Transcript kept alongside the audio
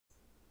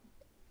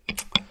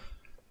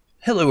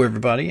Hello,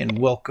 everybody, and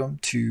welcome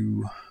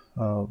to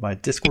my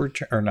Discord,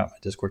 or not my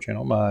Discord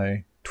channel,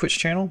 my Twitch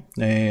channel,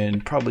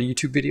 and probably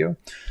YouTube video.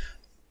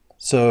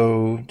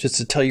 So, just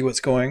to tell you what's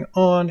going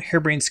on,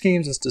 Harebrained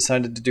Schemes has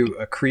decided to do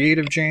a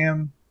creative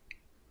jam,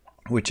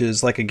 which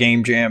is like a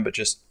game jam, but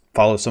just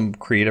follow some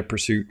creative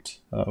pursuit.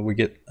 We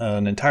get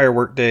an entire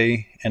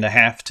workday and a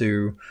half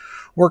to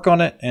work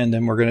on it, and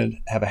then we're going to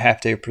have a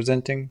half day of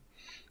presenting.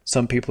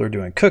 Some people are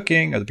doing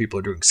cooking, other people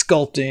are doing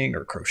sculpting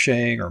or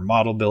crocheting or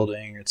model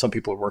building, and some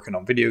people are working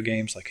on video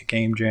games like a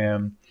game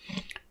jam.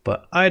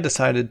 But I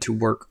decided to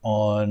work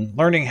on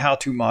learning how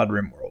to mod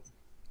RimWorld.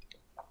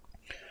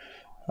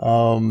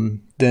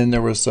 Then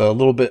there was a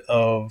little bit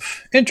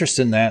of interest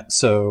in that,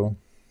 so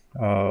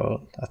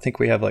I think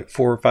we have like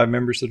 4 or 5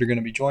 members that are going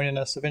to be joining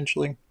us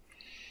eventually.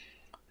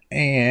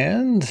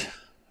 And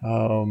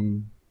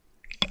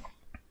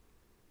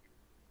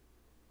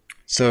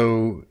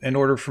so in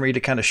order for me to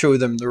kind of show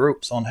them the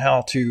ropes on how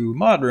to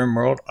mod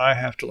RimWorld, I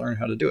have to learn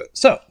how to do it.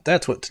 So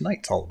that's what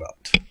tonight's all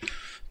about.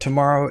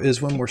 Tomorrow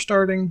is when we're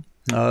starting.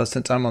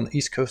 Since I'm on the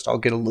East Coast, I'll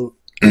get a little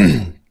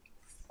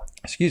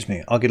excuse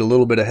me, I'll get a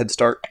little bit of head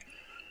start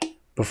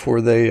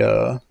before they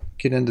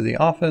get into the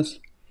office.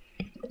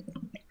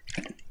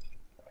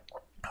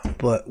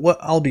 But what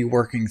I'll be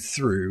working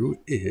through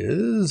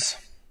is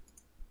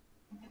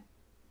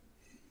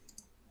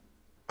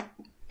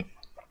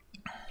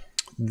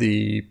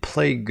the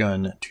plague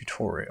gun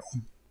tutorial.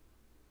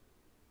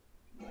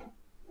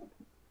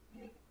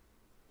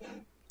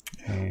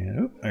 And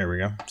oh, there we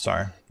go.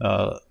 Sorry.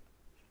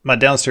 My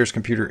downstairs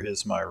computer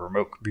is my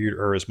remote computer,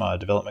 or is my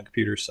development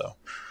computer, so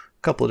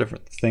a couple of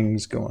different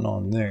things going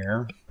on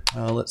there.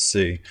 Let's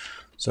see.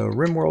 So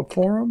RimWorld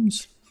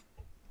forums.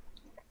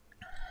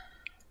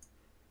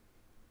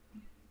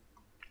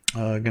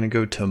 Going to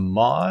go to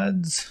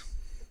mods,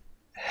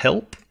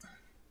 help,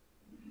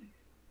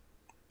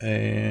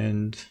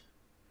 and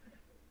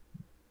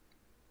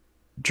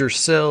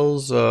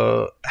Jecrell's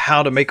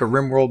how to make a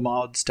RimWorld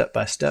mod step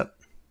by step.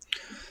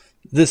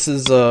 This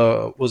is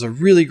was a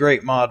really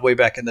great mod way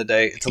back in the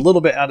day. It's a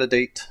little bit out of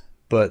date,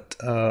 but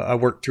I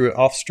worked through it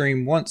off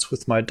stream once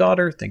with my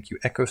daughter. Thank you,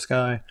 Echo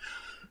Sky,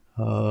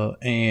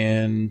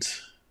 and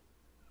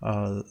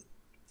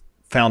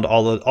found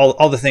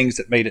all the things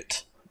that made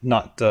it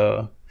not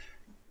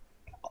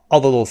all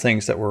the little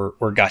things that were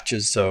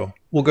gotchas. So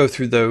we'll go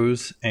through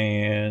those.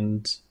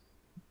 And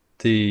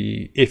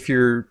if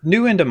you're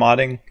new into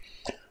modding,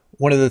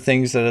 one of the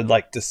things that I'd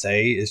like to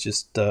say is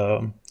just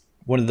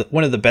one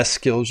of the best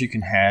skills you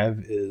can have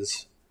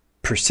is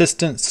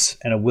persistence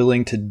and a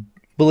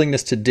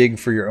willingness to dig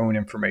for your own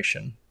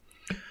information.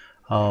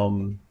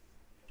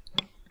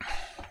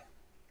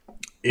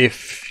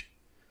 If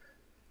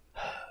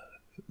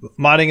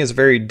modding is a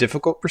very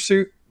difficult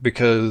pursuit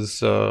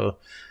because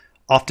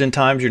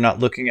oftentimes you're not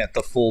looking at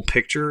the full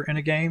picture in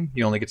a game.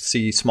 You only get to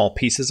see small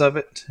pieces of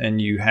it,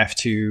 and you have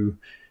to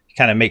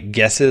kind of make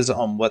guesses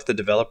on what the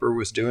developer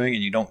was doing,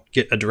 and you don't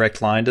get a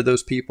direct line to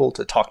those people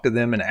to talk to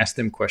them and ask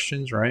them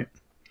questions, right?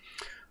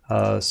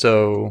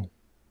 So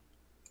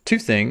 2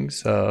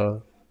 things.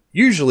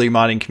 Usually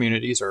modding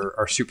communities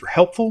are super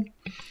helpful,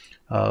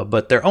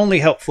 but they're only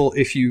helpful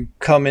if you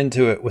come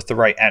into it with the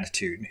right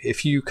attitude.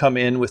 If you come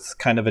in with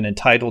kind of an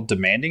entitled,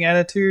 demanding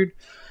attitude,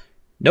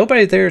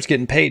 nobody there is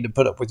getting paid to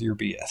put up with your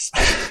BS.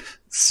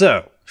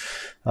 So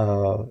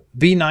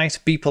be nice,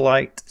 be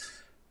polite.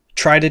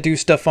 Try to do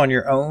stuff on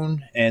your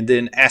own, and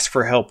then ask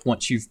for help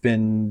once you've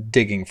been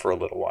digging for a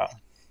little while.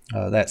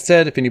 That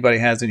said, if anybody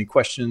has any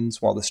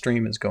questions while the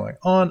stream is going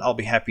on, I'll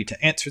be happy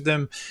to answer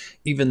them,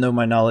 even though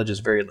my knowledge is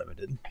very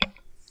limited.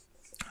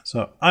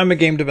 So I'm a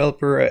game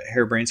developer at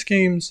Harebrained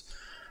Schemes.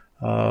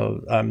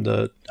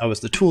 I was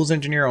the tools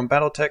engineer on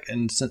BattleTech,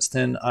 and since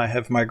then I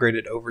have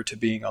migrated over to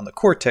being on the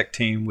core tech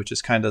team, which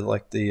is kind of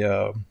like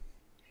the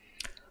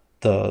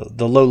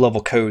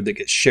low-level code that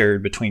gets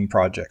shared between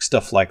projects,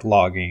 stuff like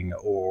logging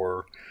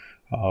or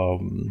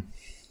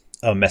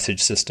a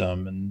message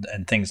system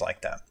and things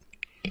like that.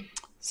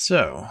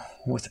 So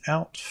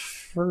without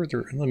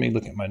further, let me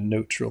look at my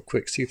notes real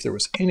quick, see if there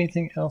was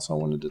anything else I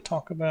wanted to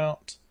talk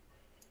about.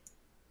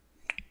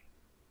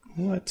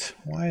 What?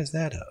 Why is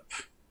that up?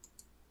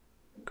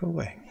 Go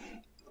away.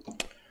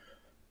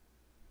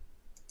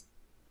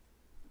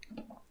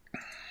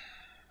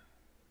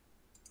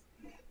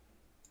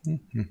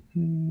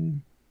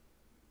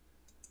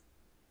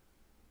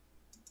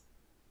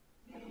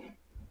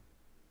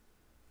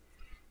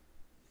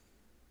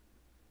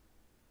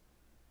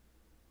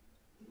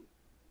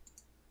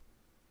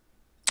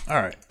 All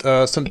right,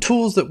 some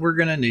tools that we're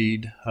going to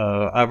need.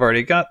 I've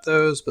already got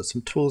those, but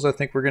some tools I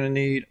think we're going to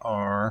need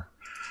are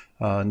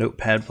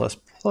Notepad++.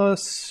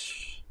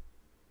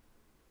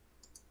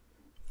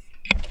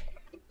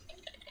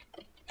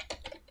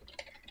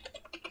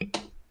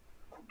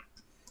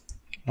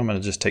 I'm going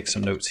to just take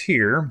some notes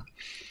here.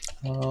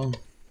 You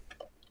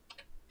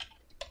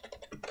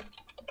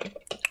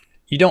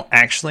don't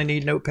actually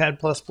need Notepad++,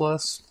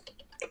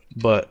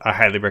 but I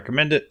highly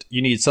recommend it.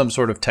 You need some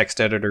sort of text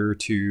editor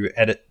to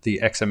edit the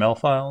XML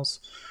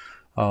files.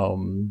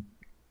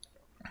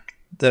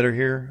 that are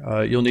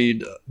here. You'll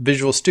need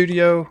Visual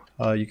Studio.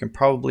 You can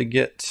probably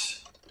get,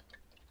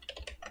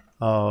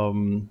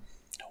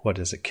 what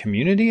is it,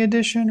 Community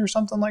Edition or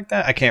something like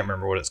that? I can't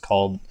remember what it's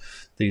called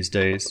these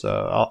days.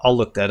 I'll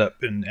look that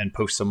up and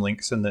post some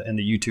links in the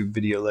YouTube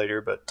video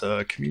later.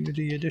 But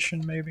Community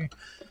Edition maybe,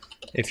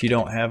 if you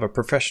don't have a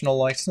professional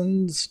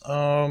license.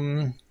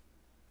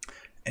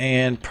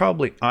 And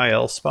probably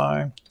IL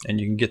Spy,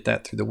 and you can get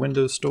that through the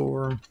Windows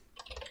Store.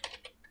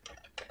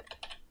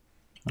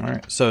 All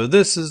right, so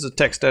this is a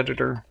text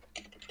editor.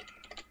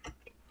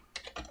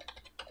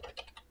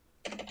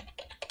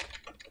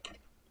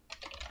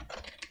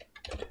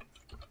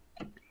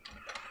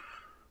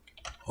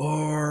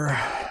 Or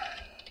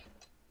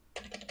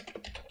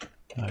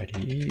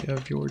IDE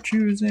of your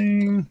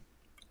choosing.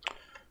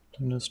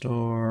 Windows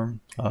Store.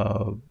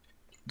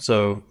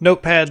 So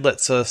Notepad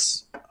lets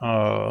us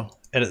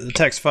edit the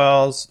text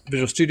files.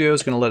 Visual Studio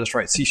is going to let us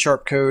write C#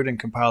 code and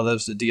compile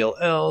those to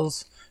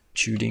DLLs.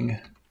 Shooting.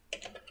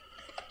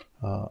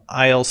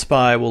 IL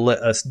Spy will let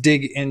us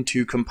dig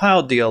into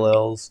compiled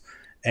DLLs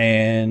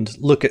and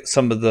look at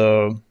some of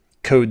the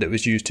code that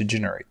was used to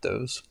generate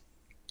those.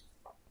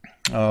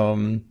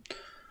 One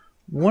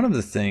of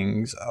the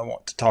things I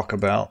want to talk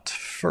about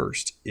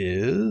first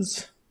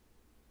is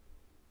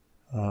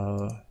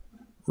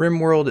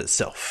RimWorld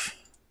itself.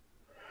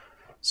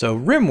 So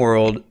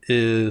RimWorld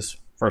is,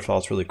 first of all,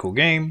 it's a really cool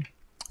game.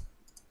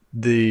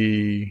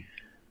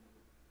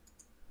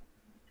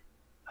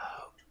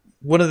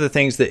 One of the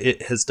things that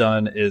it has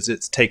done is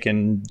it's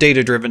taken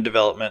data-driven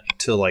development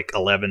to like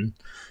 11.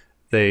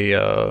 They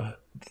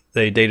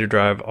data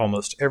drive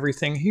almost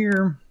everything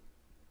here.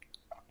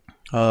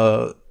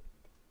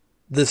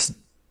 This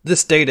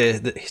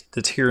data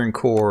that's here in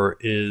core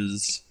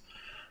is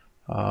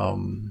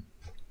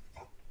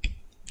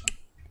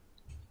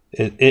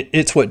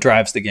it's what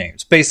drives the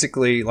games.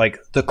 Basically, like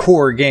the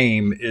core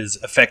game is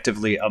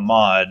effectively a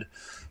mod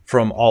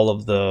from all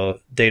of the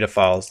data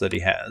files that he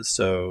has.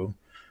 So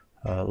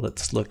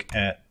let's look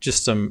at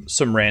just some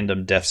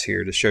random defs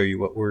here to show you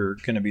what we're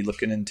going to be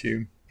looking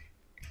into.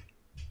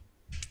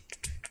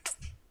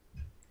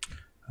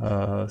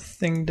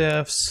 Thing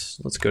defs.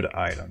 Let's go to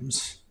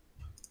items.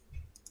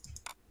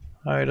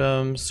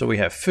 Items. So we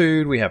have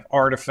food, we have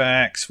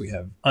artifacts, we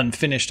have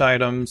unfinished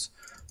items.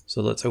 So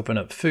let's open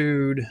up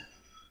food.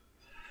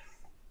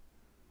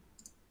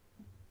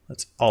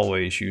 Let's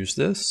always use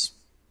this.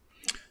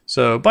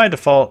 So by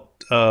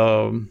default,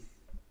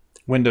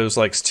 Windows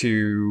likes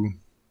to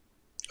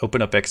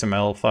open up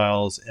XML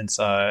files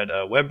inside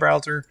a web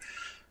browser,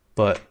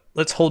 but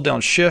let's hold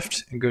down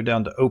Shift and go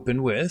down to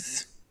Open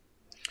With.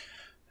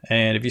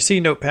 And if you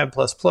see Notepad++,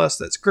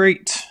 that's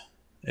great.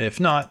 If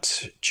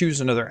not, choose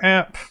another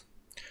app.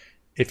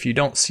 If you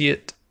don't see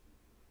it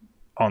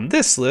on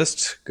this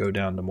list, go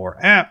down to More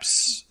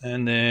Apps,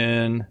 and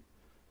then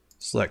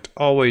select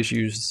Always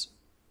Use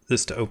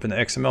this to open the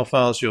XML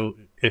files.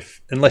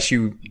 Unless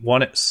you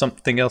want it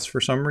something else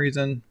for some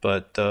reason,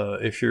 but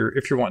if you're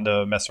wanting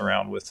to mess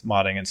around with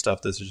modding and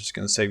stuff, this is just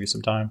going to save you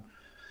some time.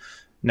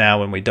 Now,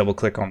 when we double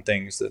click on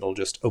things, it'll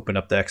just open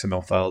up the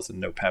XML files in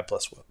Notepad++.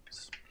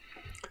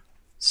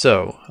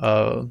 So,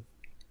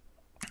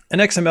 an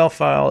XML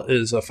file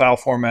is a file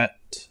format.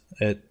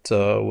 It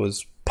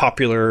was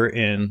popular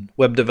in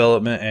web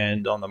development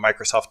and on the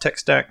Microsoft tech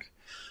stack.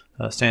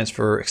 Stands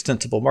for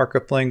Extensible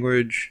Markup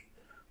Language,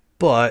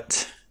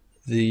 but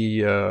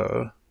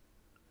the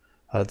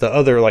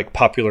other like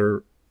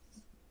popular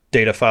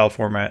data file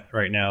format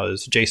right now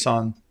is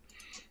JSON.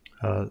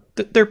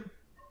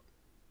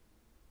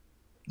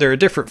 They're a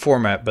different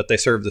format, but they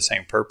serve the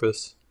same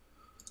purpose.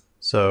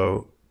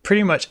 So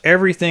pretty much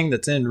everything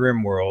that's in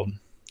RimWorld,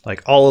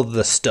 like all of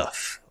the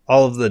stuff,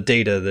 all of the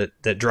data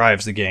that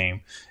drives the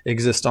game,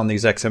 exists on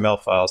these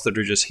XML files that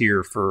are just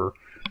here for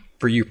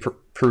you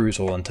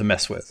perusal and to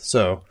mess with.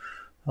 So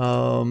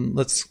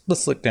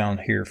let's look down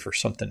here for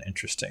something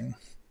interesting.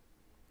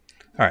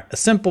 All right, a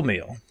simple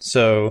meal.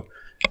 So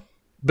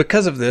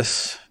because of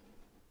this,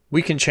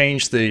 we can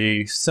change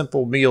the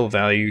simple meal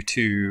value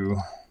to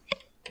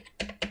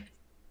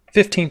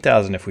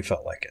 15,000 if we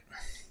felt like it.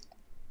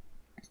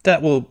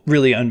 That will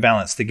really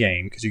unbalance the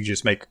game because you can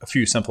just make a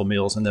few simple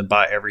meals and then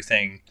buy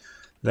everything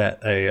that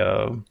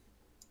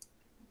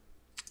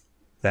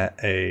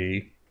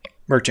a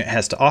merchant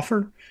has to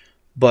offer.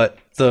 But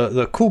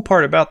the cool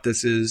part about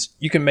this is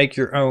you can make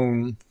your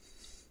own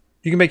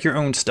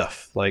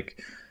stuff.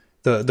 Like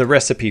the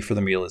recipe for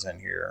the meal is in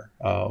here.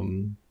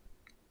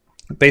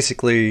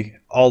 Basically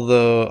all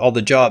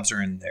the jobs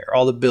are in there,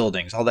 all the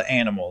buildings, all the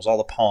animals, all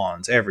the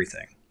pawns,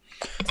 everything.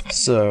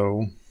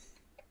 So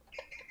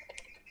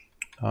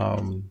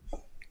I'm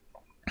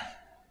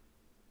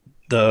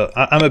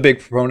a big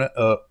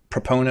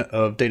proponent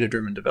of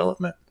data-driven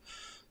development.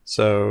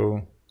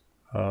 So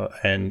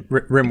and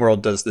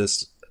RimWorld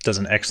does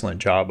an excellent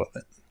job of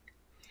it.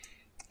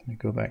 Let me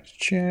go back to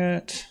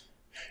chat.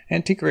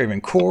 Antique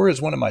Raven Core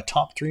is one of my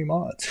top 3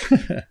 mods.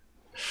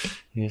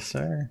 Yes,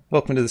 sir.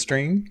 Welcome to the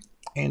stream,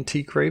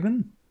 Antique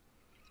Raven.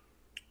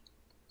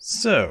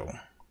 So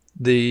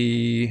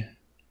the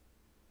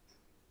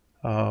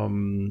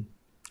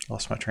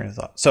Lost my train of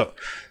thought. So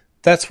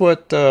that's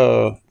what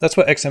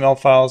XML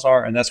files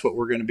are, and that's what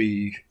we're going to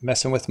be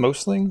messing with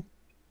mostly,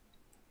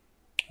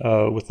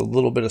 with a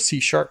little bit of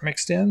C#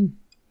 mixed in.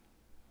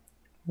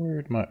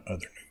 Where'd my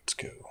other notes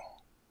go?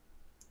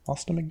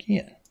 Lost them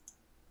again.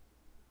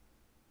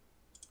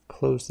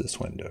 Close this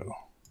window.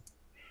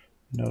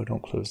 No,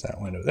 don't close that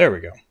window. There we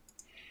go.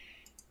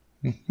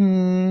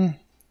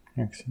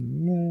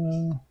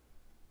 XML.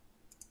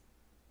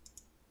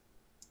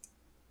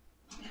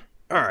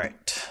 All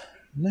right.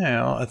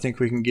 Now I think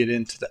we can get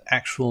into the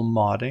actual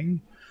modding.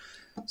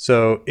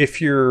 So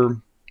if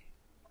you're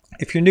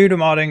new to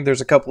modding,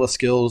 there's a couple of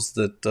skills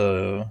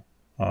that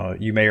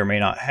you may or may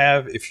not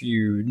have. If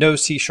you know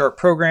C#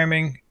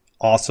 programming,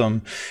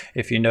 awesome.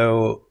 If you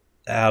know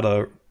how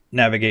to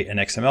navigate an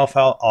XML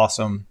file,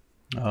 awesome.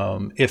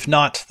 If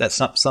not, that's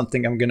not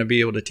something I'm going to be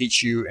able to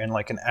teach you in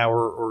like an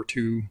hour or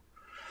two.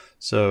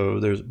 So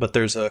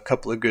there's a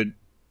couple of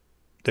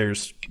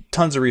there's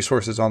tons of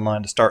resources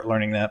online to start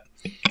learning that.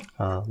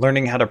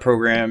 Learning how to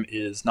program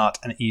is not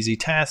an easy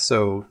task.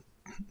 So,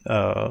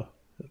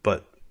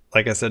 but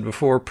like I said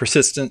before,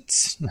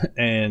 persistence,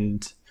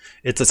 and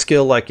it's a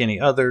skill like any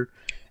other,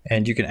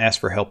 and you can ask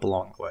for help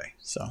along the way.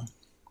 So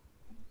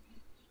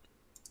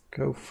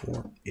go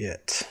for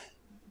it.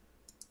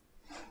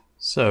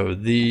 So I'm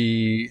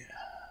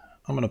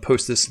going to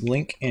post this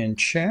link in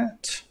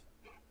chat.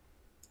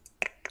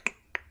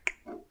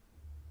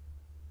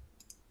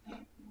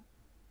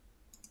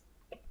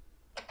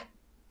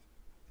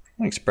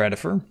 Thanks,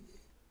 Bradifer.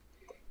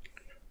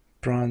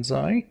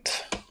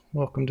 Bronzite,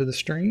 welcome to the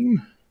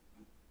stream.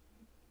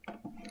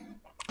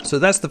 So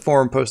that's the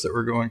forum post that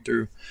we're going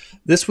through.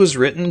 This was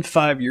written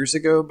 5 years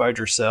ago by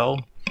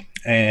Jecrell,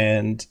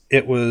 and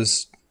it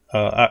was,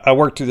 I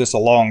worked through this a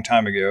long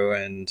time ago,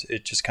 and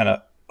it just kind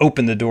of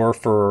opened the door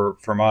for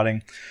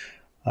modding.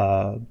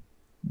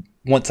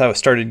 Once I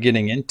started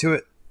getting into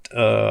it,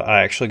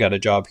 I actually got a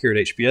job here at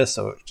HBS,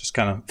 so it just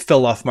kind of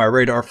fell off my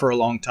radar for a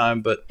long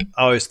time. But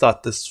I always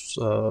thought this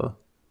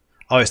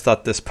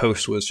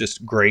post was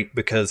just great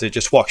because it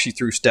just walks you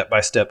through step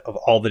by step of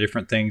all the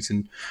different things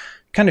and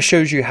kind of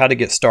shows you how to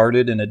get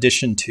started. In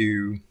addition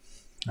to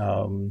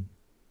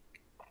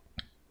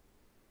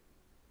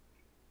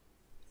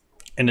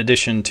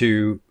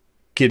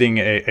getting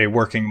a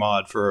working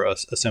mod for a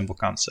simple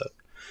concept.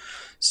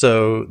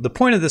 So the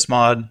point of this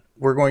mod,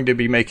 we're going to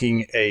be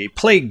making a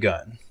plague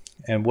gun.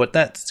 And what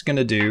that's going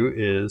to do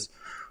is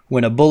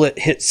when a bullet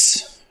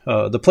hits,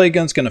 the plague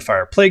gun's going to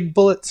fire plague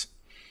bullets.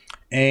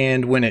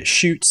 And when it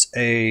shoots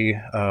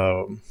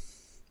when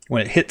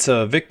it hits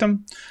a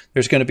victim,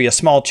 there's going to be a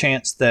small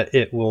chance that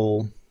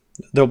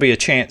there'll be a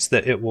chance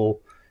that it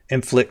will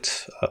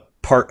inflict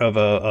part of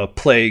a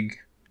plague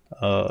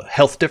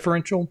health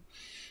differential.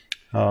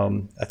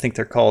 I think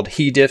they're called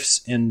he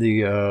diffs in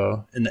the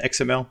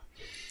XML.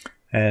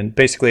 And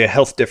basically a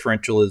health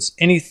differential is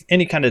any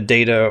kind of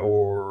data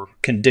or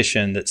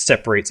condition that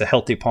separates a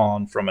healthy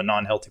pawn from a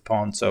non-healthy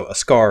pawn. So a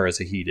scar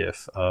is a he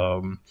diff,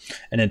 an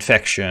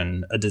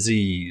infection, a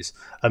disease,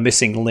 a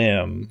missing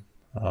limb.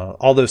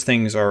 All those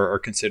things are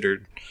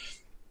considered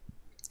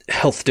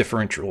health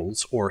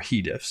differentials or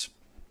he diffs.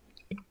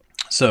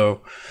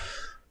 So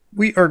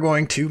we are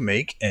going to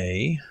make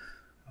a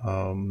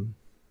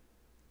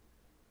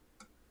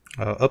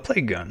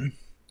plague gun.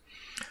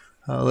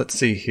 Let's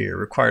see here.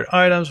 Required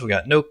items. We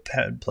got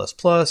Notepad++.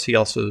 He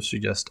also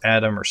suggests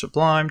Atom or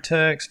Sublime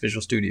Text,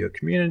 Visual Studio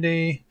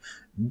Community,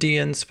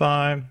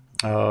 DNSpy.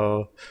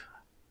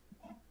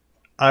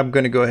 I'm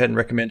going to go ahead and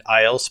recommend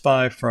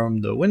ILSpy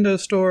from the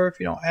Windows Store if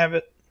you don't have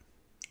it.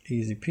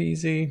 Easy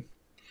peasy.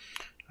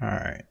 All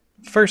right.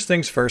 First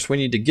things first, we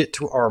need to get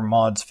to our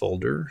mods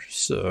folder.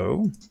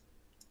 So,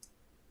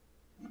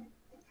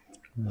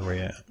 where are we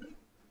at?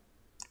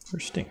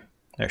 Where's Steam?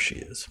 There she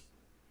is.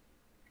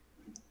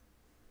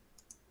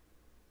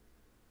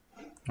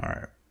 All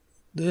right,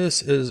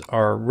 this is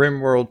our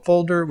RimWorld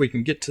folder. We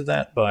can get to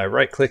that by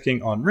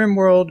right-clicking on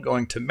RimWorld,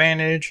 going to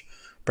Manage,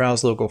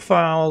 Browse Local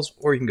Files,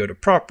 or you can go to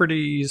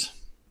Properties,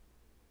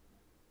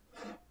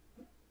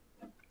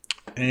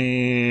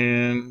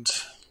 and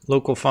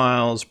Local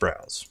Files,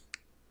 Browse.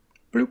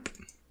 Bloop.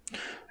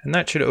 And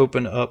that should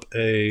open up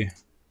a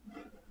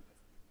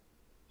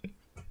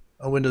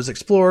Windows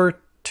Explorer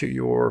to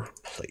your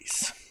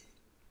place.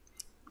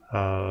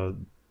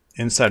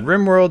 Inside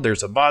RimWorld,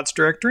 there's a mods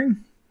directory.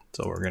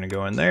 So we're going to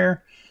go in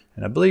there,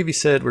 and I believe he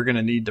said we're going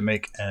to need to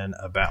make an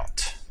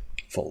About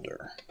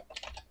folder.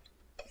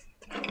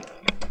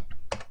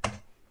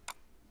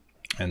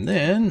 And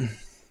then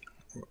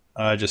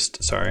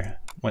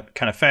went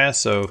kind of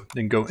fast, so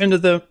then go into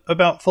the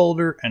About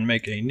folder and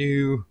make a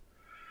new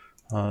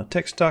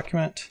text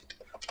document,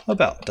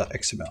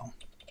 about.xml.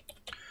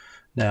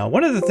 Now,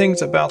 one of the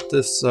things about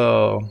this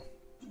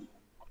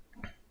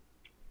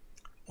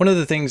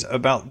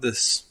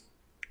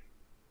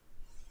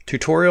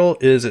tutorial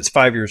is it's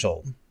 5 years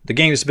old. The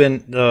game's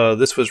been,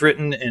 this was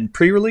written in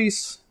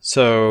pre-release,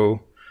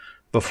 so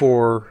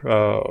before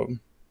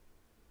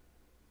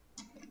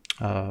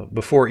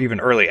even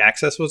early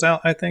access was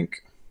out, I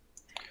think.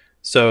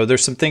 So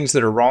there's some things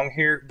that are wrong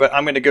here, but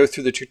I'm going to go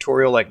through the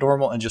tutorial like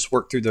normal and just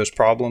work through those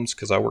problems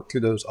because I work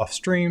through those off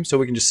stream so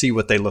we can just see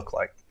what they look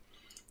like.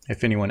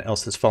 If anyone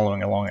else is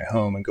following along at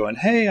home and going,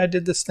 hey, I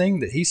did this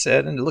thing that he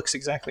said and it looks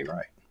exactly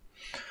right.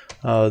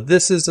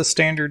 This is a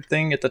standard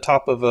thing at the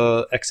top of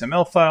a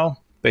XML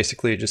file.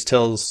 Basically, it just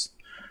tells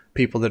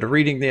people that are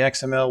reading the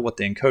XML what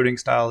the encoding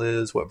style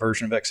is, what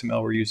version of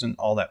XML we're using,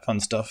 all that fun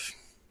stuff.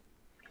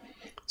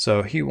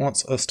 So he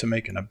wants us to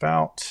make an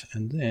about,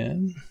 and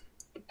then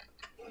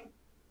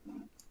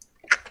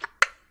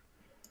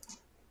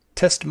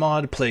test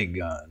mod plague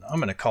gun. I'm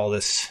going to call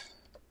this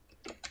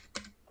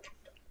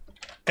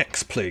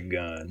X plague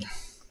gun.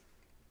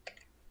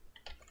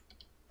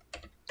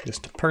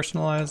 Just to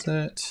personalize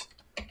it.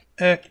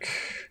 X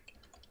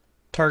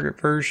target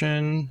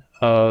version.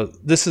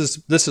 This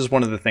is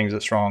one of the things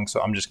that's wrong,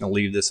 so I'm just going to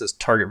leave this as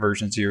target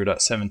version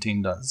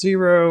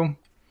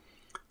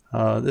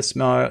 0.17.0. This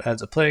mod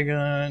adds a plague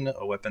gun,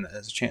 a weapon that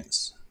has a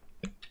chance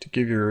to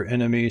give your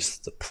enemies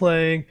the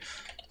plague.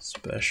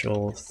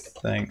 Special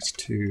thanks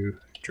to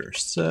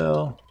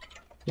Jecrell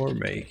for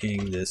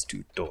making this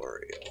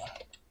tutorial.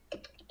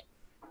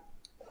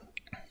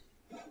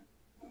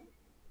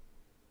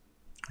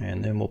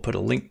 And then we'll put a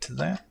link to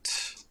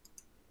that.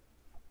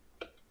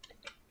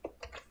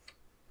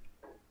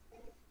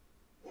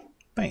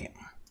 Bam.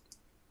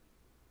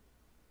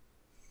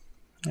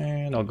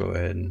 And I'll go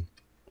ahead and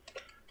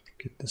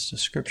get this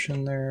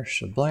description there,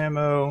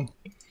 shablamo. All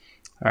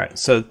right,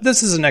 so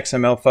this is an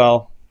XML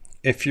file.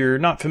 If you're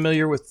not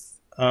familiar with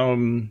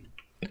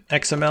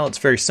XML, it's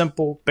very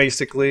simple.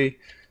 Basically,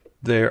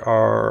 there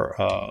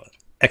are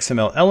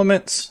XML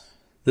elements.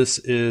 This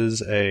is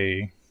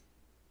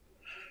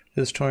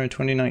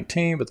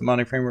 2019, but the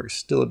modding framework is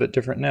still a bit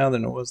different now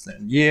than it was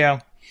then. Yeah,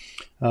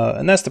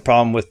 and that's the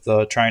problem with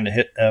trying to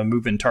hit a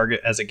move-in target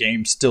as a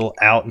game still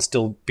out and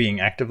still being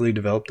actively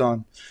developed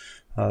on.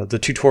 The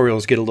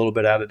tutorials get a little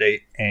bit out of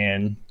date,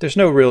 and there's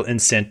no real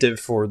incentive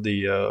for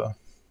the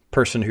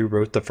person who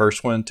wrote the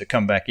first one to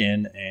come back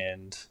in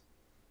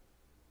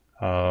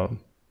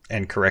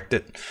and correct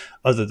it,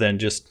 other than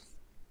just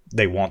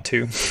they want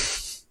to.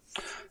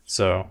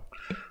 So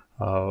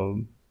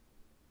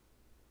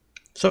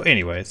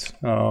anyways,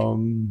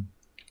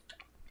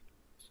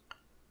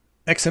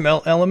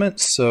 XML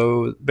elements.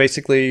 So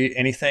basically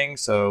anything.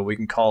 So we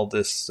can call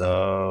this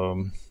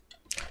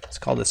let's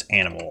call this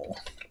animal.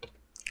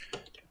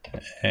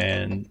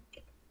 And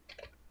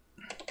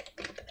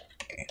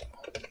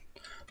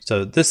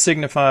so this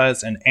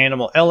signifies an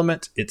animal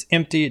element. It's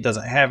empty. It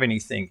doesn't have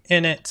anything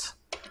in it.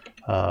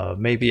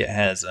 Maybe it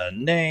has a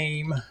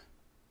name.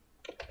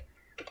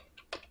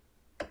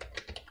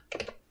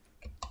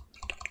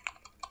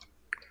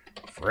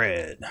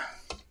 Fred.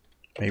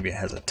 Maybe it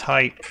has a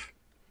type.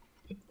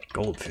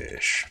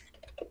 Goldfish.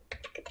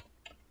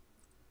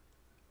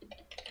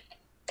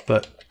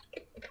 But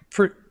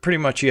pretty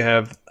much you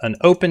have an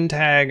open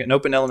tag, an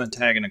open element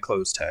tag, and a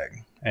closed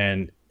tag.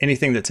 And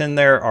anything that's in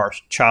there are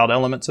child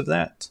elements of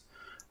that.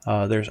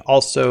 There's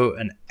also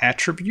an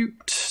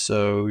attribute.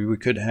 So we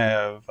could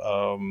have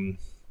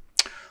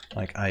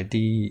like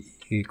ID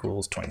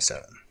equals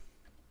 27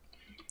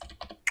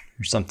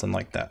 or something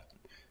like that.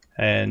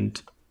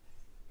 And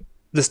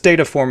this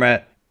data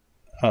format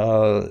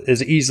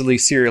is easily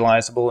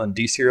serializable and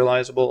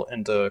deserializable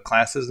into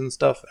classes and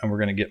stuff, and we're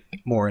going to get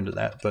more into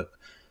that. But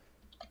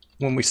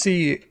when we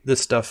see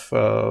this stuff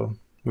moving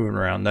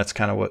around, that's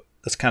kind of what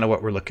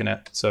we're looking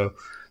at. So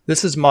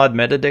this is mod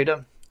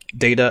metadata,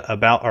 data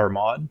about our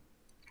mod.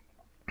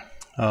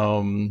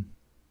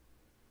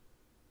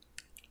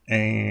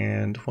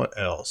 And what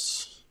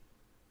else?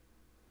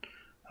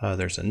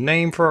 There's a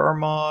name for our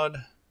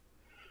mod.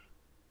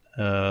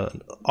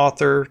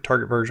 Author,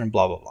 target version,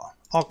 blah, blah, blah.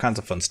 All kinds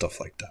of fun stuff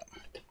like that.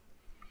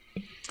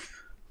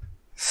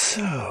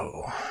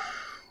 So,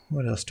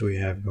 what else do we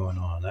have going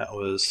on? That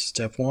was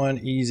step one,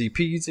 easy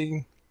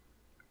peasy.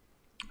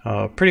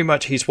 Pretty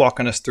much he's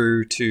walking us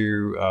through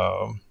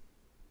to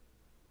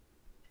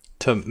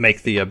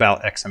make the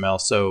about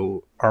XML,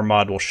 so our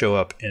mod will show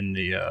up in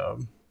the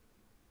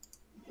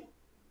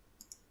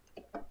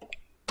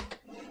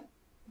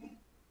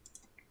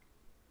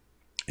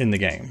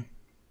game.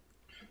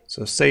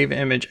 So save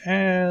image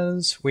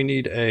as. We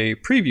need a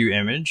preview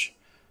image.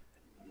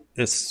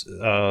 It's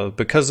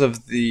because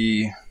of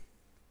the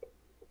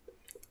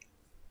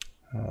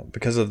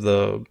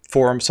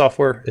forum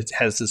software, it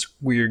has this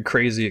weird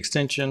crazy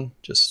extension.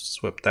 Just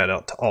swip that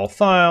out to all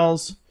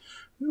files.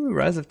 Ooh,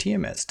 Rise of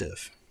Tiamat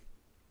stiff.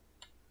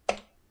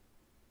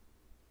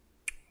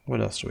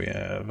 What else do we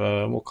have?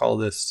 We'll call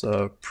this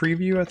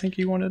preview. I think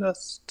he wanted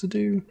us to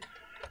do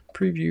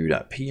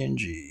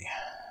preview.png.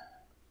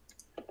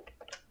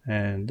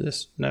 And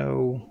this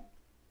will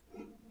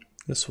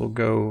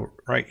go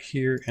right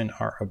here in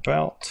our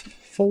about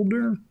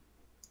folder.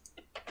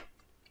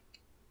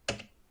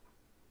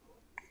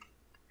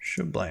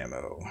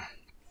 Shablamo.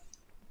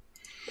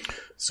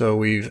 So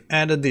we've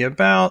added the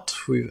about,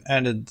 we've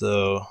added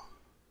the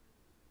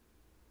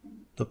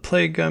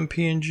plague gun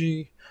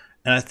PNG,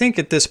 And I think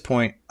at this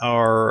point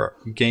our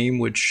game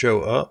would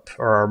show up,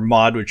 or our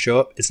mod would show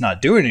up. It's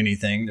not doing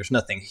anything. There's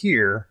nothing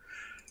here.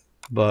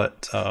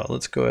 But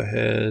let's go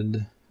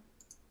ahead.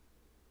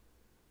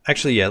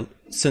 Actually, yeah,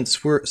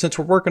 since we're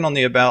working on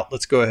the about,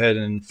 let's go ahead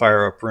and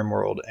fire up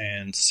RimWorld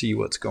and see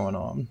what's going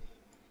on.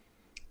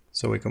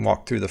 So we can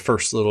walk through the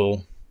first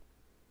little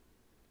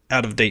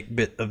out-of-date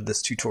bit of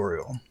this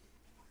tutorial.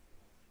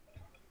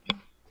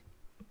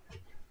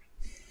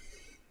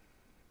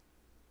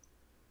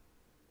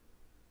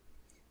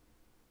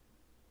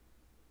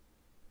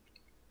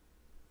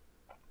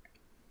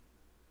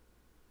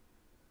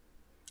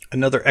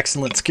 Another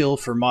excellent skill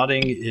for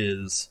modding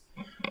is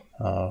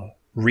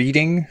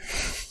reading.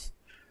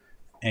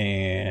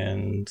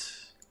 And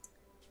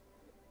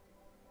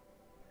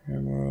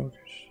it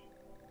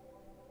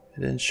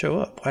didn't show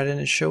up. Why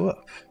didn't it show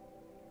up?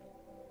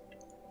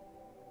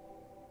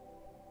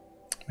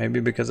 Maybe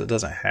because it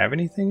doesn't have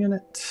anything in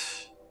it?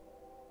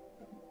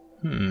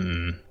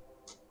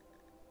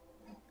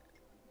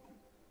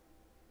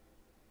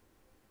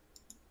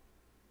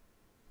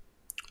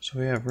 So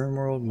we have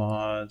RimWorld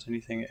mods,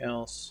 anything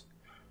else?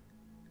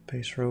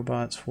 Base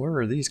robots, where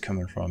are these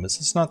coming from? Is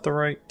this not the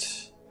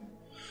right?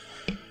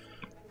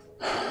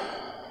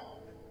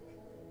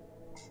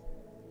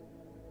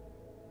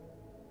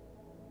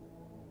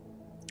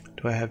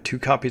 Do I have 2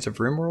 copies of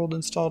RimWorld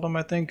installed on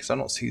my thing? Because I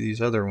don't see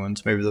these other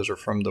ones. Maybe those are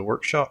from the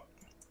workshop.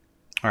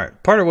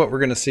 Alright, part of what we're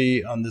going to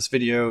see on this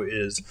video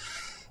is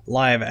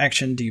live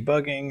action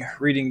debugging,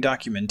 reading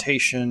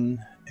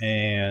documentation,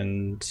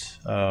 and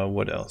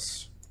what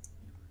else?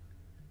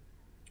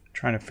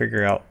 Trying to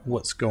figure out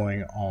what's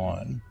going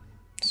on.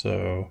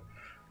 So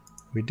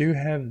we do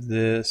have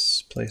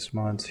this, place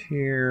mods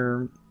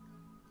here.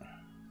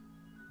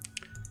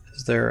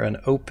 Is there an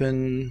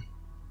open?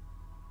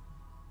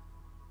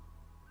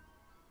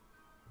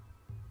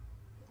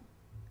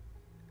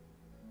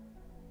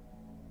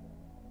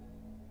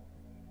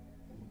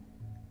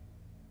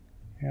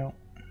 Yeah. All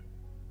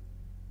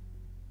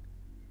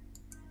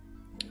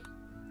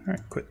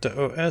right, quit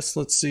to OS.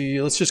 Let's see.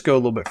 Let's just go a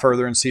little bit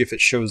further and see if it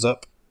shows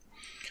up.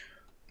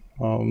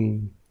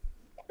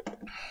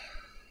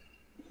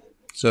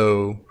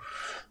 So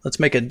let's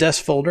make a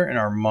desk folder in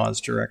our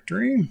mods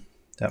directory.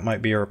 That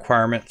might be a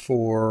requirement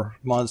for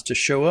mods to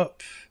show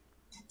up.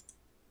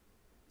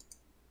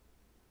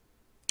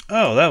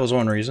 Oh, that was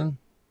one reason.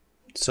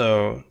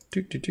 So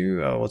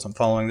I wasn't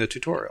following the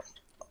tutorial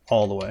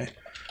all the way.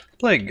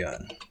 Plague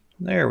gun.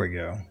 There we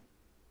go.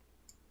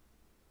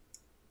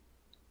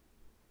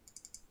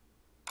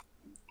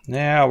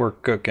 Now we're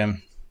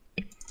cooking.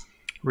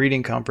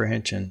 Reading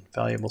comprehension,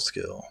 valuable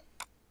skill.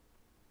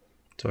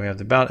 So we have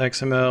the about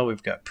XML,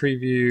 we've got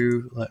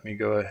preview. Let me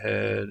go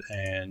ahead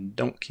and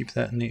don't keep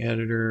that in the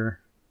editor.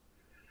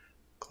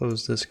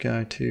 Close this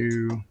guy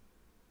too.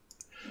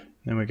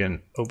 Then we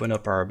can open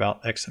up our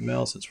about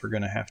XML since we're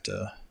going to have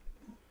to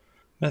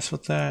mess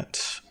with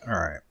that. All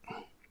right.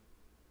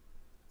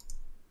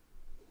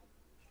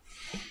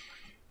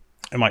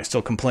 I might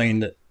still complain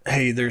that,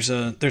 hey, there's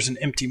an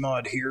empty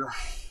mod here.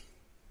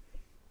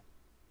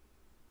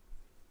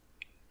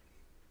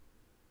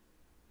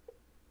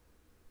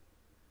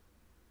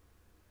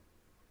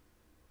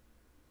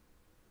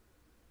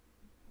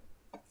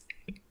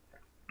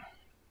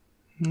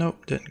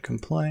 Nope, didn't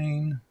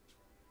complain.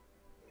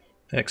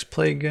 X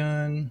play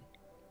gun.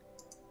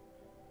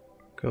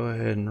 Go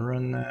ahead and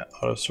run that.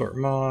 Auto sort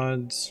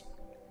mods.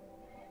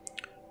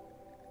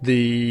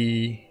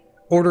 The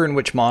order in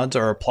which mods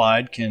are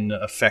applied can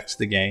affect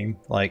the game.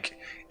 Like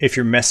if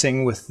you're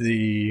messing with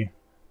the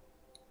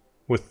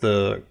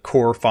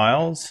core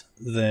files,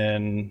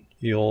 then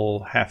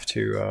you'll have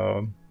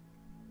to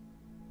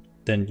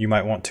then you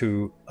might want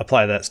to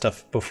apply that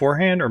stuff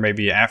beforehand or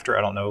maybe after.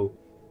 I don't know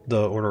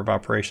the order of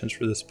operations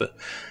for this, but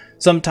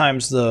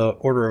sometimes the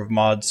order of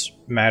mods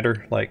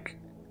matter. Like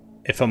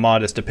if a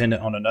mod is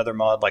dependent on another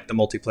mod, like the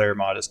multiplayer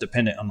mod is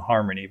dependent on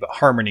Harmony, but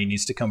Harmony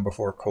needs to come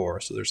before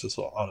core. So there's this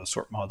little auto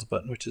sort mods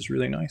button, which is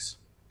really nice.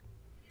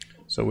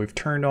 So we've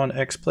turned on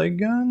X Plague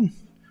Gun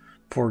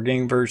for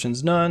game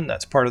versions none.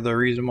 That's part of the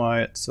reason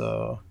why it's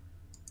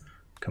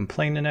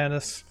complaining at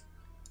us.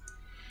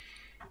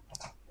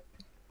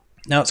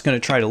 Now it's going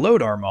to try to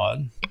load our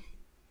mod.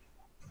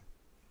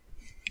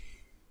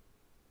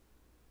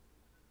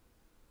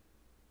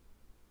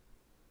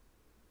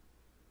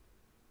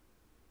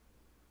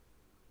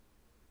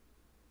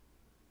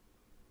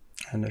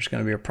 And there's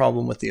going to be a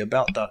problem with the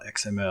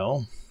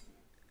about.xml.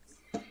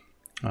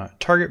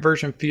 Target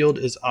version field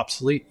is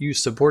obsolete.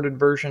 Use supported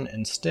version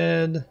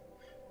instead.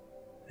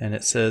 And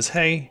it says,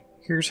 hey,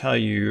 here's how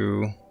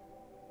you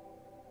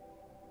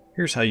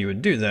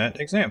would do that.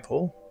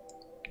 Example,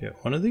 get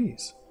one of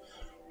these.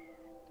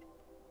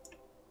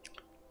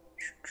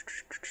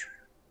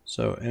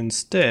 So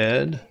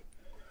instead,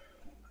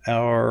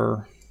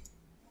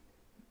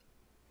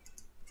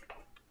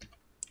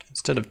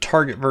 instead of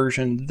target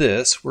version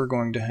this, we're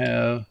going to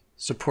have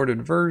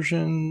supported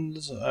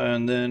versions,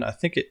 and then I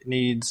think it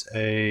needs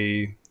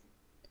a,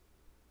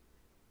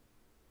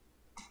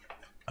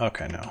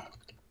 okay, no.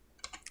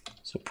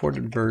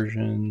 Supported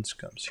versions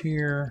comes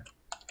here.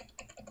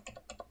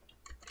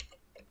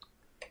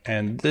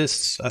 And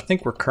this, I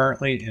think we're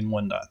currently in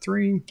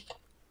 1.3.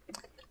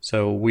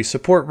 So we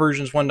support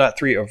versions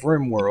 1.3 of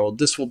RimWorld.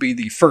 This will be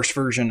the first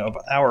version of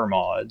our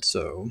mod.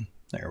 So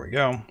there we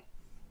go.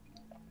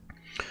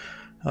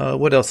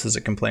 What else is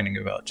it complaining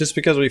about? Just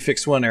because we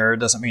fixed one error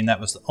doesn't mean that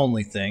was the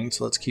only thing.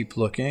 So let's keep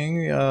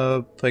looking.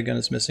 Playgun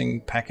is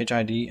missing package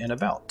ID and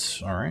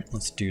about. All right,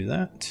 let's do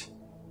that.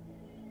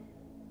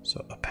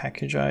 So a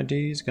package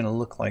ID is going to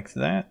look like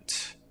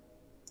that.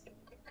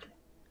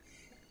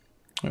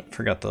 I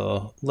forgot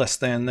the less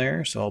than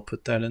there, so I'll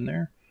put that in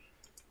there.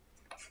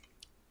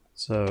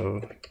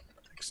 So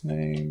next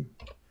name,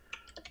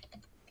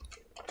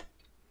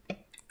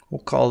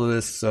 we'll call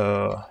this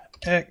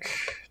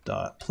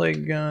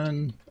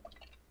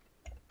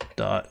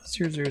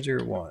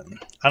ec.playgun.0001.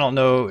 I don't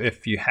know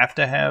if you have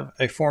to have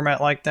a format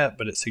like that,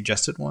 but it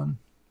suggested one.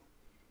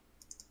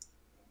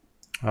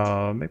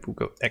 Maybe we'll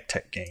go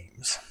ectech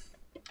games.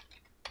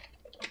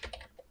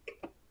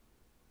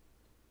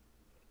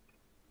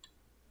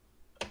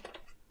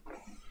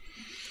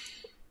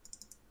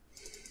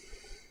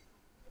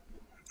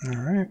 All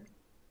right,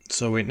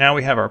 so now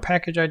we have our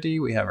package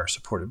ID, we have our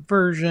supported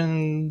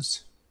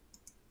versions.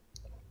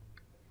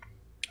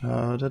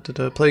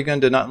 Playgun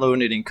did not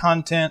load any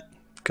content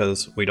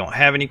because we don't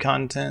have any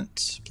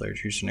content.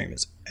 Player's username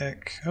is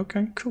ec.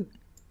 Okay, cool.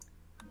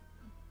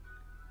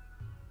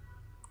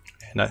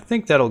 And I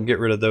think that'll get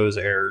rid of those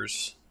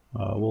errors.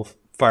 We'll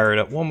fire it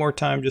up one more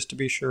time just to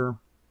be sure.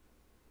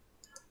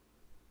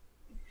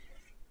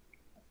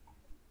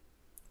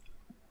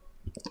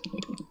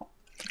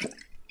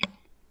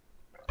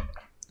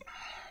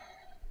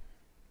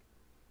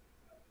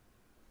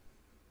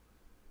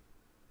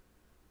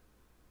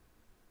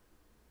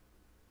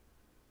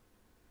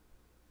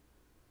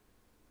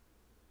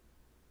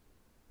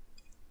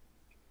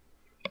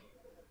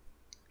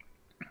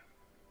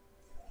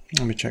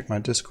 Let me check my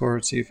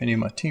Discord, see if any of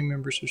my team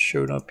members have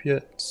showed up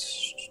yet.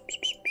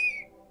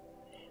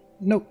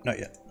 Nope, not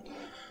yet.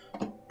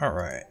 All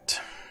right.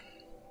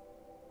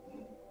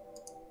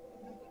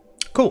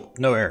 Cool,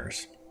 no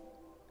errors.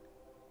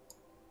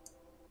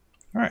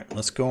 All right,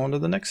 let's go on to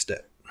the next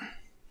step.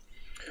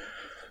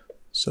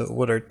 So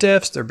what are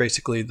defs? They're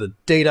basically the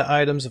data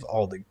items of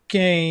all the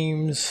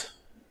games.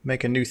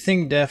 Make a new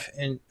thing def.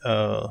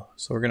 So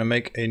we're gonna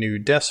make a new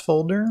defs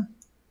folder.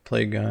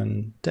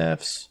 Playgun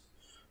defs.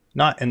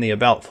 Not in the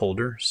about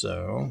folder,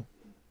 so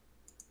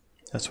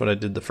that's what I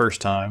did the first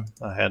time.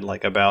 I had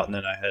like about and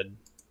then I had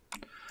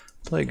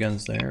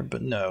playguns there,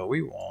 but no,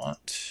 we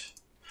want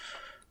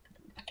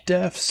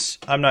defs.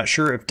 I'm not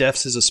sure if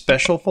defs is a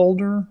special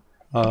folder.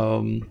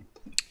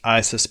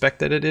 I suspect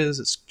that it is.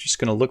 It's just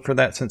going to look for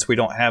that since we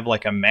don't have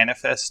like a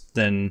manifest.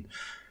 Then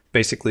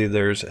basically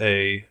there's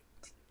a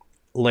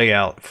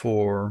layout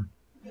for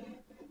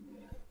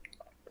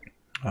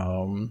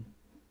a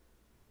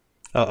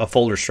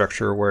folder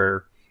structure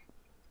where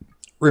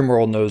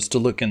RimWorld knows to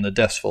look in the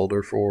defs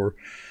folder for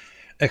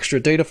extra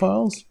data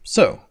files.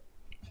 So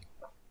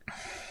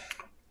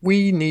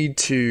we need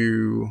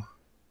to,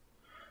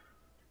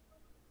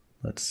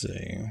 let's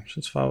see,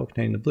 this file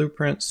containing the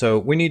blueprint. So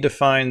we need to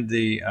find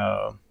the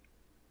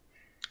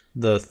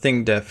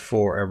thing def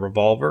for a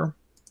revolver.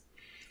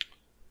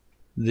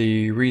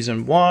 The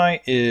reason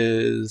why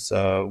is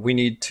we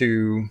need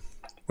to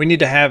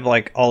have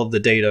like all of the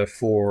data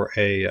for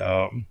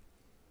a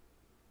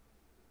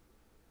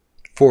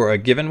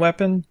given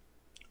weapon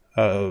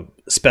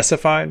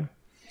specified.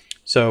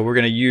 So we're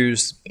going to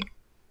use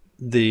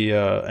the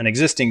an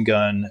existing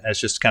gun as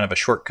just kind of a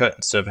shortcut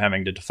instead of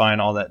having to define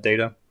all that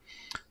data.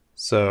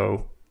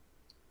 So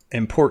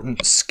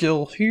important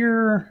skill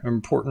here,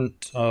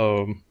 important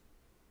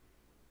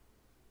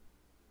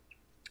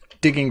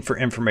digging for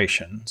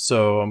information.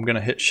 So I'm going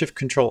to hit Shift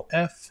Control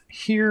F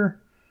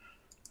here.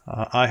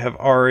 I have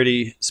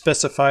already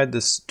specified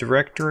this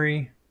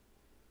directory.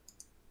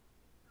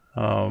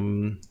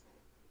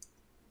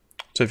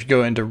 So if you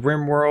go into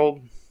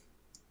RimWorld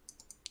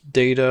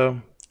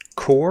data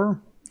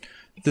core,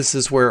 this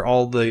is where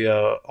all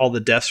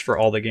the defs for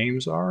all the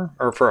games are,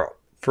 or for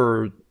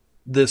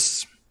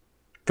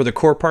the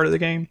core part of the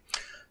game.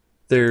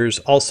 There's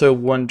also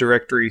one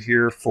directory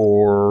here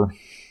for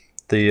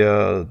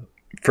the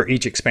for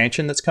each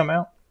expansion that's come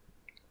out.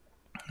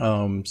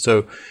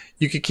 So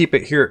you could keep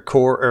it here at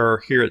core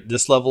or here at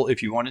this level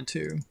if you wanted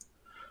to,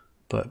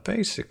 but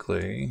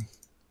basically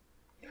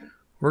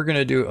we're going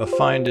to do a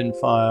find in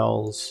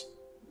files,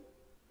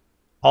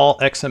 all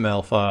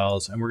XML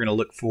files, and we're going to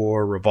look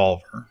for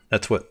revolver.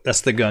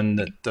 That's the gun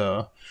that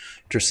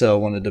Jecrell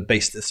wanted to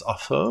base this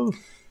off of.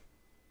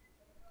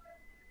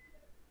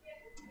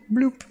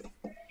 Bloop.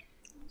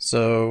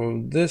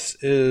 So this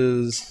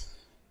is,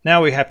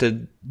 now we have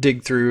to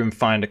dig through and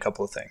find a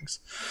couple of things.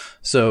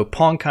 So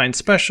pawn kind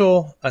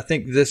special, I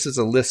think this is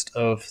a list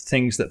of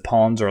things that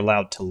pawns are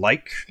allowed to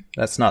like.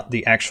 That's not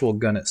the actual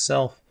gun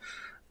itself.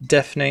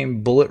 Def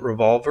name bullet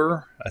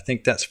revolver, I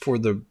think that's for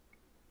the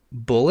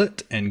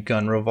bullet, and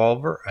gun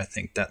revolver, I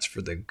think that's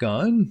for the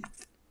gun.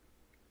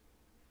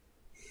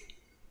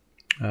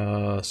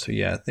 So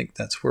yeah, I think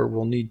that's where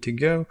we'll need to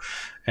go,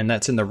 and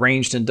that's in the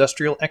ranged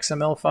industrial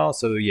XML file.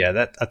 So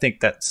yeah, I think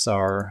that's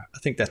our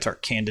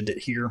candidate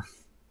here.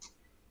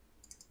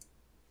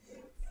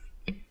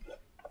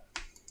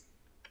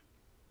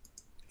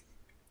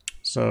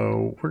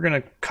 So we're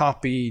gonna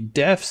copy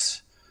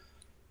defs.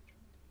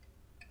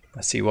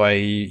 I see why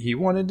he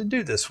wanted to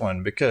do this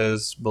one,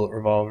 because bullet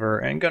revolver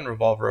and gun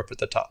revolver up at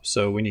the top.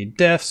 So we need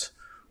defs.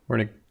 We're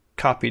gonna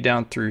copy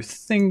down through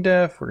thing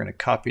def. We're gonna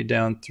copy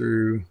down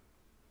through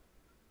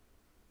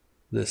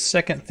the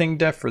second thing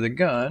def for the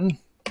gun.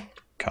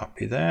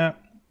 Copy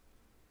that.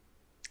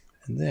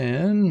 And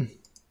then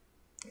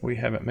we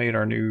haven't made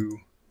our new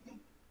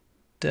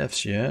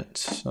defs yet.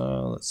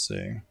 So let's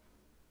see.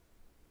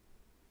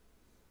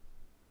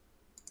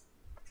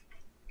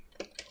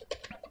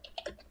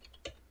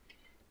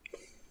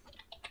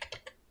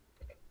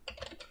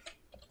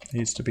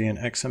 Needs to be an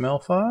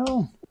XML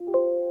file.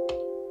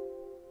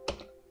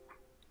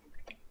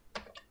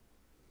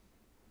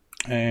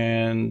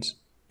 And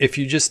if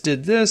you just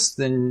did this,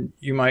 then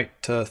you might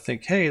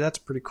think, hey, that's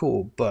pretty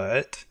cool.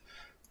 But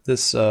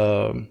this this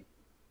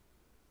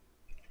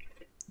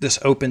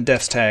open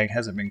defs tag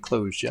hasn't been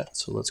closed yet.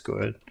 So let's go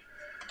ahead,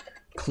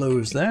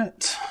 close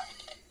that.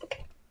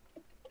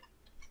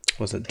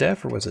 Was it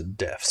def or was it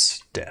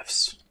defs?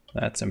 Defs.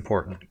 That's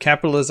important.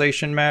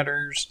 Capitalization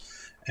matters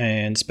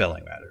and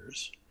spelling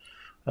matters.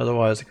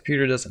 Otherwise, the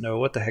computer doesn't know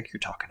what the heck you're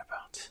talking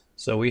about.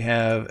 So we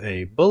have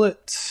a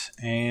bullet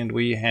and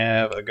we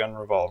have a gun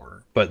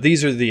revolver. But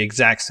these are the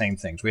exact same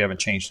things. We haven't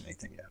changed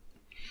anything yet.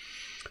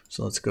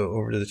 So let's go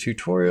over to the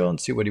tutorial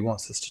and see what he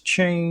wants us to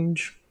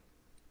change.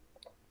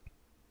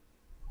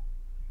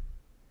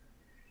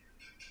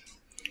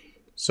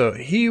 So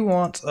he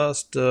wants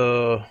us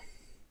to,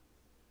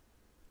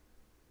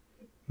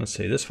 let's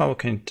see, this file will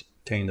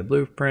contain the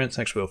blueprints.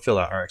 Next, we'll fill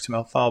out our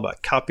XML file by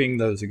copying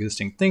those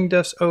existing thing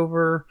defs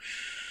over.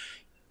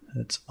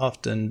 It's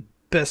often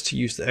best to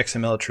use the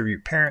XML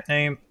attribute parent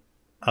name.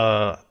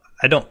 I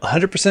don't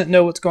 100%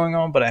 know what's going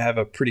on, but I have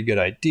a pretty good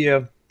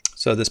idea.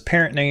 So this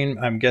parent name,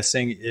 I'm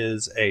guessing,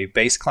 is a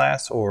base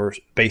class or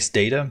base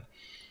data.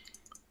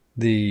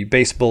 The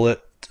base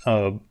bullet,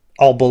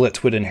 all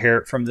bullets would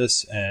inherit from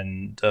this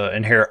and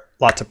inherit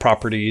lots of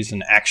properties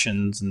and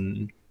actions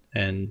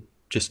and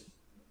just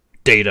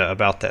data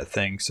about that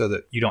thing, so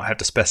that you don't have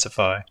to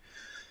specify,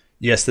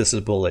 yes, this is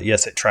a bullet,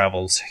 yes, it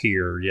travels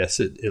here, yes,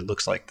 it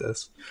looks like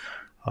this.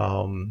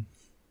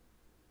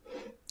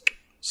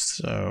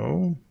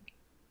 So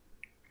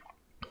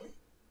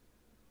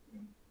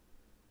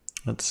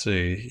let's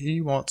see,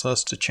 he wants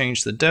us to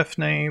change the def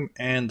name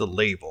and the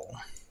label.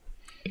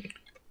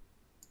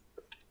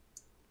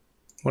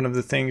 One of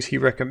the things he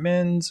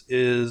recommends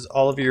is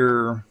all of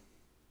your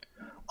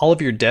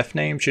def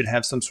names should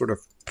have some sort of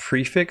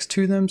prefix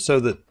to them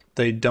so that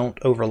they don't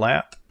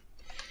overlap.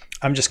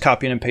 I'm just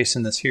copying and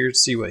pasting this here to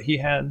see what he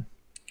had.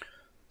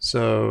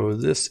 So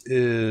this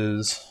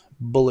is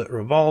bullet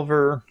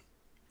revolver.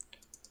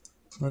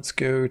 Let's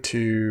go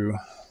to,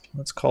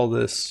 let's call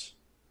this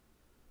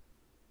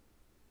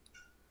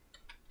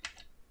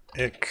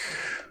Ick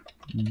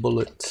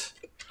bullet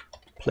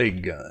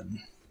plague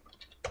gun.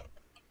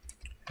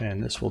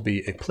 And this will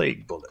be a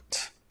plague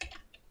bullet.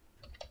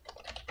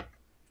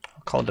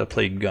 I'll call it a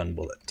plague gun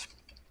bullet.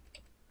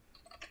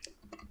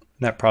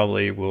 And that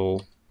probably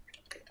will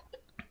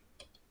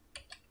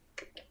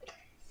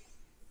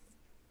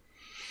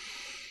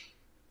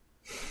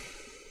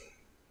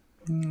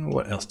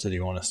what else did he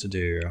want us to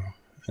do?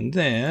 And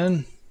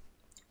then,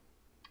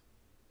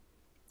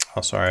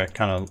 oh sorry, I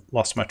kind of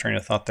lost my train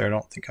of thought there. I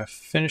don't think I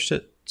finished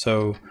it.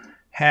 So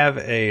have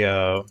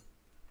a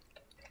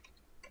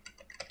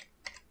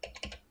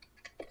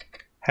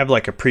have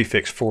like a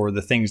prefix for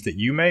the things that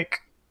you make,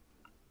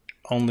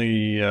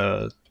 only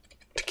to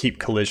keep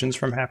collisions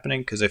from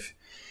happening. Because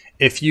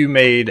if you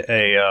made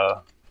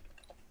a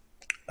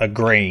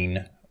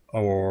grain,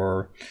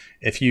 or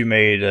if you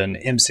made an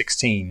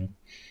M16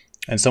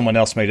 and someone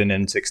else made an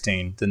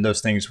M16, then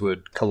those things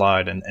would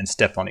collide and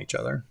step on each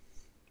other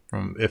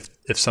from if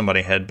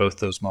somebody had both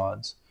those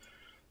mods.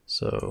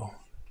 So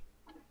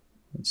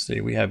let's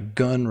see, we have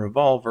gun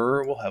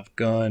revolver, we'll have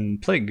gun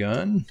plague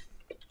gun.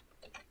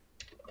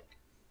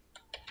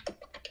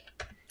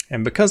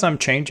 And because I'm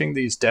changing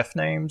these def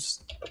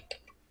names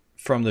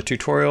from the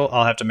tutorial,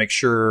 I'll have to make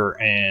sure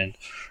and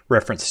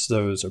reference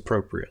those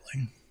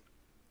appropriately.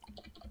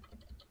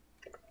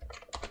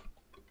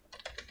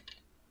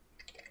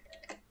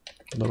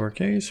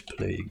 Lowercase,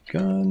 plague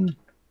gun.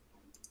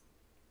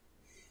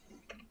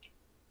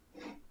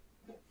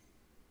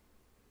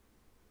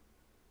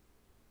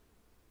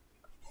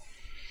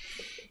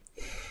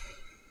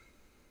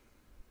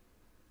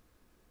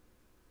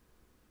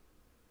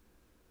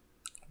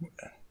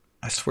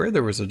 I swear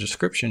there was a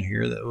description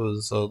here that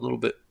was a little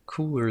bit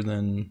cooler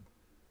than,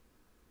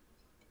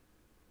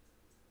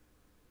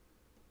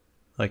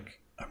 like,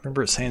 I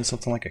remember it saying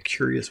something like a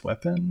curious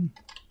weapon.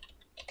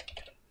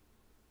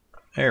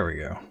 There we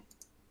go.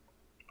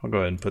 I'll go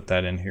ahead and put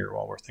that in here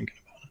while we're thinking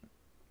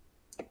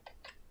about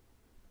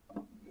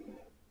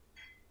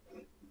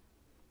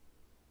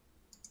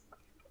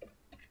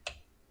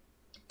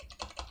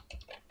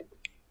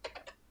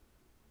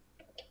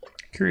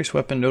Curious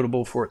weapon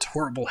notable for its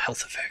horrible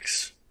health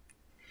effects.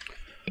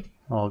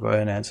 I'll go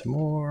ahead and add some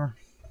more.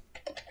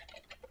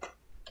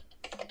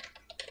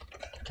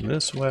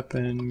 This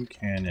weapon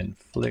can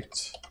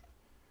inflict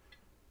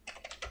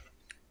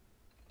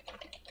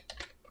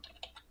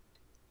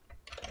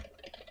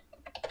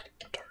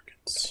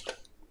targets.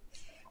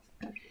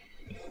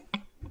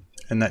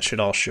 And that should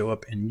all show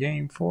up in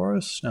game for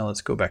us. Now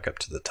let's go back up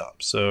to the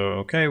top. So,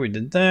 okay, we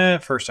did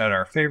that. First add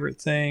our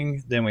favorite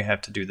thing. Then we have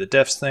to do the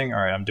defs thing.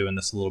 All right, I'm doing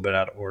this a little bit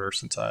out of order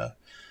since I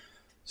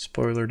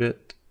spoilered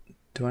it.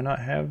 Do I not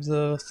have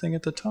the thing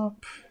at the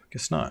top?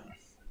 Guess not.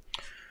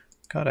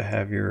 Gotta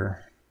have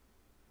your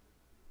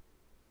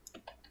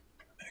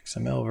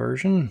XML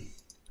version.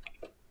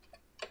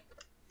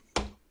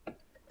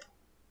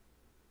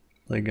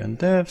 Play gun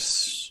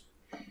defs.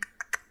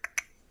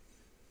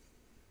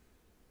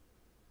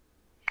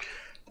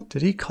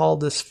 Did he call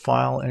this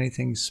file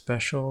anything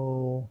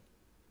special?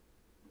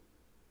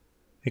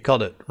 He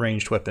called it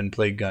ranged weapon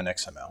plague gun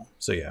XML.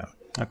 So yeah,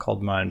 I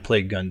called mine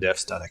plague gun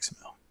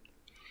defs.xml.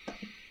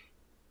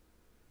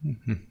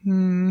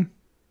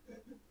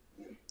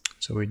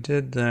 So we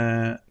did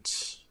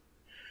that.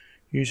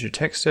 Use your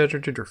text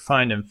editor to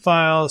find in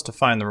files to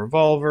find the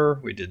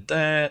revolver. We did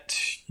that.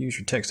 Use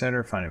your text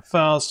editor to find in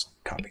files.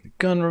 Copy the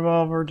gun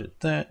revolver. Did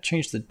that.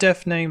 Change the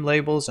def name,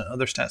 labels, and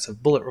other stats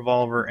of bullet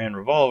revolver and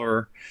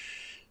revolver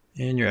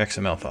in your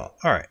XML file.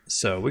 All right,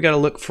 so we got to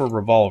look for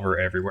revolver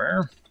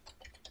everywhere.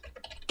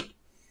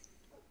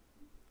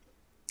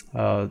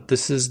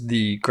 This is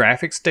the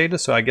graphics data,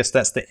 so I guess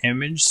that's the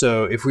image.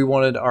 So if we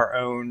wanted our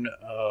own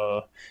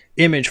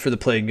image for the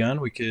plague gun,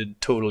 we could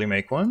totally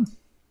make one.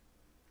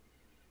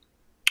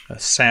 A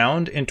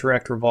sound,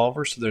 interact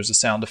revolver, so there's a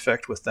sound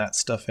effect with that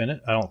stuff in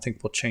it. I don't think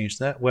we'll change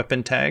that.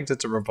 Weapon tags,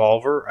 it's a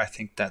revolver. I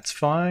think that's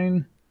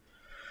fine.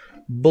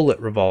 Bullet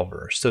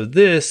revolver. So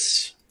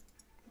this,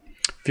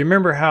 if you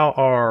remember how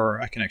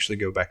I can actually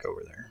go back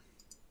over there.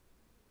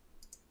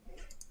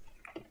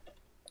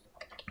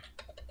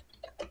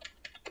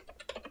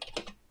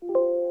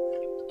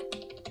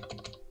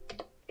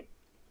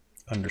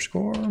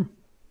 Underscore.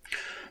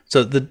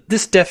 So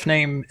this def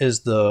name is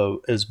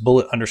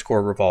bullet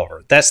underscore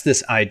revolver. That's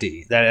this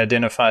ID that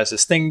identifies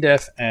this thing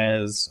def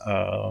as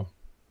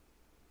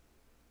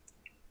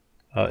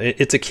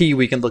it's a key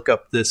we can look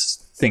up this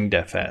thing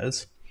def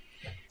as,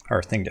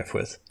 or thing def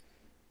with.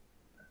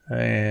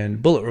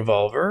 And bullet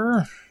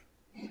revolver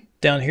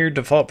down here,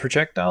 default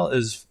projectile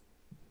is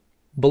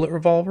bullet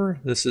revolver.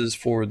 This is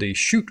for the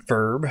shoot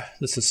verb.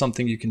 This is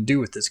something you can do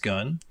with this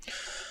gun.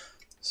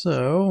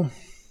 So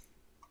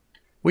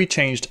we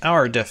changed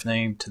our def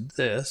name to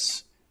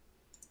this.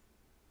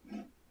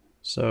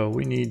 So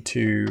we need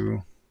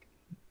to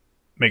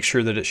make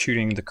sure that it's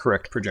shooting the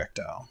correct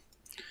projectile.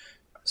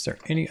 Is there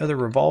any other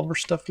revolver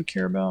stuff we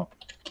care about?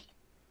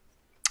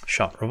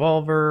 Shot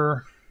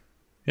revolver.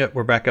 Yep,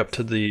 we're back up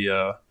to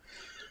the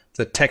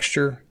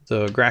texture,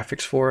 the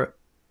graphics for it.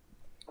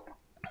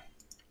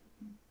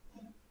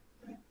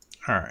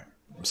 All right,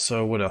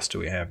 so what else do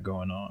we have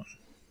going on?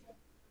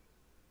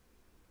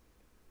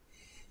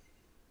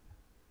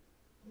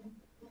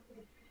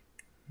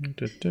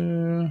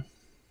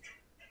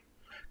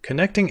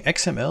 Connecting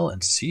XML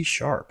and C#.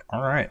 All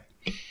right.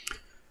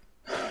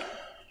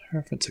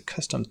 Reference a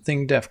custom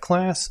thing def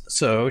class.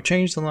 So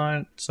change the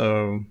line.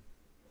 So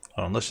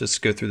let's just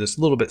go through this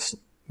a little bit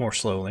more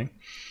slowly.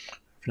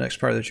 For the next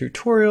part of the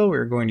tutorial,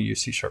 we're going to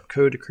use C#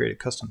 code to create a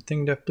custom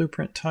thing def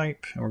blueprint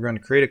type, and we're going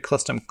to create a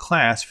custom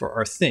class for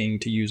our thing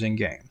to use in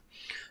game.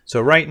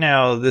 So right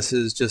now, this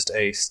is just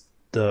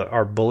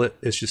our bullet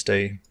is just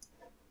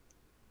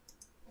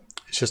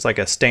it's just like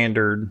a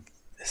standard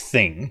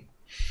thing,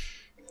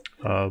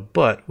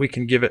 but we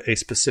can give it a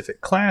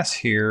specific class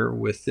here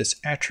with this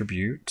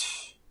attribute.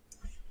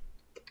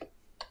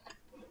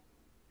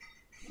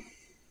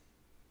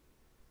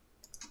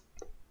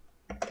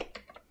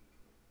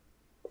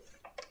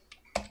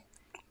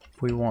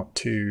 If we want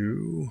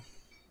to,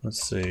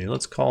 let's see,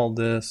 let's call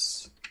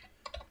this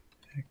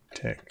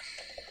tech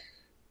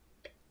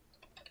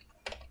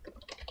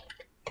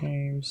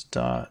games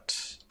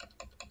dot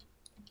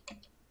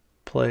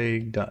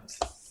plague dot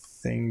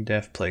thing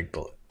def plague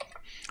bullet.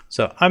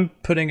 So I'm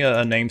putting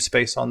a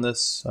namespace on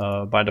this.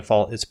 By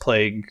default it's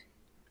plague,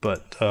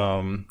 but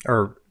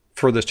or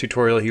for this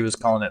tutorial he was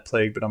calling it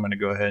plague, but I'm going to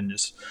go ahead and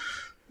just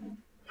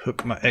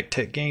hook my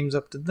ectech games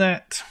up to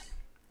that,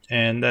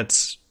 and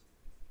that's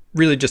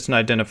really just an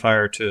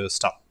identifier to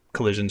stop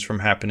collisions from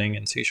happening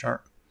in C#.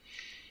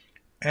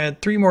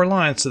 Add 3 more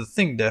lines to the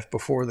thing def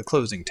before the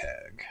closing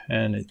tag,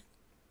 and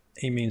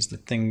he means the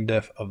thing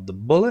def of the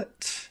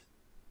bullet.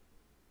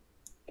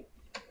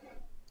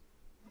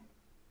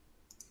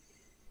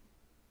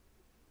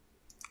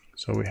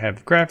 So we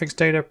have graphics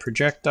data,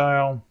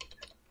 projectile.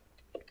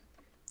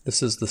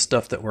 This is the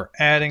stuff that we're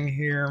adding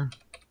here.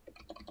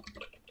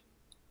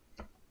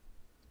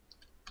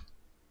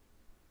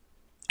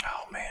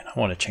 Oh man, I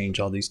want to change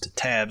all these to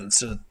tabs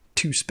instead of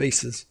 2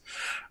 spaces.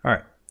 All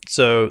right,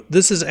 so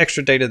this is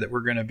extra data that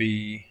we're going to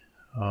be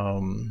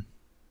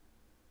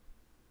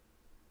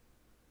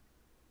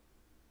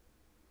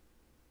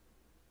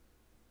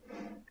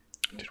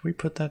Did we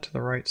put that to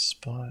the right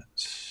spot?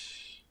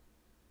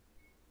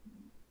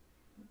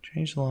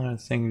 Change the line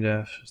of thing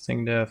def,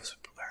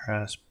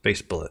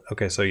 base bullet.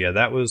 Okay, so yeah,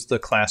 that was the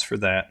class for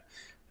that.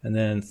 And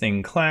then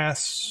thing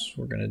class,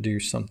 we're going to do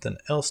something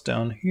else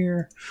down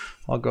here.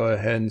 I'll go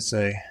ahead and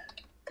say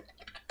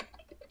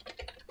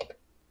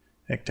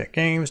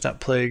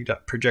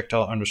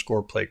ectecgames.plague.projectile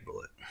underscore plague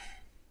bullet.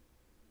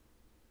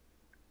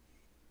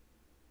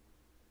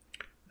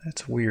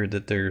 That's weird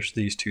that there's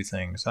these two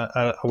things.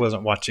 I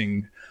wasn't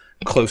watching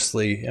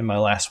closely in my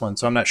last one,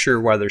 so I'm not sure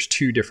why there's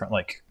two different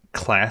like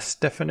class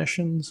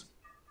definitions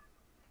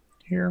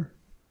here.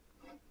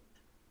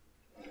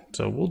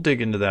 So we'll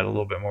dig into that a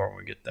little bit more when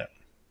we get there.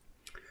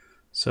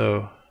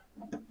 So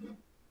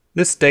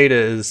this data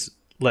is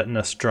letting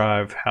us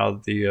drive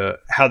how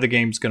the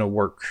game's going to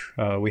work.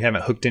 We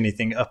haven't hooked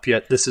anything up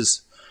yet.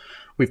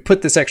 We've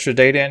put this extra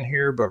data in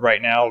here, but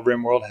right now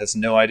RimWorld has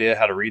no idea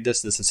how to read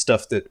this. This is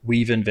stuff that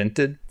we've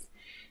invented.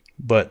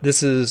 But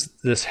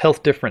this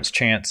health difference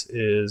chance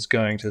is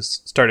going to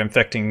start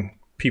infecting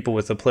people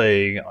with the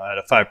plague at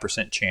a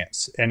 5%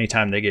 chance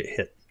anytime they get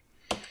hit.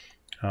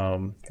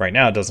 Right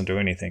now it doesn't do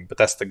anything, but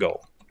that's the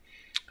goal.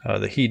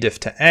 The he diff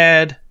to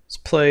add is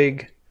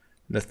plague.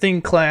 The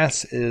thing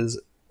class is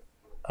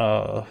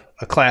a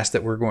class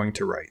that we're going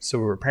to write.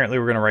 So apparently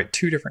we're going to write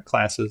two different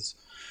classes.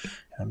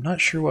 I'm not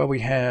sure why we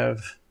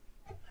have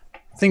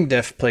thing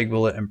def plague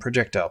bullet and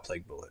projectile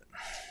plague bullet.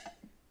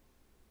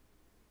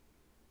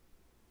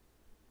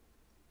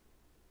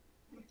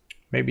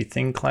 Maybe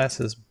thing class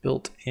is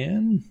built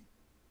in.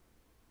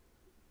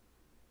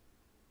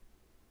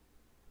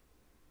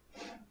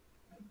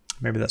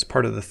 Maybe that's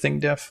part of the thing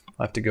def.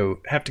 I'll have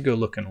to go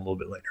look in a little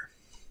bit later.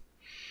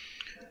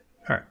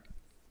 All right.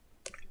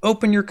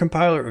 Open your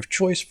compiler of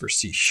choice for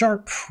C#.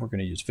 We're going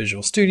to use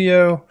Visual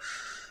Studio.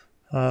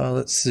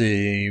 Let's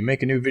see.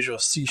 Make a new Visual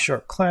C#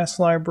 class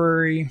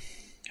library.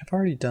 I've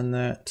already done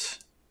that.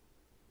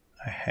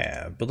 I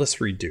have, but let's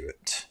redo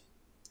it.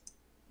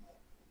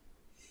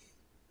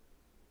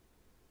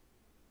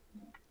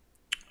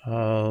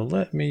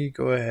 Let me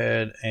go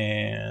ahead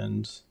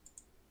and...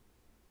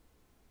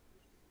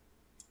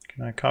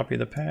 Can I copy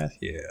the path?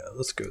 Yeah,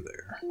 let's go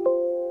there.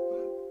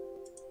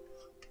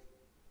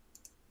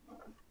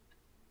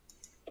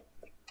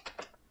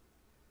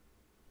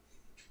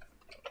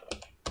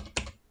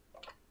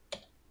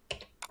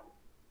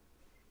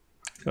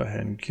 Go ahead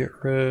and get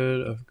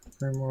rid of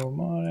RimWorld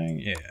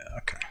modding. Yeah,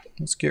 okay.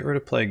 Let's get rid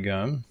of Plague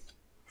Gun.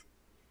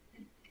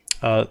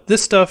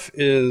 This stuff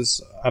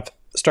is, I've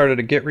started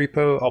a Git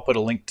repo. I'll put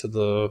a link to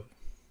the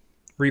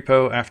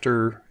repo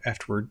after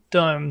we're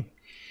done.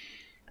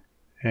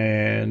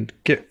 And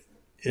Git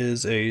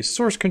is a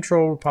source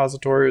control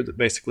repository that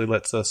basically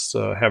lets us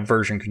have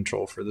version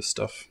control for this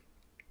stuff.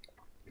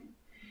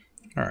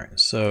 All right,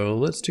 so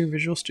let's do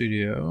Visual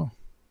Studio.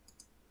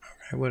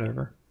 Okay,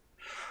 whatever.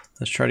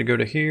 Let's try to go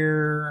to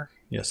here.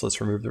 Yes, let's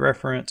remove the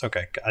reference.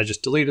 Okay, I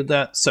just deleted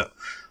that. So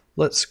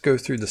let's go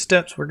through the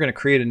steps. We're going to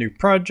create a new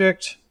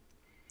project.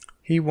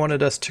 He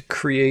wanted us to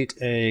create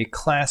a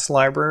class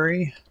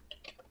library.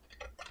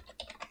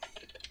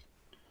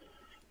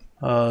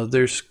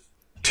 There's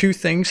two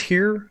things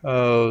here,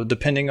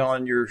 depending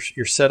on your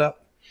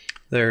setup.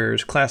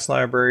 There's class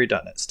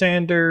library.NET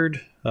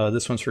Standard.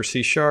 This one's for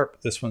C#.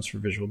 This one's for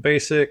Visual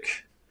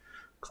Basic.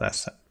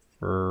 Class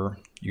for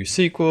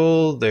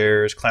uSQL.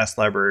 There's class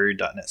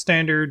library.NET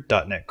Standard,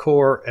 .NET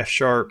Core, F#,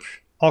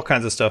 all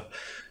kinds of stuff.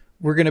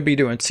 We're going to be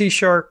doing C#,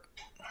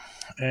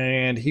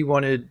 and he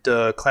wanted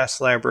class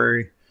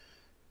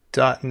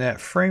library.NET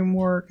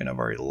Framework, and I've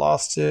already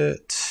lost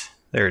it.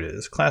 There it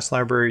is, class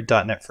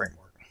library.NET Framework.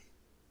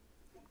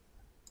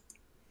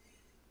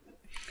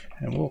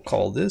 And we'll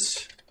call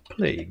this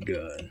Plague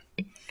Gun.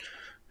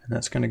 And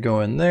that's going to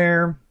go in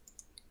there.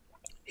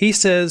 He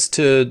says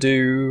to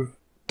do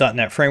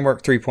 .NET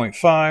Framework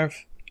 3.5,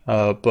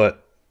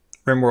 but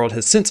RimWorld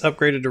has since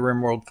upgraded to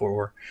RimWorld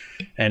 4.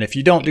 And if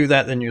you don't do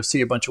that, then you'll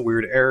see a bunch of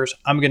weird errors.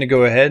 I'm going to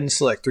go ahead and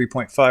select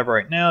 3.5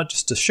 right now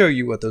just to show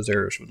you what those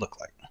errors would look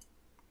like.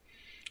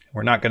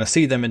 We're not going to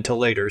see them until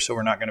later, so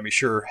we're not going to be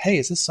sure, hey,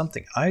 is this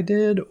something I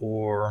did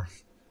or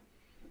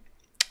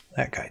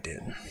that guy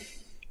did?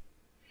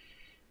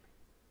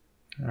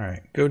 All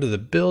right, go to the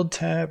Build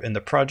tab and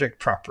the Project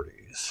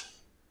Properties.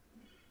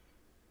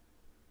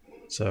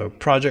 So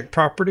Project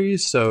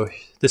Properties, so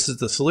this is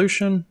the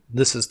solution,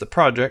 this is the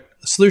project.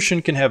 A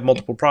solution can have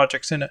multiple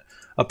projects in it.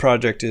 A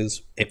project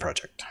is a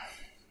project.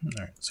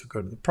 All right, so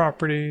go to the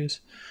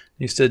Properties.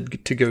 You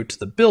said to go to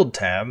the Build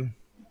tab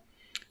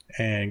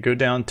and go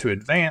down to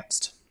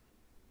Advanced.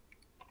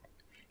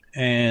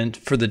 And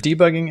for the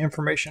debugging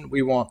information,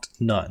 we want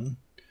none.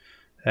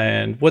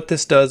 And what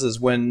this does is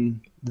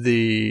when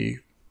the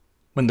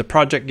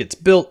project gets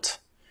built,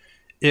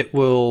 it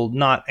will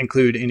not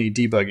include any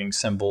debugging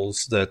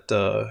symbols that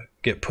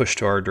get pushed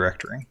to our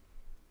directory,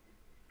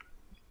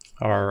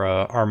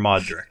 our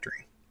mod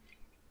directory.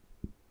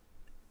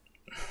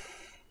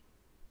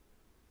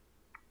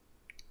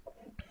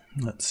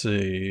 Let's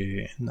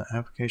see, in the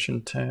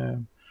application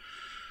tab,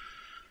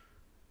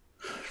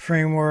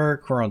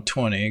 framework, we're on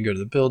 20. Go to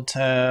the build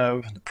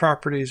tab, the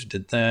properties, we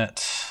did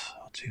that.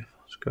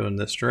 Let's go in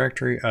this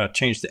directory.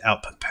 Change the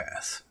output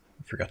path.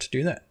 I forgot to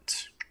do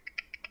that.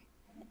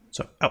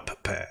 So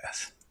output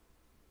path.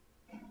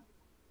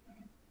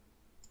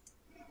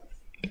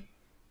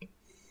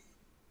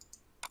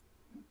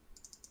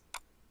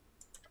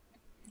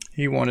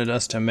 He wanted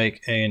us to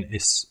make an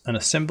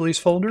assemblies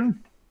folder.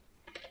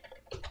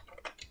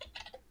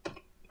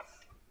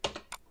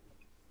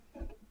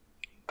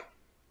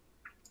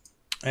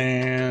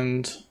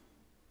 And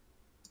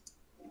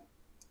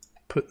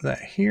put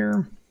that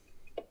here.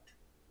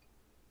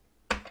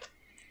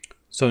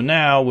 So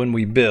now when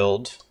we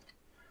build,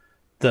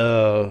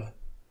 the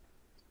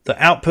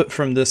output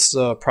from this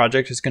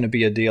project is going to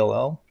be a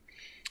DLL.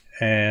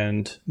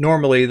 And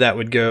normally that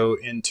would go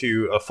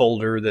into a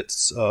folder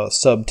that's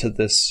sub to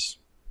this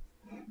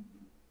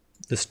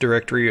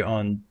directory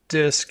on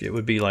disk. It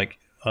would be like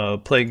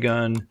plague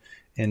gun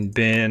and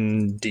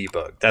bin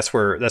debug. That's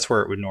where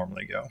it would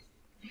normally go.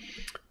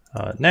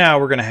 Now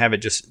we're going to have it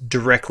just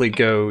directly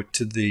go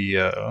to the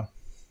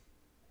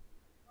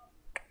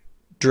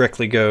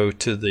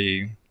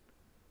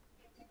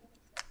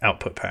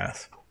output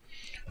path.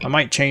 I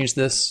might change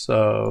this,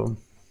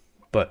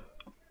 but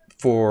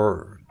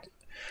for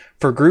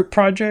group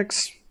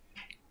projects,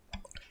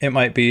 it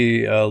might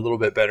be a little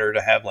bit better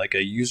to have like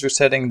a user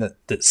setting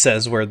that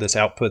says where this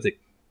output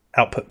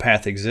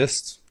path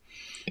exists,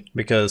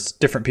 because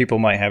different people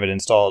might have it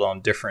installed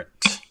on different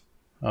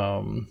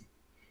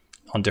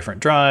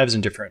drives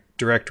and different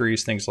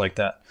directories, things like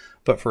that.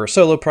 But for a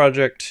solo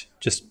project,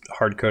 just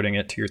hard coding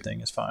it to your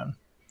thing is fine.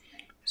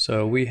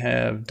 So we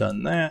have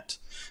done that.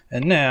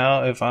 And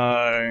now if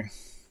I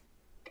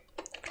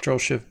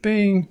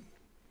Control-Shift-B,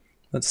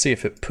 let's see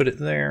if it put it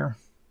there.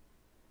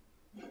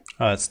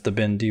 It's the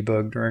bin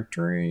debug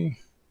directory.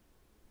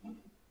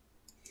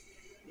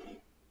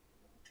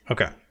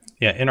 Okay.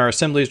 Yeah, in our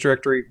assemblies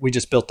directory, we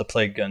just built the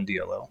plague gun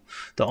DLL.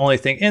 The only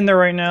thing in there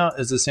right now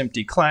is this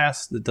empty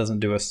class that doesn't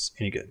do us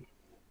any good.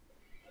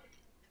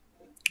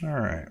 All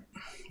right.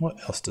 What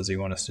else does he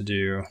want us to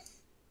do?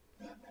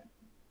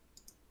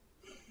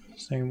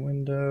 Same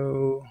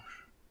window.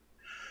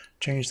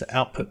 Change the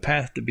output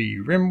path to be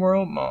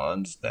RimWorld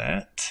mods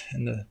that.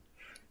 In the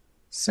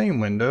same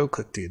window,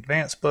 click the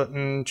advanced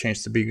button,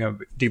 change the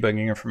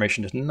debugging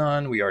information to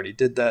none. We already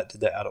did that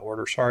out of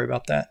order. Sorry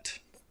about that.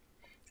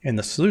 In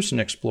the Solution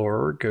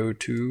Explorer, go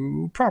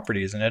to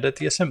Properties and edit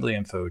the assembly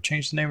info.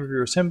 Change the name of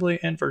your assembly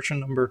and version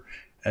number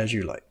as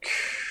you like.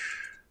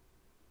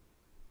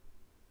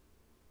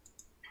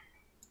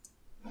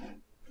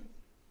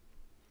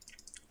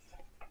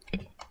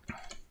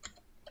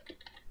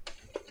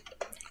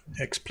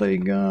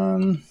 X-Plague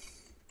Gun.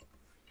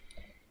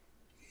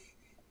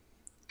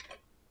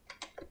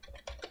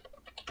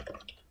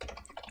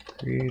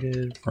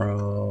 Created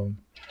from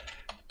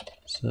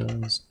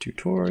says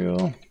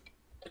tutorial.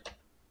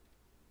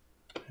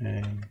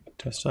 And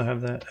does I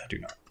have that? I do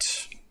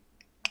not.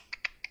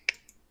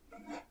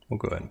 We'll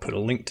go ahead and put a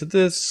link to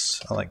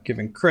this. I like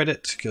giving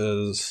credit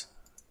because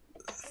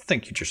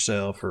thank you,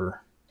 Jecrell,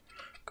 for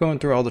going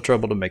through all the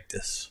trouble to make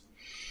this.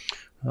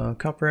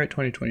 Copyright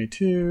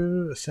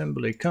 2022,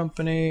 assembly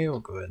company. We'll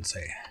go ahead and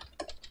say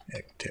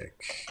Tech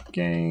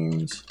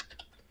Games.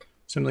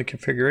 Assembly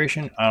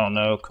configuration, I don't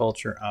know.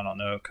 Culture, I don't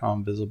know.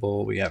 Com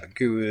visible, we have a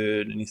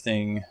GUID,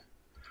 anything.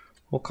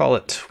 We'll call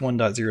it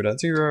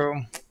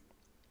 1.0.0.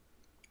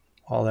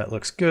 All that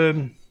looks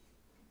good.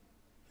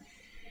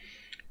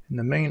 In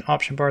the main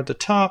option bar at the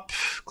top,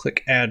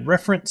 click Add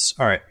Reference.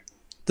 All right,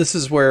 this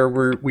is where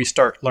we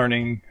start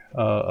learning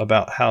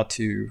about how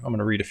to, I'm going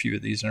to read a few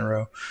of these in a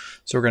row.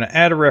 So we're going to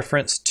add a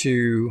reference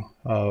to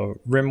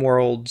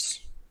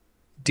RimWorld's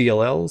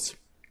DLLs.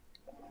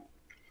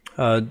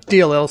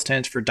 DLL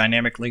stands for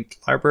Dynamic Linked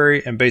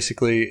Library, and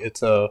basically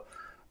it's a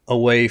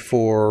way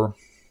for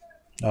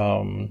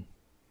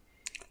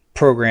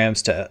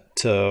programs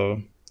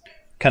to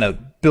kind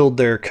of build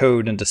their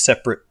code into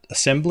separate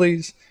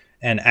assemblies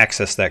and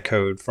access that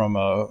code from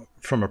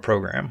a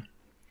program.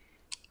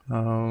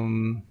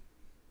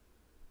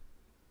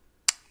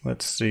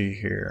 Let's see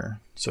here.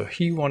 So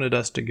he wanted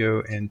us to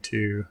go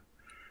into,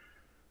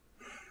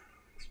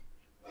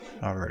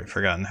 I've already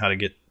forgotten how to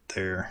get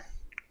there.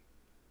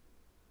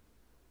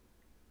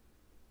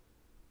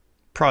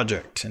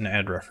 Project and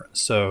add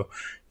reference. So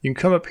you can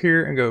come up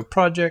here and go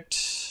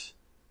project,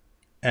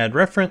 add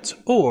reference,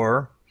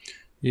 or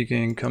you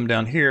can come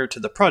down here to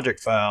the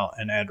project file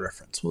and add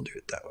reference. We'll do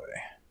it that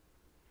way.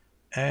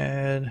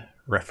 Add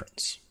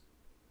reference.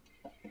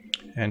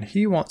 And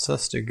he wants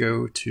us to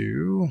go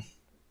to,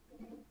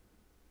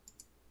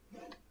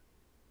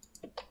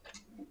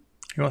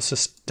 he wants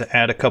us to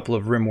add a couple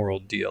of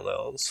RimWorld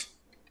DLLs.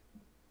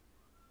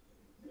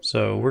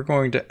 So we're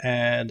going to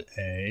add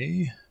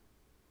a,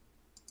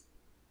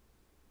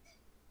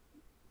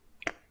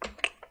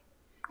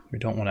 we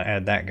don't want to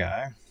add that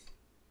guy.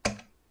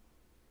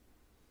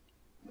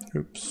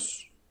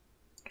 Oops.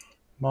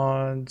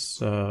 Mods,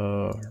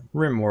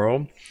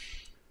 RimWorld.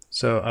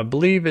 So I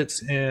believe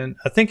it's in,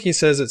 I think he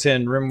says it's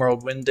in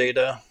RimWorld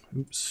WinData.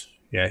 oops.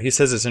 Yeah, he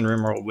says it's in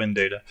RimWorld Win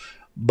data,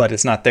 but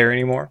it's not there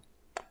anymore.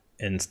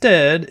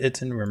 Instead,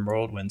 it's in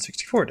RimWorld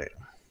Win64 data.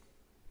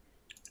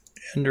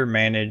 Under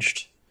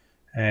managed.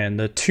 And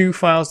the two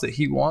files that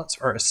he wants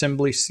are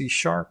assembly C#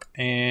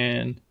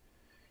 and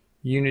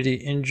Unity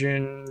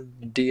Engine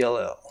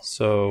DLL.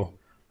 So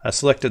I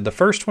selected the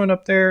first one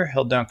up there,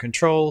 held down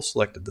Control,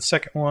 selected the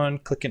second one,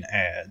 clicking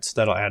Add. So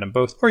that'll add them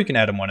both, or you can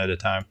add them one at a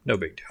time. No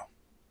big deal.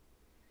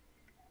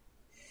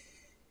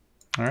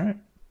 All right.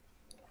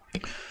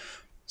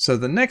 So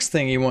the next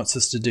thing he wants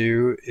us to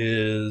do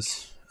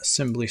is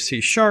assembly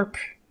C#.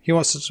 He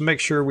wants us to make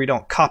sure we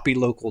don't copy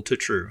local to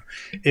true.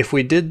 If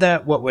we did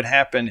that, what would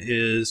happen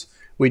is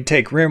we'd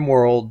take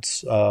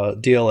RimWorld's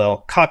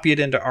DLL, copy it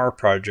into our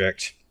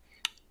project,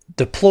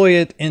 deploy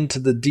it into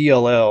the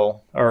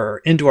DLL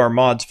or into our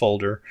mods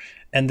folder,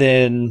 and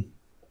then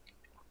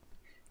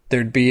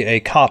there'd be a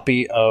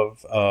copy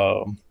of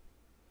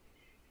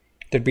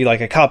there'd be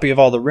like a copy of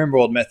all the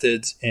RimWorld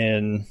methods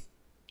in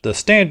the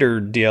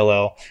standard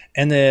DLL,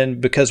 and then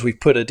because we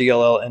put a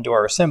DLL into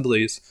our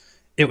assemblies,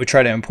 it would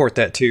try to import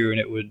that too, and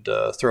it would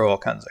throw all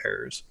kinds of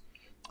errors.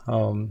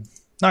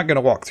 Not going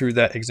to walk through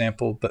that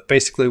example, but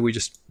basically we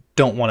just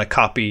don't want to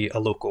copy a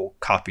local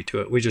copy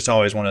to it. We just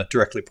always want to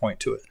directly point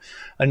to it.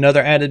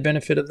 Another added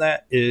benefit of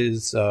that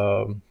is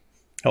a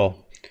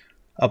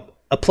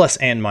plus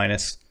and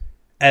minus.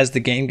 As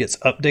the game gets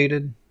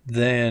updated,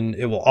 then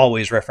it will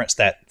always reference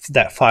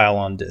that file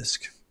on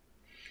disk.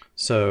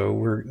 So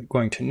we're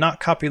going to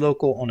not copy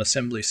local on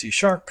assembly C#,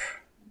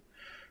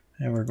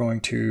 and we're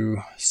going to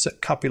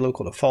set copy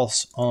local to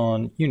false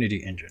on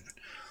Unity Engine.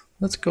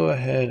 Let's go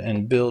ahead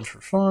and build for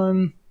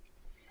fun.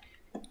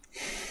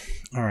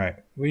 All right,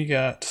 we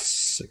got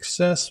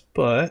success,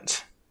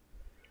 but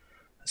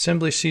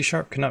assembly C#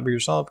 cannot be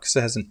resolved because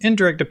it has an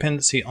indirect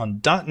dependency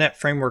on .NET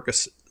Framework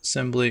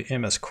Assembly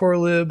MS Core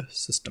Lib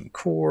System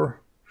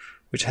Core,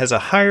 which has a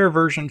higher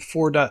version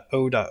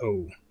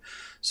 4.0.0.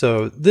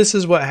 So this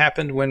is what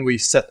happened when we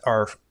set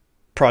our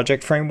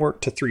project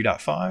framework to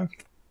 3.5.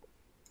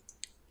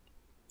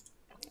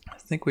 I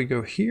think we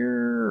go here,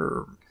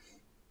 or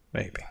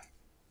maybe.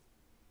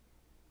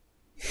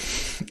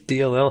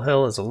 DLL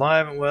hell is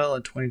alive and well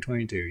in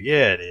 2022.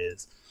 Yeah, it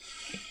is.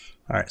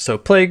 All right, so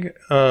Plague,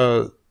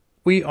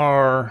 we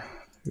are,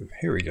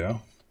 here we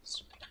go.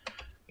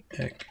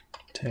 Tech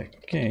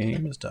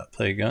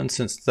games.playgun,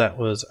 since that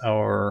was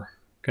going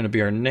to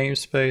be our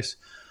namespace.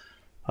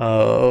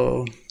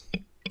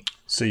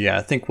 So yeah,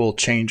 I think we'll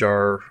change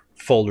our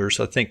folders.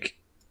 I think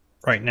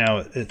right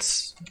now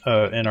it's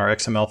in our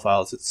XML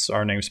files, it's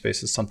our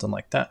namespace is something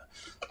like that.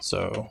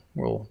 So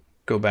we'll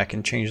go back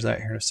and change that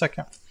here in a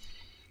second.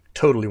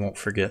 Totally won't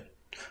forget.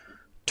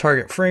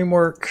 Target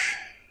framework,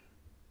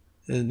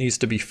 it needs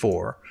to be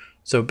 4.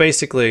 So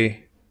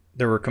basically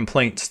there were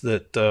complaints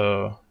that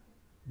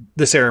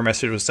this error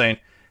message was saying,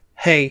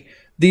 hey,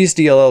 these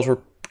DLLs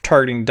were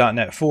targeting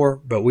 .NET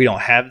 4, but we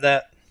don't have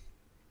that.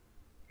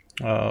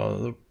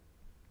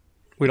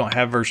 We don't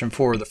have version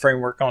 4 of the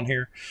framework on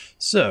here.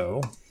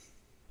 So,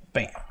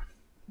 bam.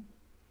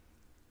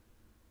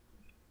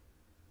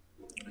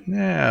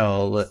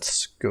 Now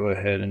let's go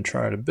ahead and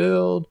try to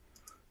build.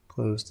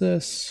 Close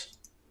this.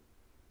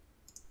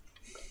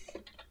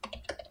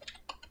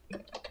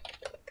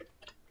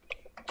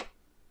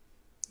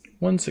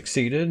 One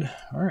succeeded.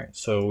 All right,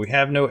 so we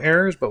have no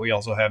errors, but we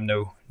also have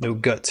no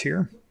guts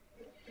here.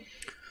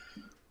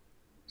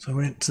 So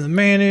we went to the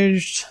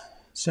managed.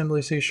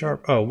 Assembly C#.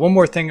 Oh, one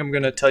more thing I'm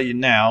going to tell you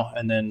now,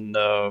 and then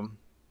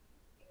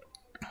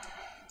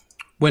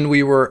when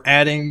we were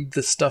adding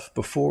this stuff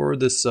before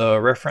this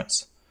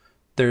reference,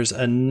 there's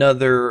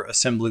another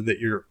assembly that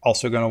you're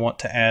also going to want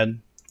to add,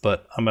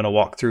 but I'm going to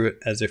walk through it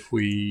as if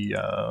we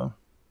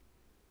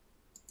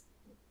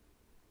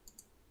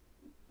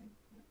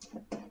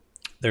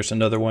there's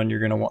another one you're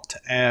going to want to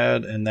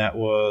add, and that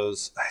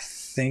was, I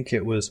think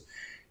it was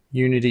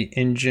Unity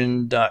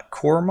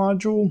Engine.core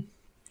module.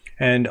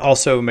 And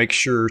also make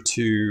sure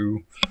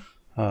to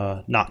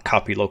not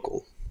copy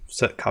local.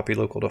 Set copy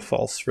local to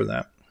false for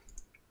that.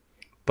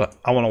 But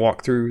I want to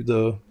walk through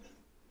the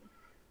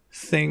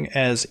thing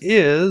as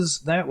is.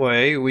 That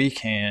way we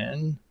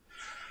can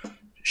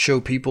show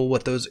people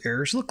what those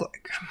errors look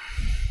like.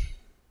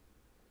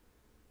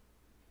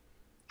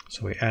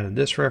 So we added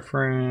this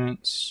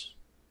reference.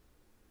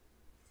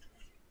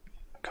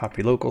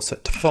 Copy local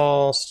set to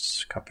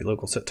false, copy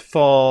local set to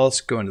false,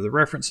 go into the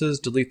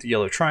references, delete the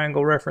yellow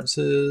triangle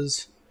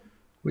references.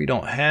 We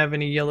don't have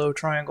any yellow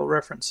triangle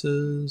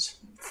references.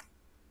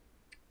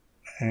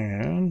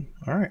 And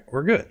all right,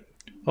 we're good.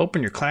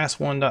 Open your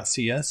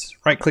class1.cs,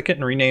 right click it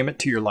and rename it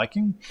to your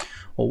liking.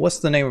 Well, what's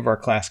the name of our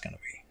class going to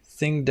be?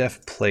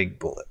 ThingDef Plague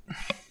Bullet.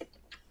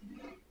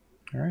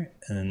 All right,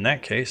 and in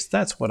that case,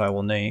 that's what I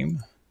will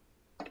name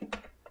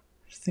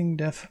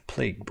ThingDef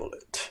Plague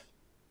Bullet.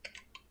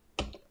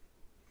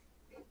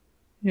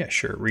 Yeah,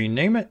 sure,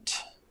 rename it.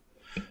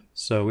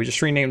 So we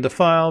just renamed the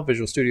file.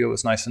 Visual Studio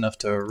was nice enough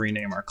to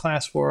rename our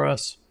class for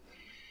us.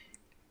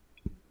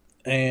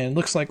 And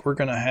looks like we're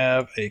gonna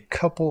have a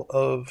couple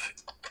of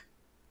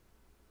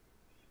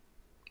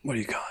what do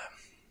you call it?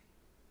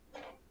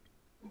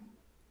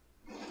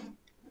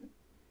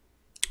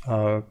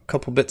 A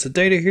couple bits of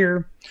data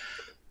here.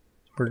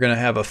 We're going to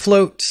have a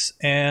float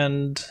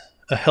and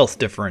a health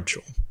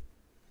differential.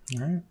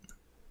 All right.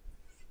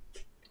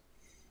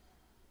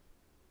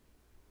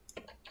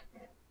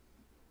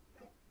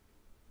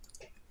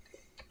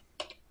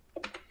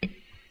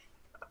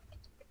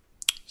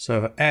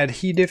 So add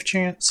he-diff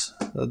chance.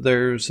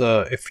 There's,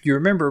 if you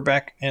remember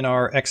back in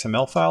our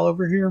XML file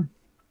over here,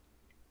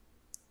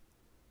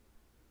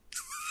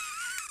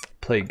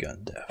 Plague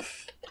Gun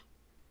Def.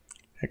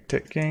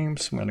 Hectic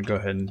Games. I'm going to go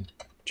ahead and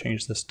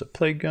change this to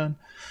Plague Gun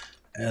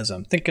as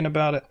I'm thinking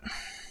about it.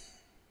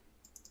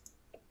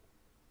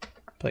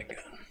 Plague Gun.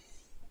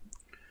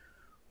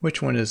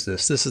 Which one is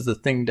this? This is the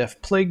Thing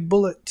Def Plague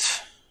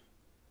Bullet.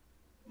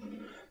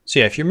 So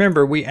yeah, if you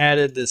remember, we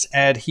added this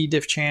add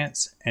he-diff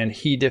chance and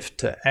he-diff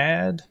to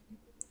add.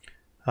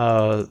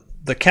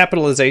 The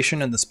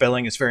capitalization and the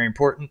spelling is very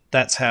important.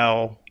 That's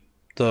how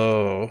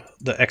the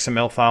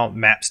XML file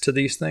maps to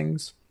these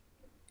things.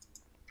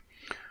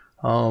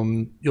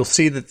 You'll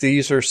see that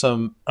these are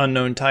some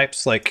unknown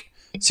types, like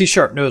C#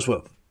 knows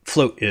what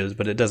float is,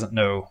 but it doesn't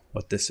know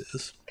what this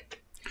is.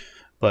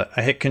 But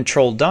I hit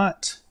Control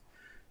Dot,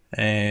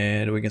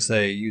 and we can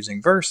say using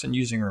verse and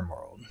using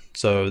RimWorld.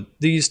 So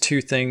these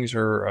two things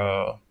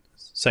are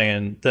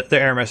saying that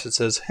the error message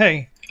says,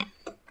 hey,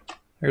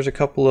 there's a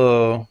couple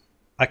of,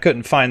 I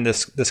couldn't find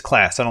this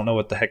class. I don't know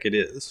what the heck it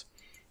is.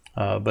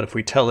 But if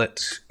we tell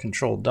it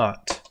Control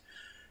Dot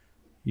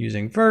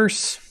using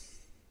verse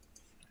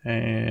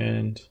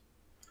and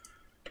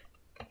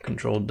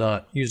Control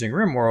Dot using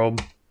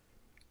RimWorld,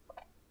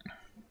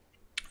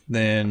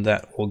 then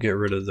that will get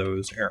rid of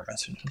those error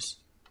messages.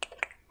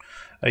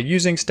 A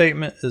using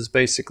statement is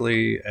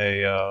basically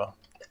a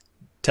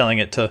telling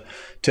it to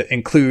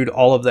include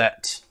all of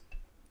that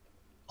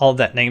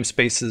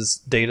namespace's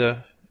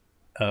data,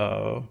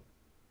 so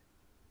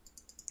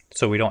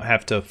we don't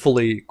have to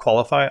fully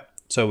qualify it.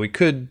 So we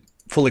could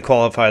fully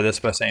qualify this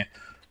by saying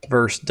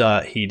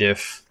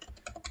verse.hediff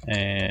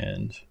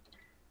and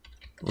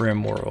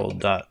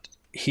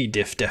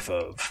rimworld.hediff def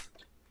of.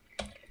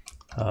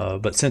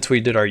 But since we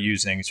did our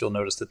usings, you'll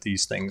notice that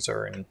these things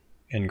are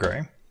in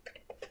gray.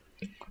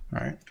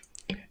 All right.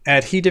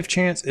 Add he-diff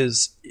chance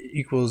is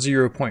equals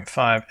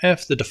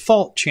 0.5f, the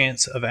default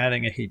chance of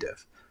adding a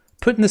he-diff.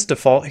 Putting this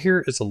default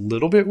here is a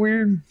little bit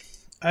weird.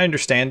 I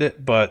understand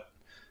it, but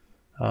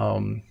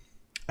I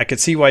could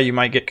see why you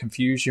might get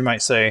confused. You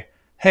might say,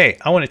 hey,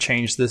 I want to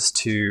change this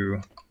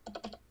to,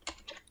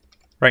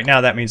 right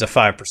now that means a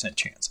 5%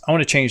 chance. I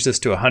want to change this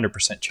to a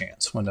 100%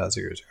 chance,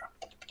 1.00.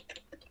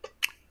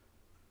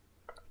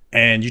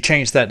 And you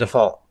change that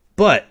default.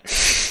 But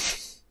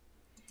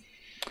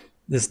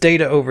this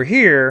data over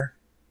here,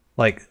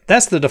 like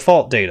that's the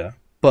default data,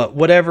 but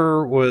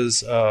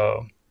whatever's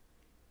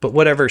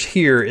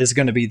here is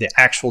going to be the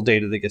actual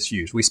data that gets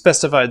used. We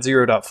specified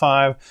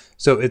 0.5,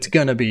 so it's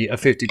going to be a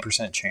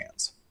 50%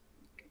 chance.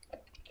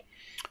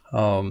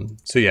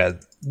 So yeah,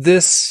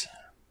 this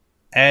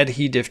add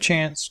he-diff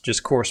chance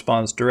just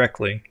corresponds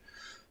directly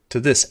to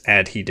this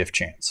add he-diff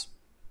chance.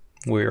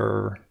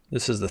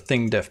 This is the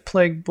Thing Def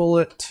Plague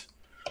Bullet.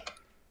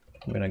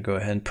 I'm going to go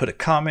ahead and put a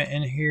comment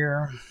in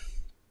here.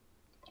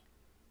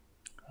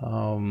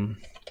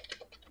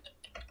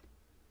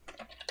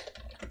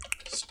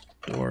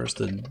 Stores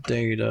the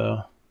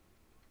data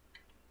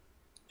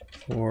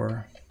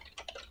for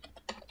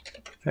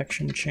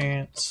infection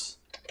chance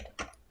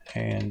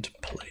and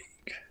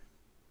plague.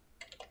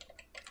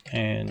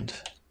 And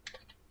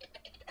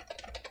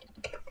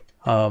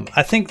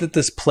I think that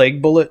this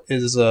plague bullet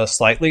is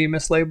slightly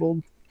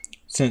mislabeled,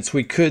 since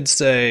we could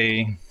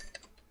say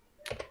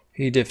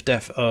he-diff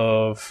def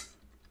of,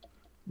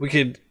 we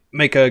could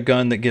make a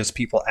gun that gives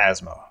people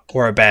asthma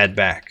or a bad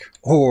back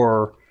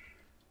or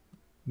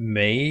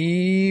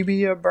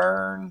maybe a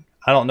burn.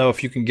 I don't know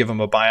if you can give them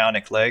a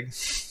bionic leg,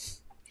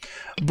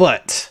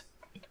 but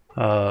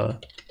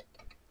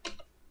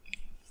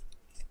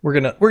we're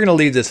gonna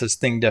leave this as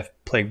Thing Def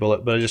Plague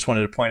Bullet. But I just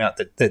wanted to point out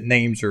that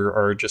names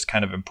are just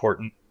kind of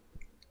important.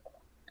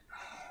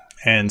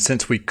 And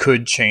since we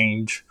could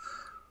change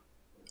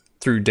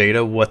through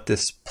data what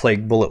this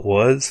plague bullet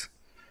was,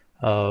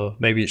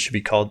 maybe it should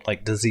be called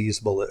like disease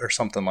bullet or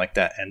something like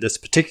that. And this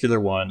particular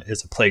one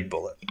is a plague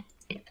bullet.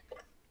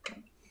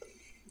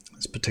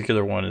 This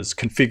particular one is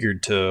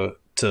configured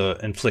to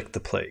inflict the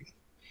plague.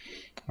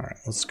 All right,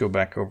 let's go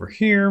back over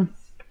here.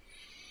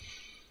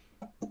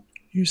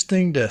 Use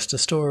thing def to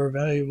store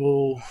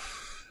variables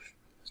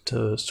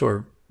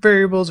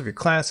of your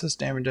classes,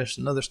 damage dash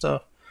and other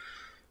stuff.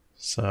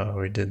 So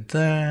we did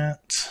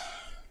that.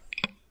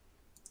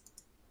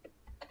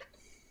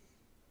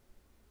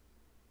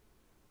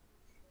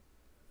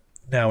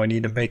 Now we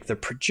need to make the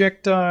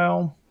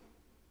projectile.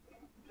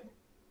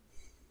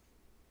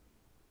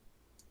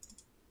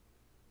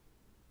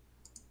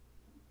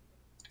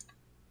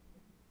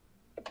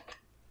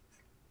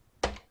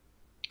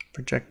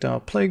 Projectile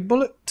plague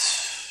bullet.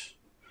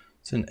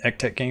 It's an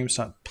ectech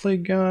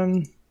games.plague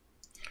gun.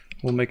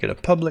 We'll make it a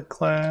public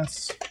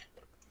class.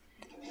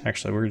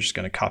 Actually, we're just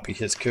going to copy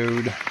his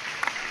code.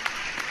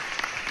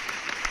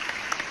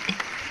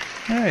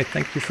 Hey,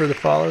 thank you for the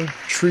follow.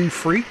 True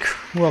Freak,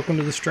 welcome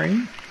to the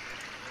stream.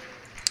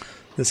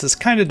 This is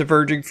kind of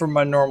diverging from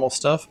my normal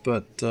stuff,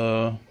 but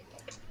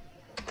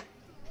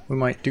we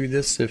might do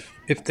this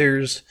if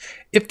there's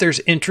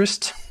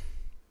interest.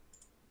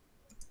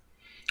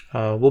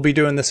 We'll be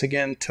doing this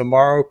again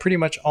tomorrow, pretty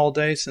much all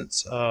day,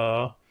 since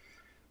my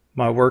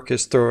work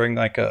is throwing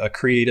like a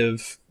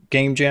creative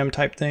game jam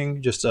type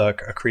thing. Just a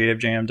creative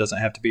jam, doesn't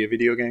have to be a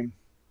video game.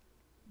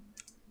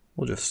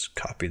 We'll just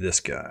copy this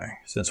guy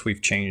since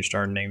we've changed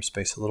our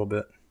namespace a little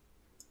bit.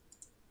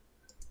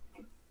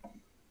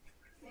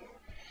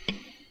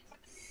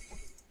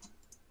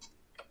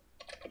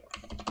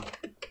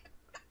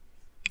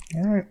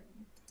 All right.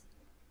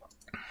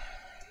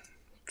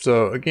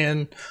 So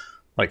again,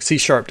 like C#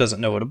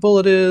 doesn't know what a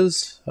bullet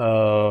is.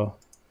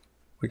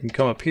 We can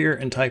come up here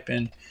and type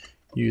in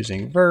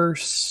using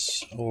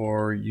verse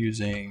or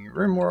using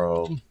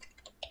RimWorld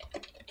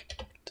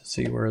to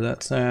see where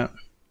that's at.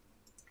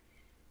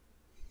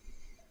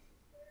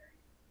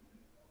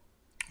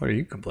 What are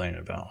you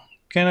complaining about?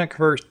 Can I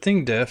convert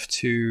ThingDef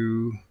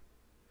to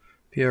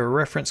be a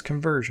reference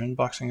conversion?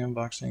 Boxing,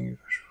 unboxing.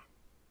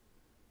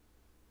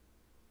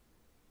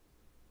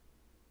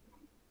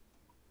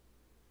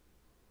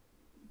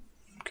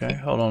 Okay,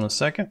 hold on a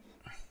second.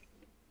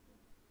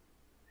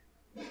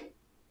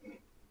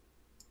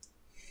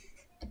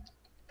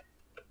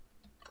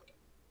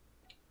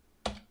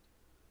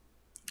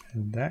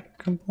 Did that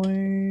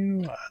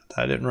complain?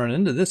 I didn't run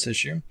into this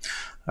issue.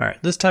 All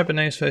right, this type of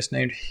namespace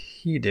named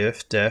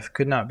hedif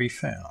could not be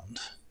found.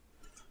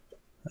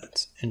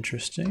 That's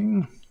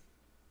interesting.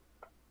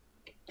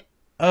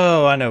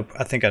 Oh, I know.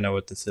 I think I know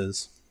what this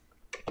is.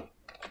 I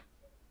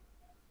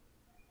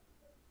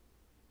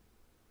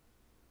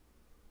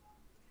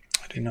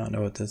do not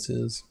know what this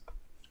is.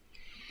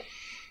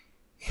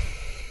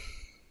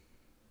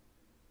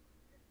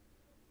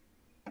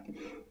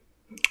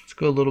 Let's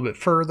go a little bit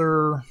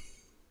further.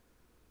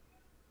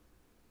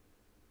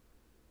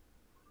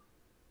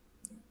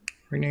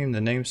 Rename the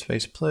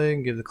namespace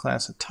plague, give the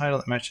class a title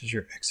that matches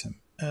your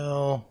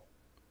XML.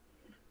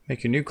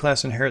 Make a new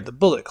class inherit the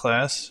bullet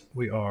class.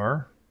 We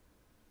are.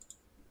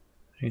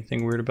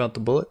 Anything weird about the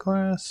bullet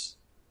class?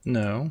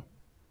 No.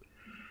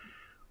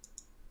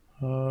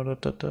 Oh,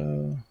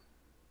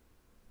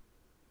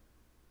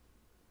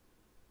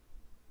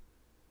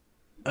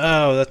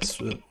 that's,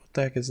 what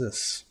the heck is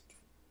this?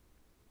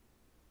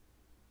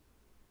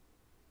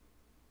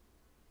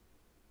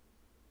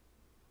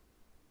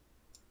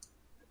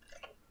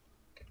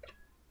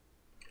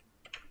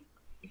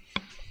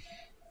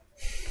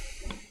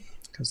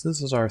 Because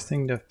this is our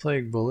ThingDef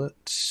plague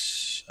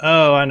bullet.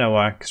 Oh, I know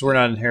why. Because we're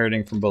not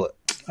inheriting from bullet.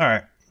 All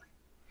right.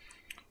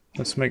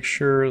 Let's make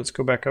sure. Let's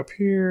go back up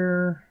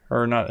here.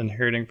 Or not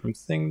inheriting from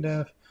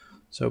ThingDef.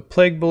 So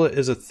plague bullet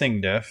is a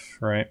ThingDef,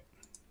 right?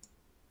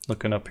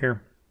 Looking up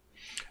here.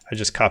 I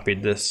just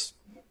copied this.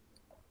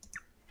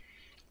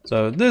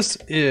 So this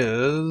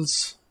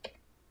is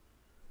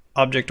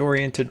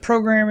object-oriented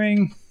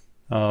programming.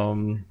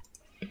 We're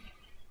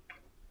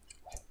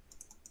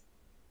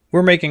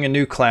making a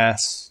new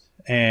class,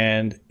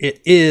 and it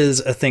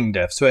is a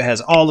ThingDef. So it has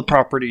all the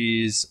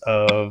properties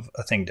of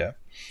a ThingDef.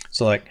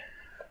 So like,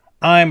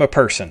 I'm a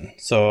person,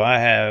 so I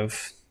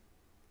have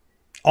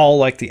all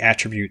like the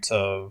attributes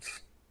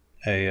of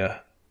a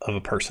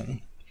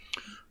person.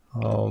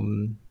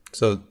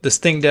 So this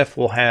ThingDef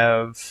will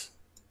have,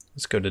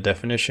 let's go to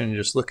definition and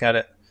just look at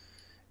it.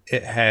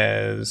 It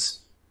has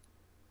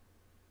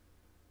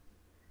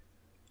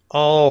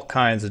all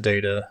kinds of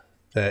data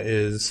that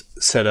is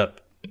set up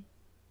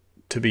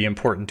to be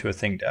important to a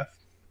ThingDef.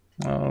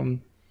 It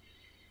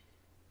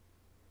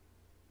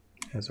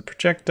has a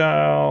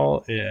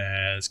projectile, it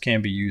has,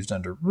 can be used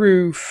under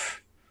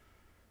roof,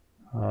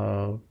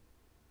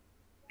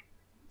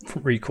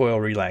 recoil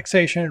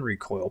relaxation,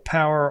 recoil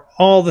power,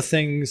 all the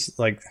things.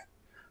 Like,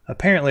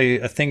 apparently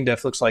a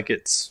ThingDef looks like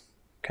it's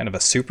kind of a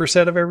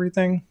superset of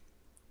everything,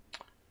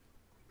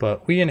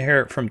 but we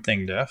inherit from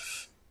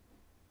ThingDef.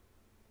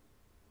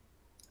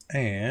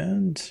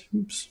 And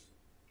oops.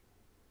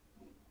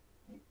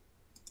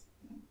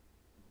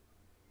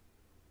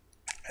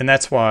 And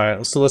that's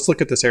why, so let's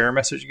look at this error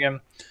message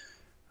again.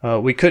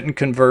 We couldn't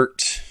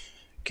convert,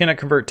 cannot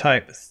convert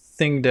type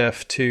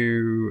ThingDef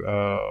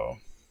to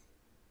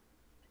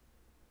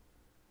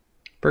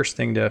first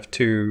ThingDef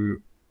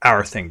to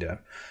our ThingDef.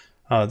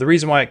 The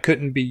reason why it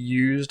couldn't be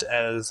used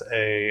as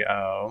a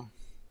I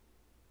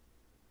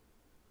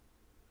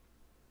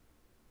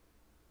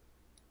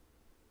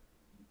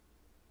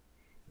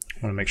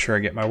want to make sure I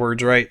get my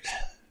words right.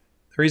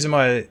 The reason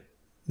why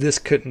this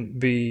couldn't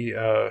be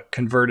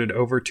converted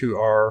over to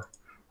our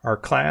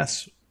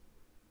class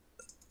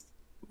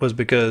was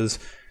because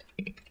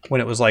when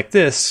it was like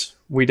this,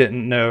 we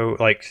didn't know,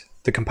 like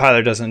the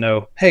compiler doesn't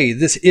know, hey,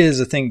 this is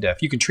a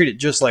ThingDef. You can treat it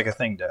just like a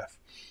ThingDef.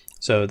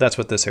 So that's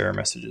what this error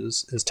message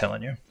is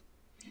telling you.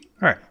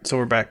 All right, so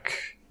we're back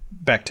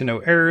to no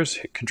errors.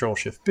 Hit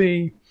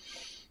Control-Shift-B.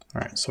 All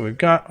right, so we've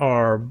got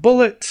our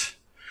bullet,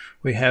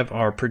 we have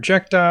our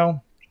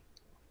projectile,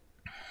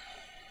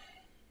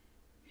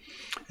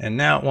 and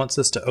now it wants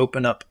us to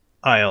open up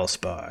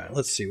ILSpy.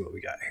 Let's see what we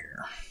got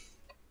here.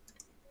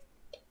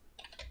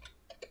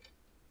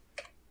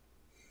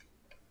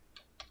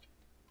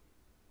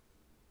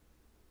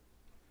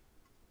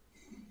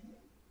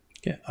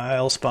 Get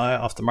ILSpy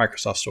off the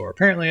Microsoft Store.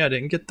 Apparently I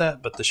didn't get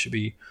that, but this should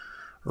be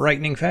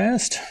lightning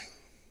fast.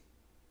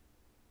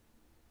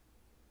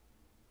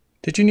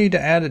 Did you need to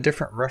add a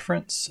different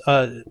reference?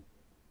 I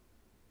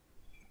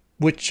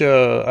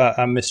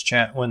missed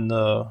chat when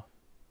the...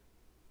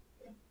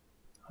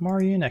 I'm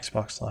already in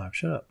Xbox Live.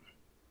 Shut up.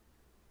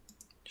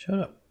 Shut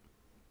up.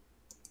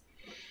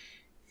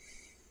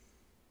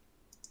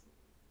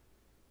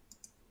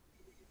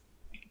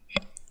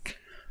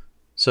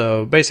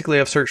 So basically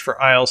I've searched for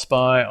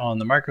ILSpy on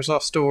the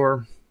Microsoft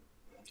Store.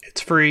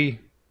 It's free.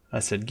 I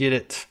said get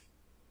it.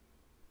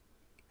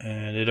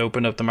 And it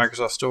opened up the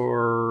Microsoft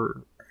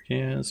Store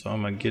again, so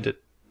I'm going to get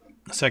it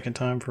a second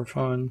time for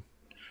fun.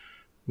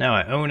 Now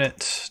I own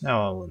it.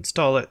 Now I'll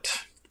install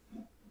it.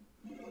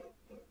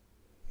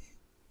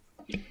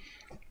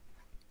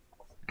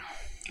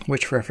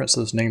 Which reference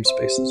those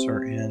namespaces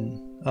are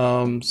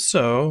in.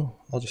 So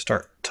I'll just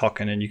start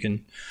talking and you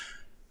can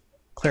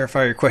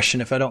clarify your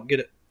question if I don't get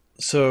it.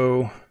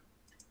 So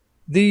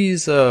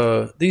these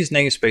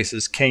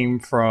namespaces came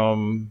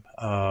from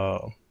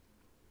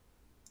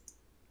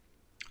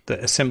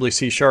the assembly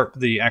C#,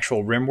 the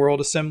actual RimWorld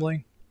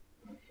assembly.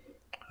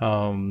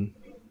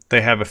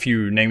 They have a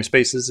few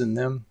namespaces in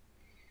them.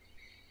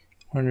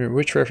 I wonder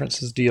which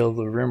references deal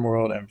the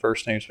RimWorld and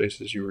verse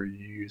namespaces you were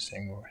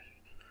using.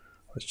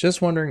 I was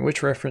just wondering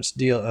which reference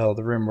deal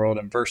the RimWorld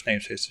and verse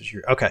namespaces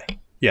you. Okay,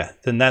 yeah,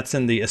 then that's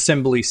in the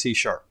assembly C#.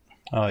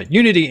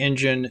 Unity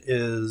engine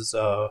is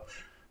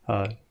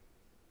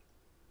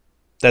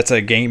that's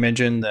a game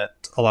engine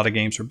that a lot of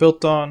games are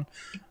built on.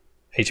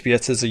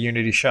 HBS is a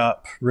Unity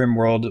shop.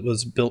 RimWorld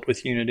was built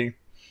with Unity.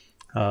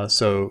 But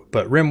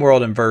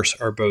RimWorld and verse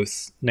are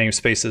both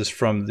namespaces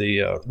from the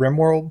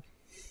RimWorld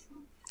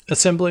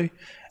assembly,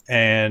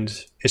 and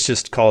it's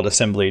just called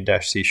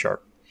assembly-C#.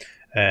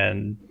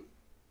 And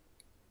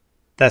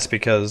that's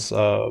because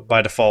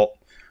by default,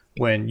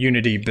 when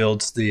Unity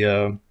builds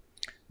the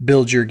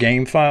build your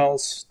game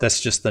files, that's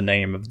just the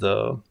name of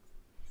the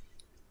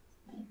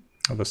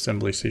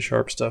assembly C#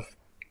 stuff.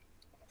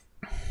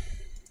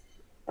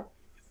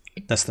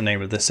 That's the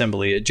name of the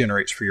assembly it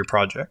generates for your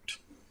project.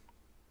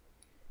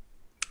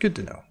 Good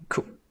to know.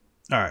 Cool.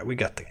 All right, we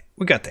got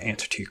the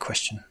answer to your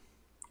question.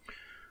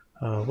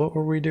 What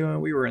were we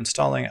doing? We were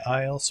installing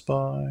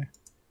ILSpy.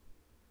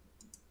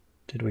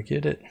 Did we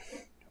get it?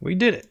 We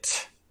did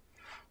it.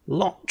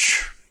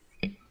 Launch.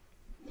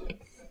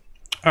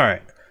 All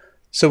right.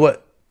 So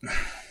what?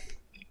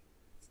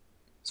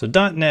 So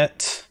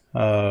 .NET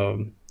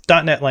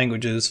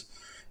languages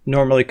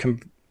normally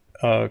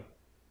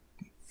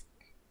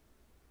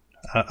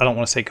I don't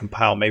want to say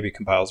compile, maybe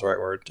compile is the right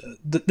word.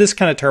 This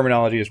kind of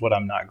terminology is what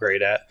I'm not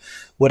great at.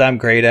 What I'm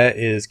great at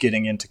is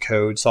getting into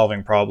code,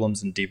 solving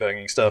problems, and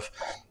debugging stuff.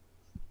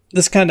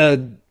 This kind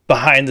of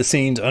behind the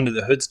scenes, under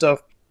the hood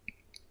stuff,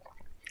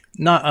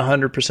 not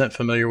 100%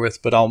 familiar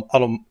with, but I'll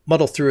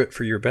muddle through it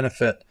for your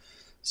benefit.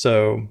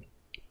 So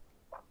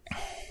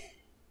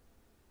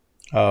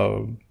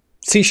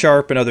C#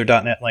 and other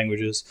 .NET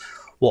languages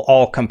will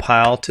all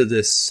compile to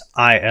this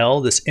IL,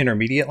 this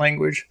intermediate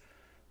language,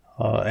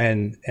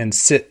 and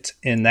sit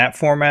in that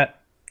format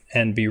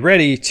and be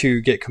ready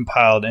to get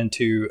compiled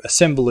into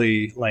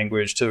assembly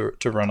language to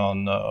run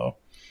on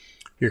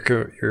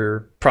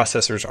your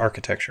processor's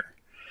architecture.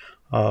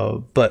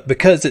 But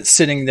because it's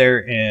sitting there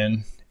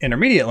in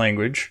intermediate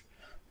language,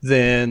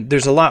 then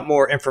there's a lot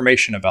more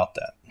information about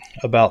that,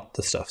 about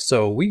the stuff.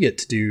 So we get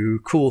to do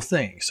cool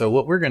things. So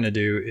what we're going to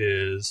do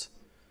is,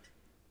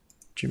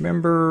 do you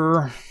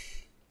remember?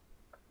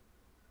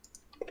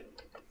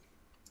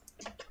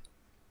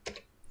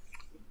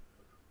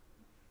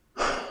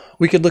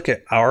 We could look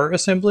at our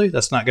assembly.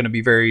 That's not going to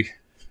be very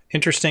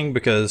interesting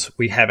because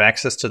we have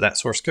access to that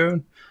source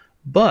code.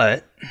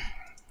 But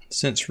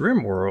since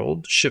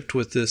RimWorld shipped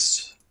with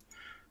this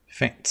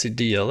fancy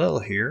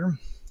DLL here,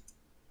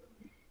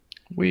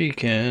 we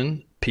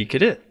can peek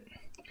at it.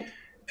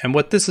 And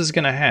what this is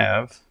going to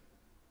have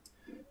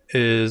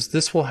is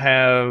this will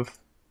have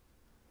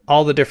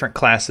all the different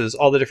classes,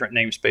 all the different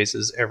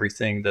namespaces,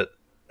 everything that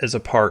is a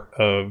part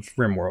of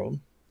RimWorld.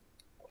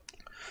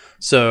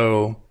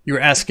 So you were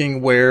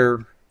asking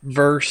where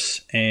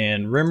verse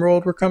and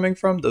RimWorld were coming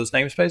from, those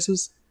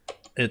namespaces.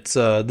 It's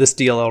this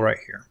DLL right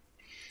here.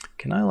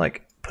 Can I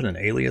like put an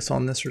alias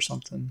on this or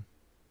something?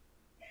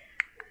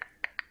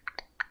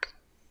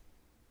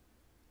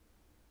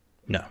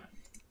 No.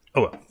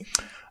 Oh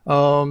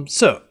well.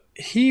 So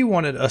he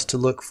wanted us to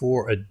look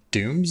for a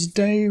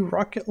Doomsday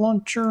rocket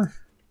launcher.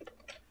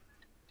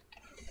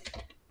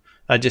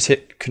 I just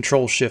hit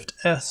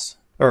Control-Shift-S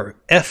or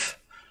F.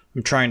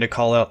 I'm trying to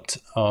call out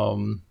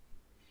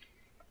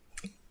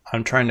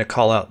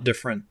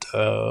different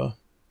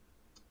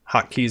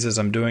hotkeys as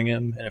I'm doing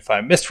them, and if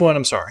I missed one,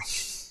 I'm sorry.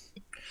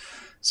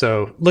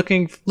 So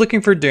looking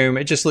for Doom,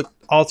 it just looked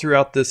all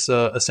throughout this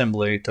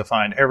assembly to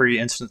find every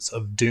instance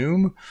of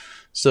Doom.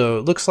 So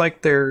it looks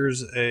like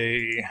there's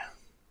a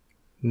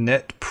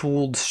net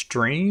pooled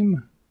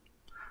stream.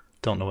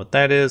 Don't know what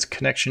that is.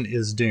 Connection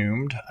is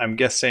doomed. I'm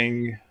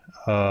guessing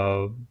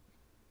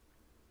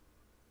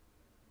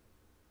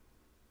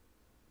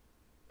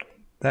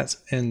that's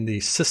in the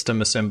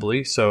system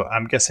assembly. So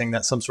I'm guessing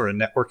that's some sort of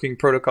networking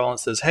protocol and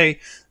says, hey,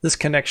 this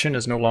connection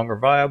is no longer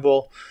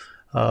viable.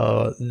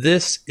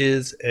 This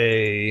is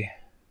a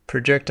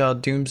projectile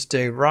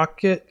doomsday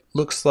rocket.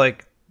 Looks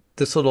like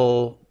this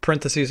little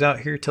parentheses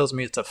out here tells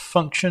me it's a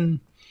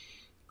function.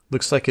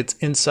 Looks like it's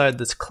inside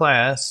this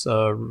class,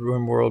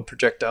 RimWorld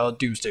projectile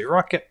doomsday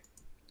rocket.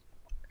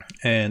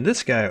 And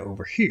this guy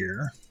over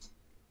here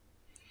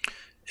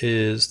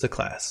is the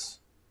class.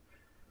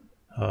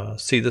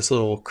 See this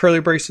little curly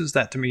braces?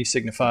 That to me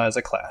signifies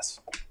a class.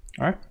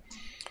 All right.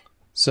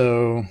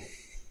 So,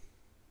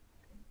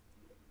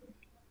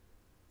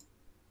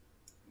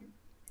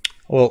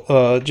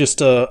 well, just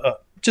to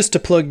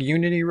plug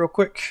Unity real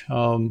quick.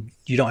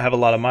 You don't have a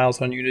lot of miles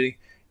on Unity.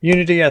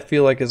 Unity, I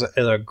feel like, is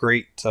a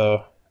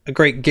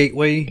great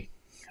gateway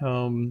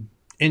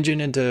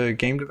engine into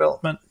game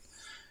development.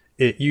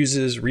 It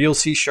uses real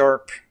C#,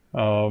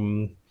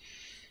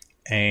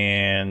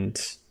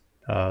 and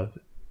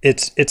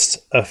it's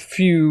a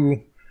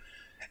few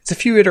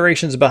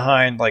iterations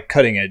behind like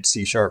cutting edge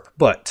C#,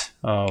 but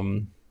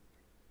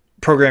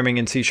programming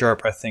in C#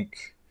 I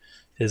think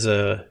is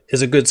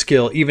a good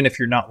skill, even if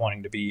you're not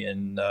wanting to be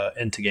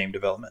into game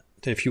development.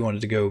 If you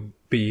wanted to go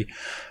be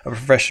a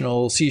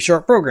professional C#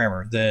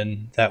 programmer,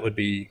 then that would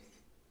be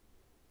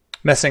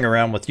messing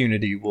around with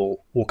Unity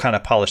will kind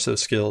of polish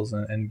those skills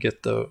and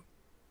get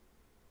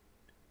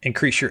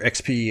increase your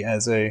XP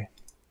as a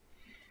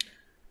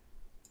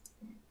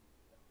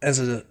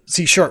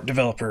C#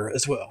 developer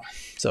as well.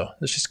 So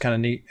it's just kind of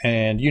neat.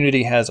 And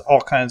Unity has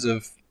all kinds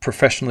of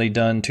professionally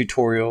done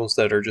tutorials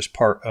that are just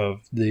part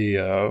of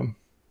the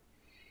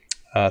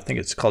I think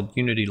it's called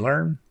Unity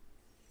Learn.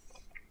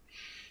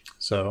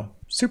 So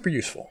super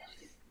useful.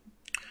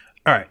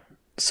 All right,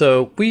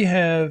 so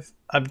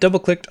I've double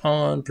clicked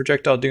on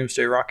Projectile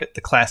Doomsday Rocket,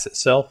 the class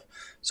itself.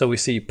 So we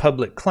see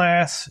public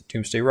class,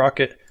 Doomsday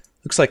Rocket.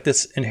 Looks like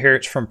this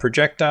inherits from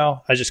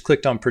projectile. I just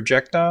clicked on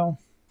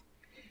projectile,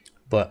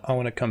 but I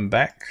want to come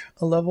back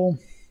a level.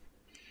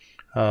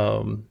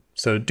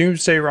 So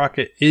Doomsday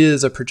Rocket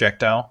is a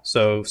projectile.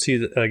 So see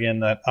that again,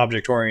 that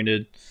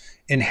object-oriented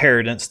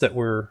inheritance that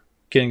we're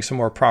getting some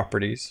more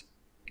properties.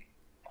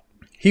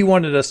 He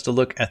wanted us to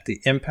look at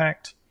the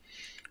impact.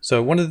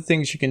 So one of the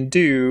things you can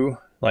do,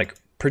 like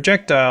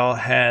projectile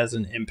has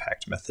an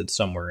impact method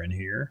somewhere in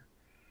here.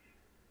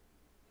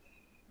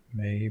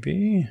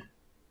 Maybe.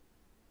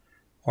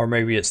 Or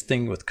maybe it's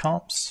thing with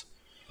comps.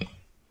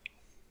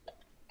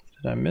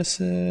 Did I miss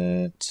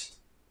it?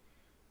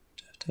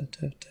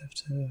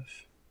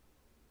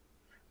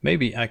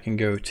 Maybe I can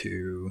go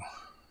to,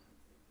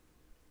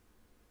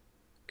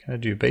 can I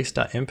do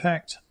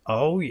base.impact?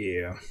 Oh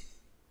yeah.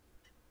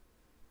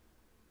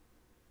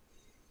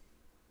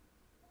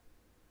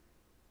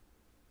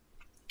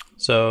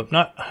 So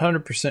not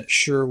 100%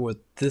 sure what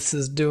this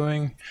is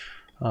doing.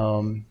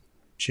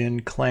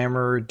 Gen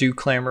clamor, do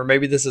clamor.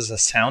 Maybe this is a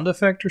sound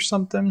effect or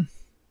something.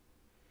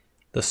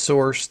 The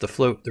source, the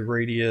float, the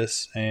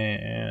radius,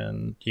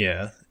 and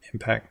yeah,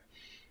 impact.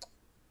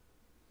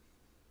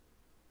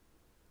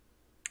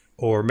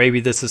 Or maybe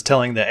this is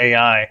telling the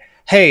AI,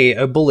 hey,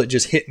 a bullet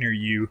just hit near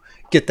you.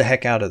 Get the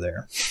heck out of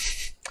there.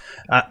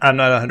 I'm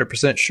not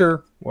 100%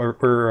 sure.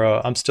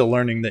 I'm still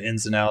learning the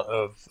ins and outs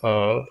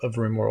of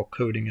RimWorld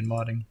coding and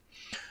modding.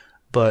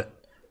 But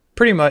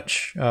pretty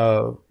much,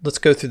 let's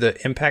go through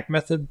the impact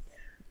method.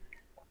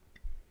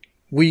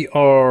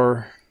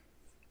 We're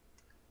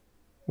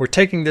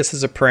taking this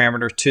as a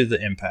parameter to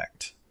the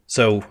impact.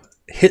 So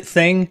hit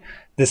thing,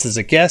 this is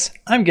a guess.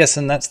 I'm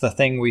guessing that's the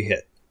thing we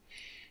hit.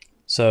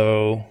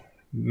 So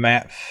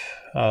map,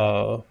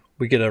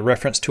 we get a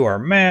reference to our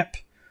map.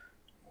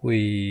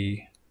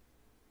 We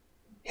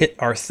hit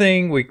our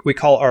thing. We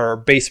call our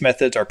base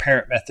methods, our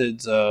parent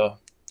methods,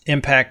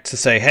 impact to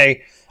say,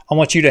 hey, I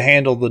want you to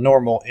handle the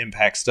normal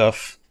impact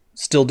stuff.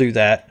 Still do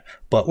that.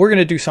 But we're going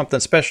to do something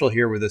special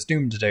here with this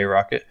Doomsday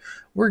Rocket.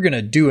 We're going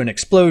to do an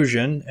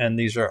explosion, and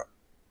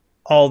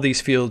all these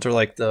fields are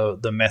like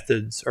the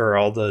methods or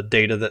all the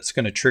data that's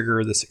going to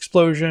trigger this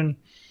explosion.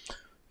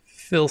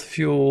 Fill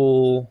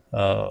fuel,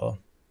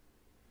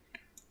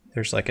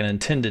 there's like an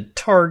intended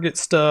target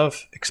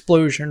stuff,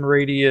 explosion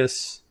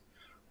radius,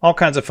 all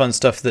kinds of fun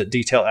stuff that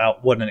detail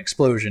out what an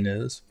explosion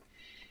is.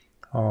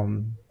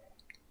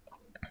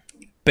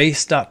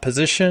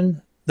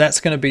 Base.position, that's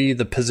going to be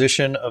the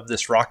position of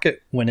this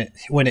rocket when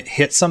it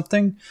hits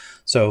something.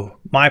 So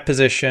my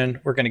position,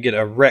 we're going to get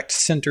a rect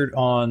centered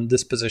on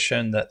this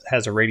position that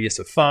has a radius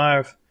of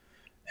 5.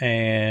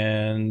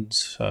 And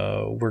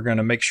we're going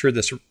to make sure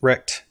this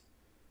rect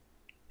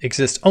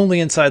exists only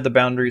inside the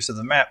boundaries of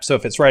the map. So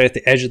if it's right at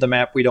the edge of the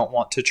map, we don't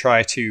want to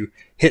try to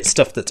hit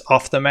stuff that's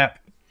off the map.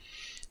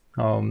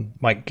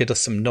 Might get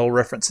us some null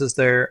references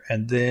there.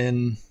 And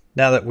then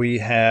now that we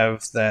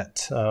have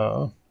that,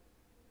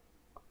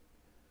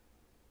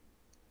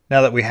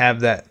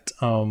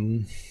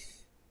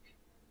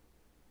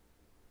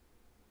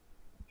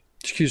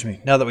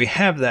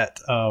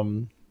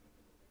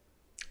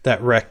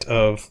 that rect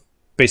of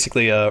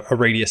basically a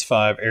radius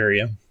 5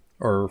 area,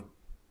 or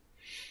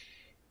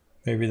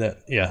maybe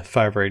that, yeah,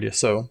 5 radius.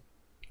 So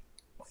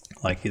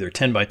like either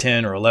 10 by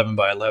 10 or 11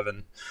 by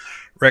 11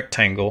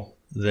 rectangle,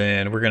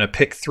 then we're going to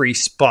pick 3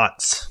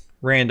 spots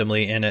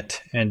randomly in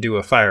it and do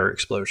a fire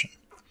explosion.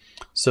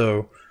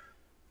 So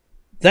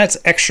that's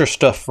extra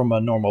stuff from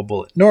a normal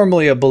bullet.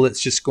 Normally a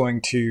bullet's just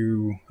going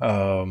to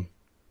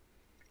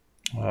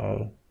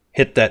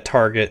hit that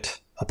target,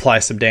 apply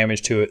some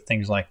damage to it,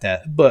 things like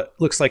that. But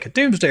looks like a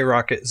Doomsday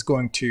Rocket is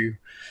going to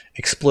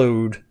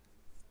explode,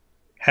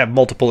 have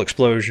multiple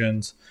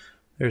explosions.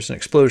 There's an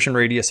explosion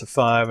radius of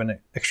 5 and an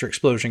extra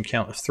explosion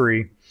count of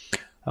 3.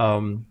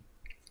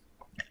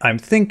 I'm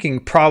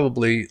thinking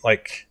probably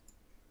like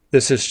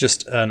this is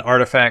just an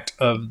artifact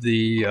of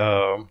the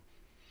IL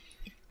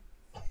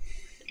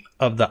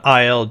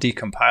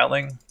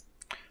decompiling.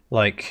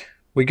 Like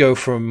we go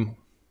from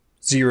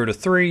 0 to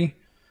 3.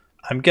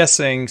 I'm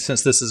guessing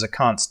since this is a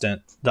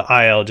constant, the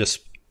IL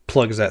just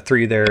plugs that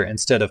 3 there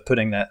instead of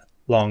putting that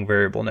long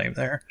variable name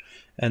there.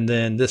 And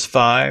then this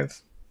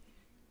 5,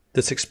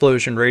 this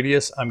explosion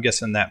radius, I'm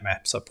guessing that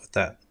maps up with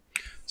that.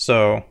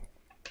 So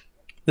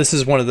this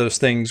is one of those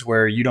things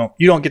where you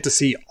don't get to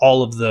see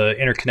all of the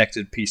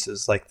interconnected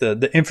pieces. Like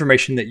the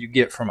information that you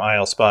get from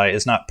IL Spy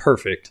is not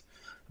perfect,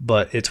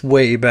 but it's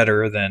way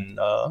better than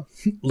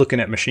looking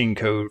at machine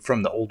code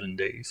from the olden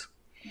days.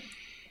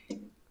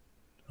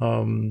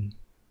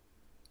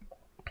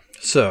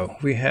 So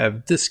we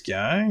have this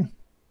guy.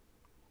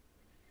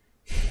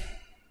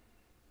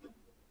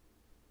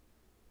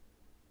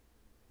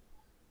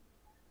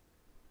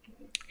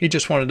 He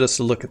just wanted us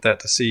to look at that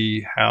to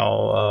see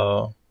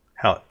how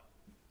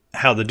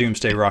the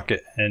Doomsday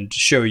Rocket and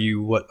show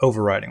you what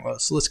overriding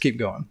was. So let's keep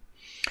going.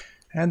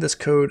 Add this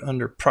code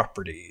under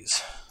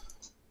properties.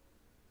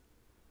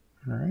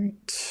 All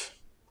right.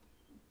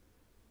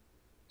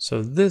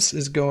 So this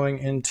is going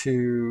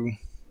into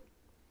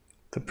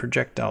the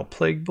projectile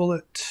plague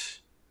bullet.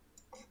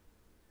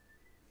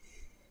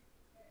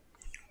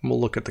 We'll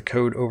look at the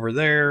code over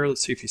there.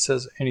 Let's see if he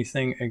says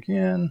anything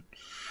again.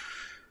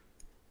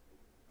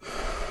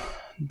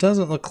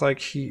 Doesn't look like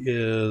he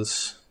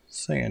is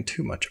saying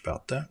too much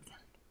about that.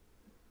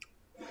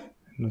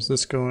 And is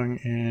this going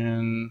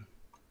in?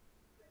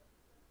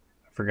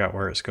 I forgot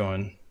where it's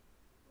going.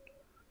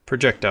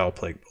 Projectile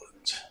plague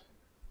bullet.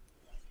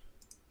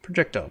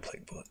 Projectile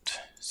plague bullet.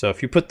 So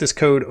if you put this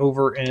code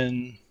over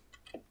in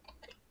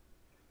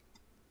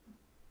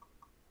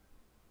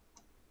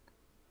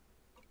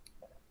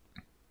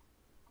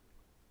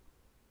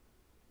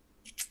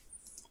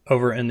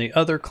the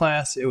other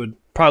class, it would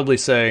probably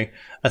say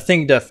a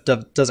thing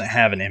doesn't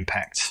have an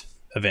impact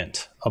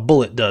event. A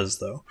bullet does,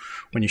 though.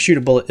 When you shoot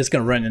a bullet, it's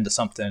going to run into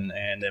something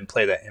and then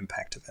play that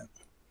impact event.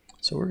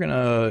 So we're going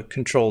to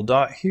control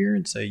dot here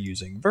and say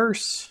using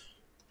verse.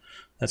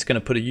 That's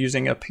going to put a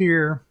using up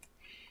here.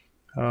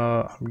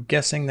 I'm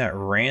guessing that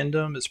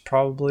random is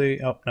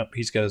probably, oh, no,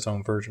 he's got his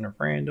own version of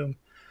random.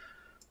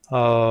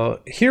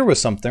 Here was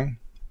something.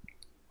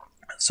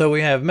 So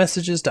we have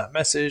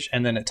messages.message,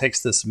 and then it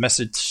takes this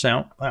message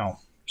sound. Wow,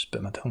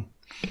 spit my tongue.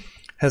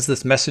 Has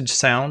this message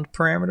sound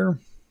parameter,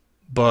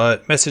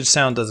 but message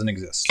sound doesn't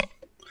exist.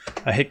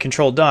 I hit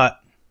control dot.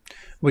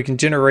 We can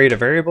generate a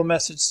variable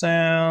message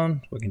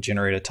sound. We can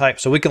generate a type.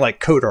 So we can like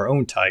code our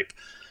own type,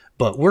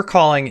 but we're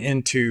calling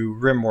into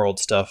RimWorld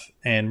stuff,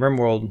 and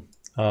RimWorld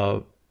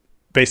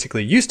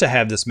basically used to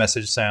have this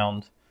message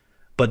sound,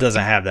 but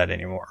doesn't have that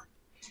anymore.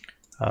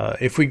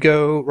 If we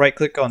go right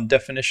click on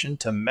definition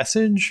to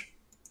message,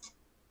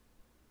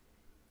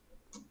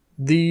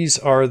 these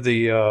are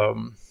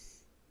the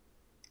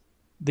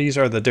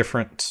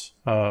different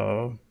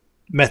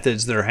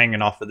methods that are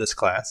hanging off of this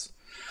class.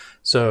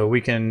 So we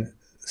can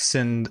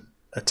send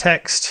a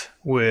text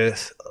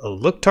with a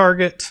look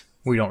target.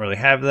 We don't really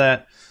have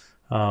that.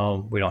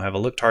 We don't have a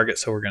look target,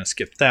 so we're going to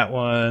skip that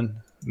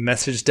one.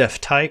 Message def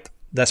type,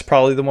 that's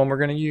probably the one we're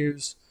going to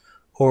use.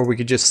 Or we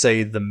could just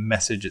say the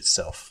message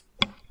itself.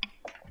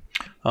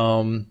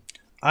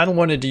 I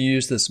wanted to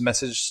use this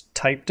message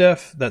type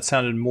def. That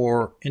sounded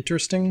more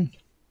interesting.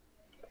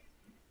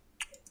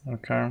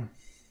 Okay.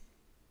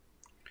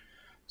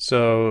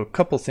 So a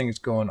couple things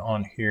going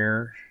on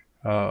here.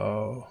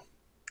 What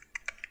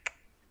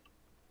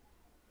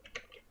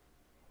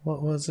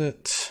was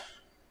it?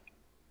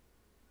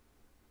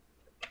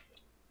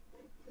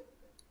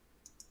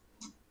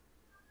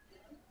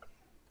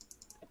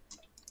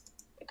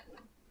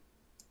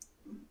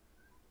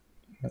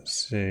 Let's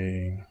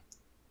see.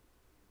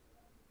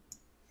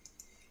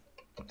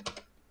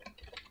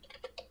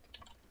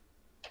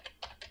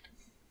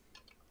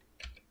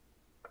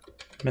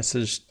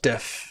 Message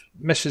def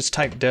message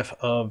type def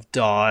of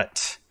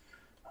dot.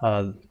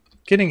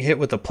 Getting hit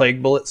with a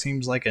plague bullet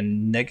seems like a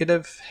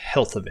negative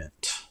health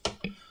event.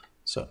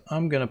 So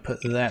I'm going to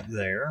put that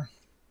there.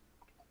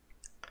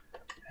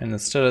 And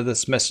instead of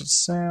this message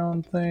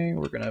sound thing,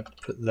 we're going to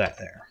put that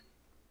there.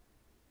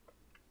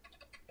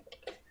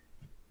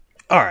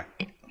 All right.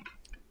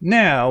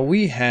 Now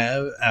we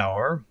have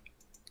our,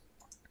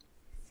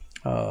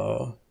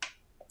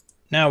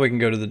 now we can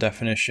go to the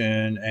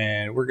definition,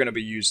 and we're going to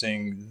be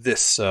using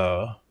this,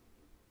 we're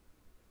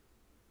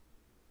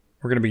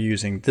going to be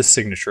using this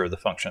signature of the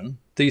function.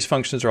 These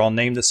functions are all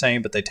named the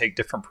same, but they take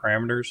different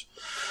parameters.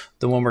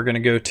 The one we're going to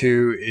go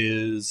to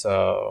is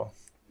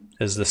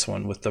this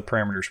one with the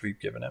parameters we've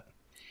given it.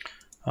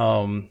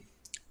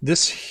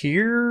 This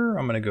here,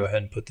 I'm going to go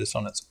ahead and put this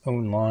on its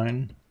own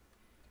line.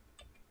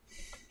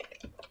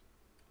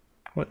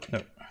 What?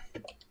 No.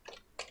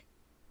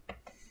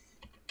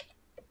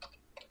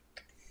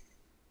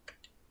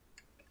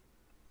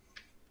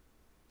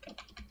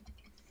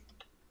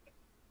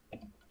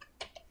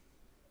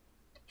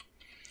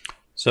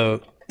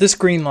 So this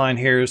green line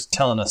here is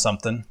telling us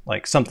something,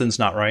 like something's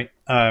not right.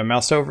 I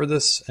mouse over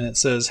this and it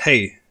says,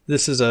 hey,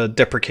 this is a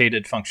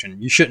deprecated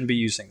function. You shouldn't be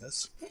using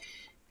this.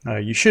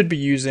 You should be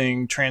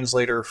using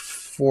translator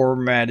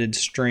formatted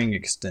string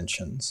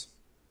extensions.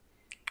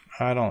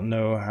 I don't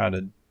know how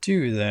to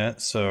do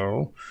that,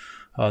 so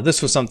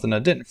this was something I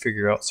didn't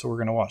figure out, so we're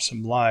going to watch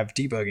some live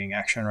debugging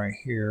action right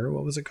here.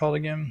 What was it called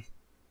again?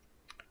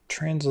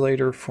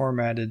 Translator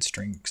formatted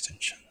string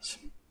extensions.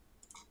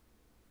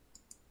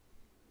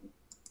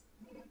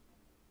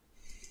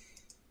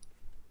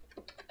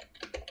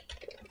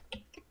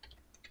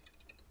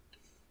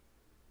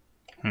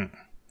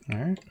 All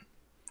right.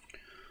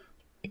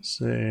 Let's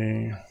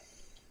see.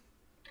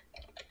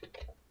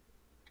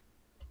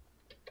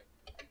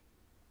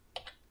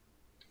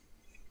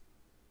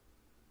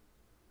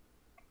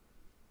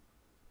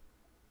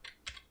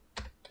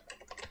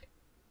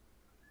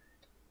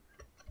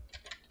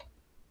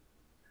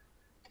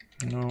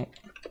 No.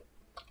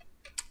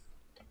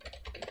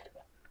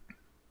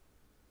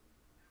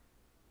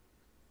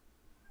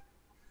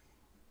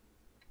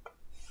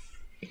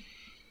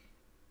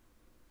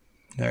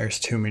 There's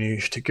too many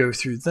to go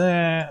through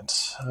that.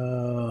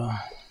 All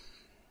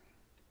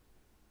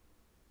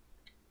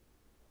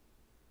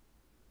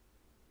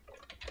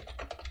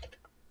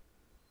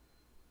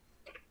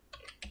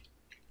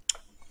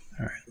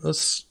right,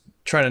 let's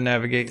try to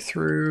navigate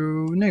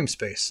through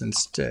namespace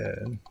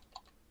instead.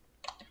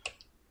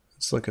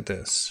 Let's look at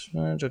this.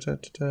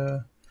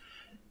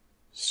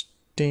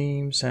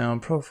 Steam,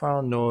 sound,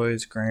 profile,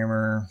 noise,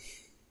 grammar.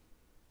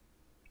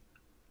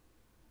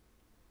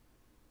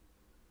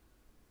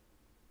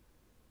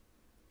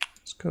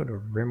 Let's go to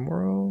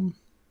RimWorld.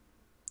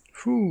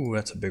 Whew,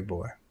 that's a big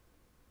boy.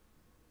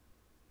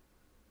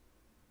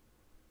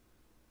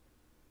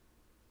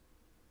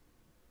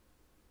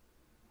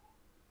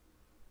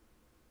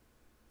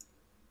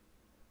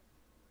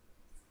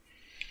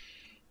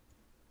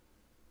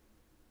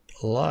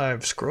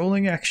 Live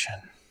scrolling action.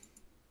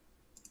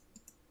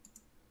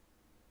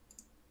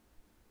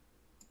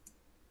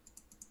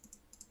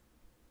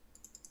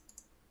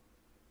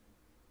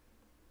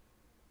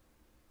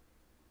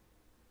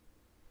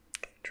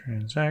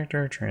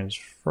 Transactor,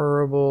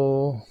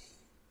 transferable.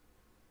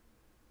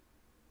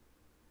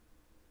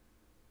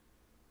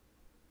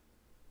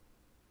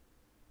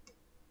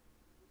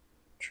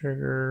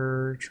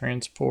 Trigger,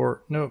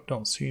 transport. Nope,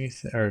 don't see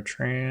anything. Or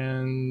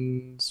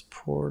transporter.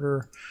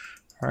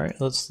 All right,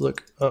 let's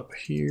look up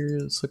here.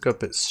 Let's look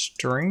up at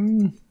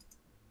string.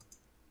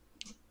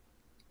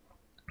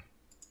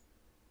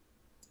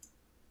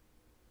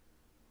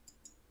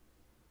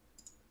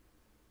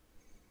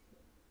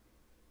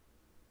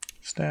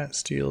 Stat,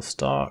 steal,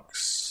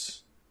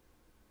 stocks,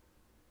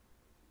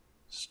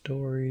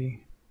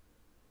 story,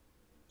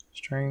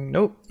 string.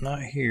 Nope,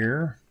 not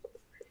here.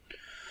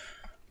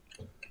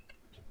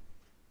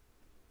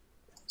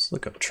 Let's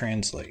look up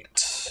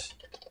translate.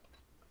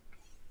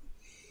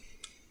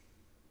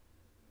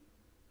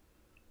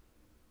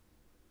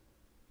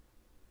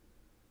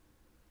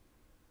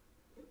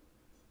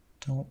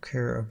 Don't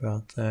care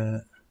about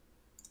that.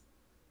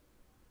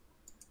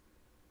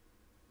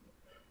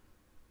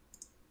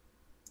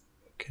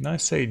 Can I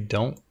say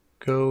don't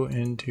go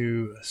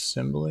into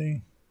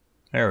assembly?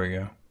 There we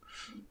go.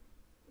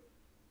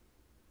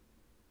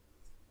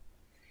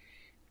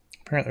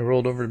 Apparently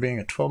rolled over to being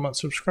a 12-month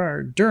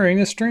subscriber during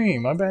a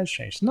stream. My badge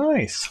changed.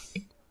 Nice.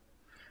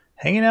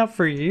 Hanging out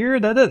for a year?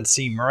 That doesn't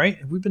seem right.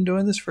 Have we been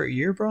doing this for a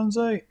year,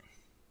 Bronzite?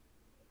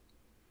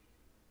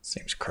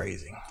 Seems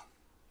crazy.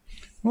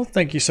 Well,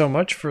 thank you so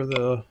much for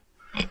the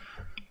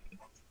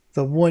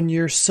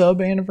 1-year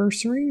sub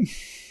anniversary.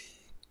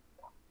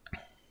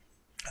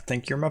 I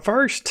think you're my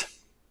first.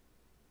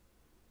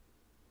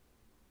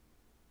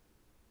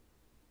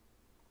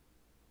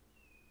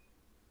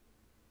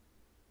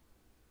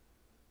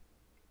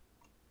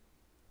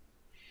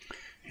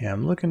 Yeah,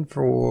 I'm looking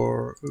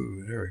for,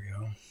 ooh, there we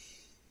go.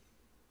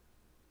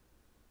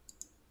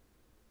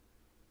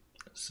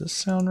 Does this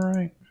sound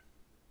right?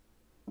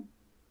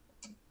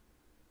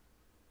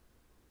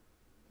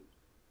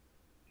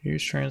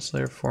 Use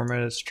translator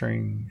formatted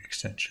string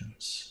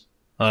extensions.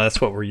 That's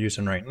what we're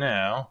using right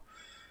now.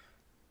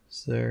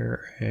 Is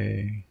there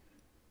a...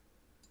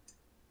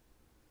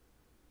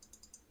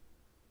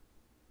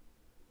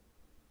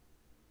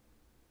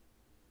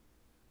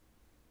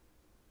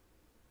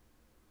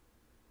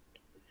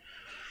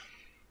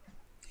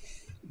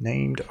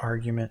 named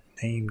argument,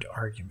 named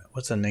argument.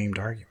 What's a named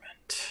argument?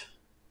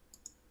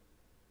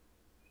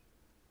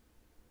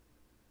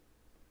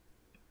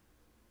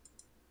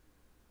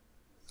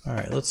 All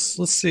right, let's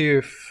see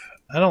if...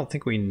 I don't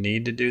think we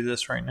need to do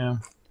this right now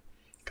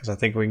because I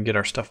think we can get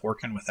our stuff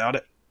working without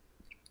it.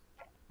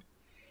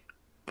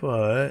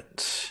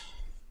 But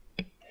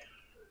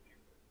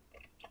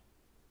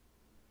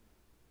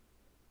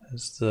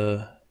as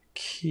the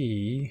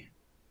key,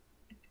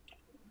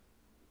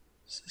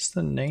 is this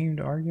the named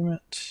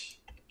argument?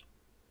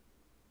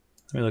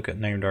 Let me look at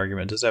named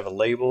argument. Does it have a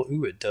label?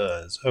 Ooh, it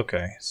does.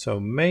 Okay, so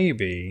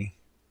maybe...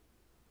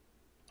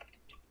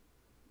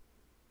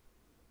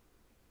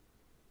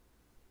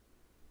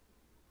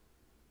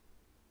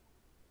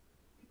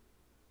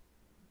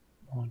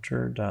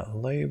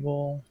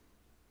 launcher.label.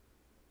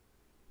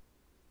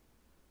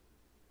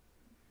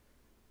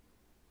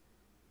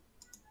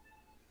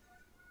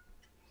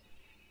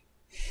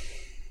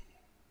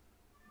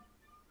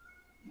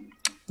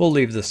 We'll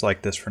leave this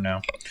like this for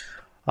now.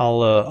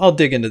 I'll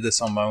dig into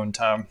this on my own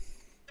time.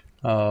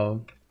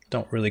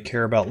 Don't really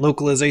care about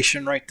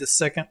localization right this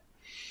second.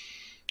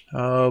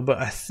 But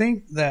I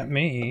think that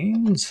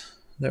means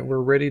that we're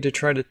ready to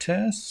try to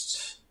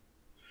test.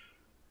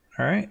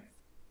 All right.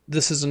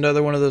 This is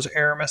another one of those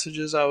error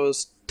messages I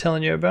was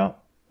telling you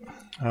about.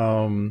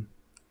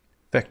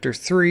 Vector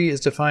 3 is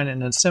defined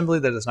in an assembly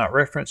that is not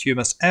referenced. You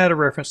must add a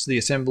reference to the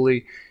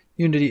assembly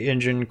Unity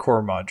Engine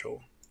core module.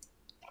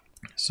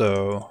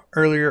 So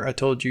earlier I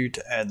told you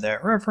to add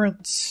that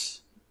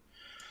reference.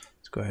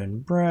 Let's go ahead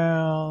and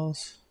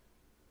browse.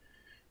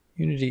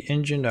 Unity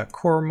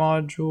Engine.core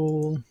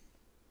module.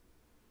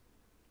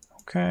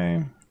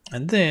 Okay.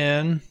 And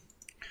then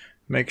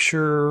make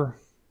sure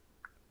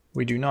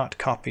we do not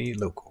copy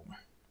local.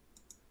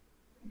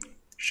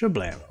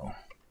 Shablamo.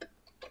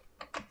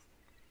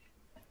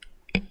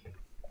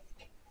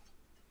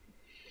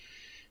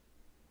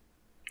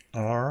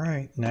 All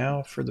right,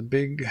 now for the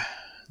big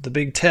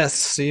test,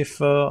 see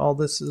if all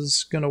this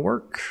is gonna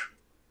work.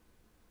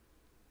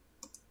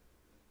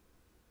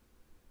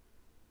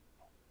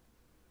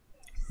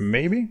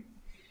 Maybe.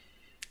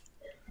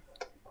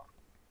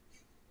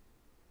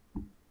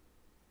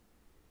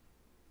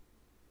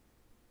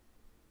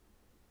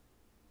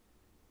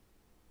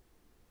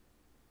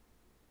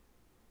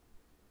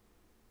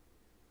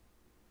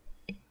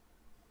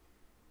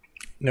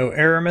 No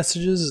error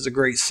messages is a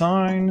great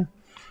sign.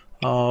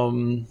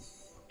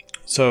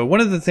 So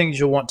one of the things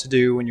you'll want to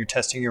do when you're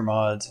testing your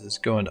mods is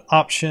go into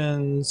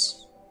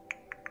options,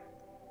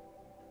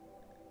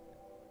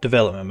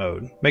 development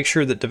mode. Make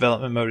sure that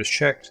development mode is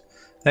checked.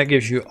 That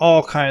gives you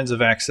all kinds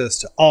of access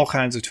to all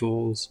kinds of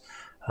tools.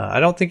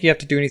 I don't think you have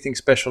to do anything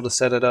special to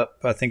set it up.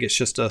 I think it's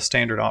just a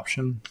standard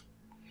option.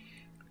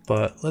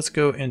 But let's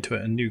go into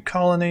a new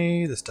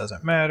colony. This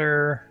doesn't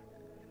matter.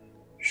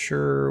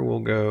 Sure, we'll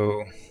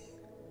go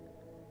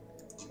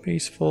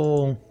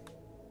peaceful.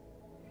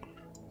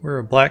 We're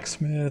a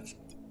blacksmith.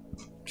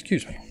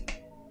 Excuse me.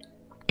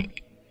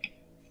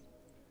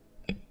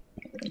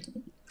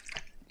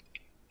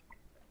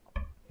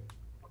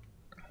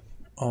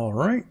 All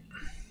right.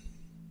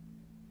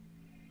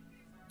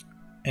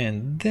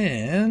 And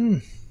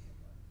then,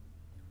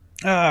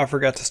 I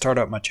forgot to start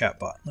up my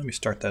chatbot. Let me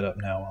start that up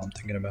now while I'm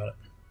thinking about it.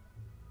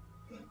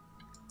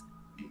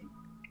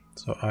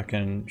 So I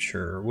can,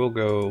 sure,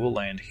 we'll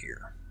land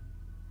here.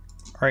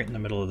 Right in the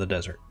middle of the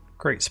desert.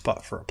 Great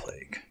spot for a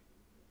plague.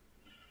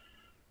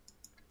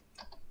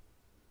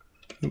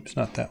 Oops,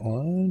 not that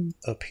one.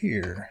 Up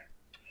here.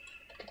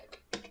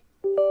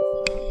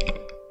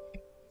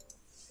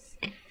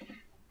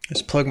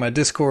 Just plug my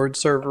Discord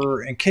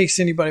server in case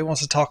anybody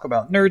wants to talk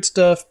about nerd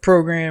stuff,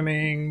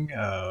 programming,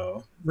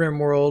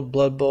 RimWorld,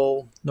 Blood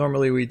Bowl.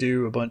 Normally we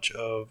do a bunch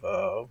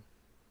of...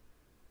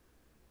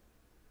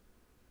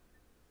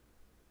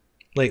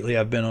 lately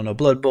I've been on a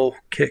Blood Bowl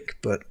kick,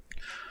 but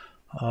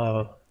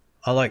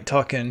I like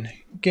talking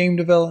game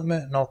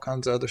development and all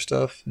kinds of other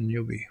stuff, and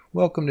you'll be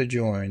welcome to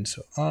join.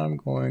 So I'm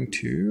going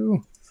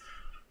to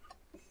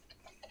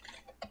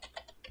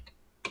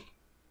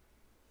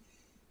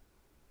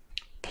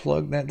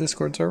plug that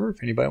Discord server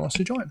if anybody wants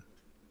to join.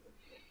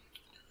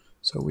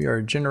 So we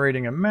are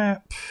generating a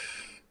map.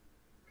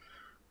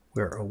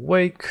 We're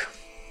awake.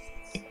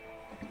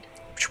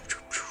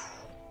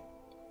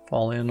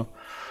 Fall in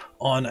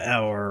on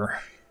our,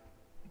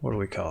 what do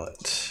we call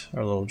it?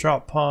 Our little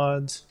drop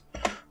pods.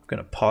 I'm going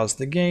to pause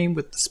the game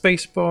with the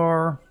space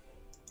bar.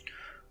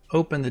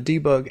 Open the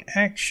debug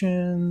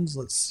actions.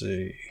 Let's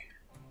see.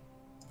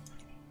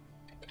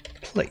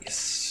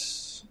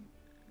 Place.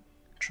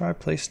 Try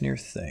place near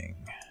thing.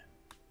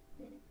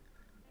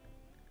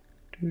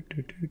 Do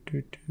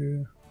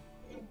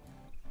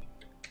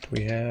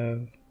we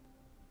have...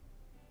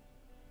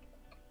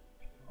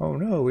 Oh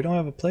no, we don't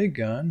have a plague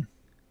gun.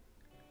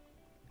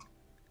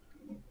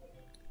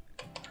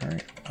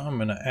 Alright, I'm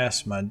gonna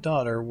ask my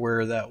daughter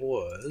where that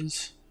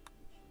was.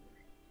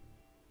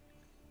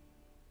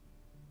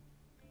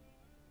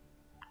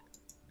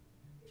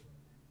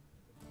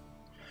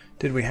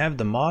 Did we have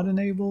the mod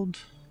enabled?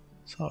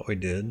 Thought we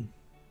did.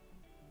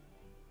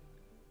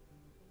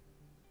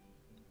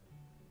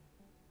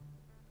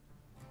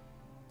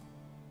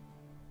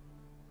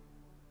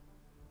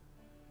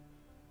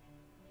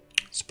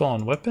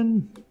 Spawn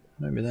weapon?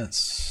 Maybe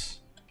that's...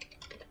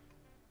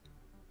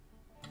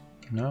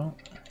 No.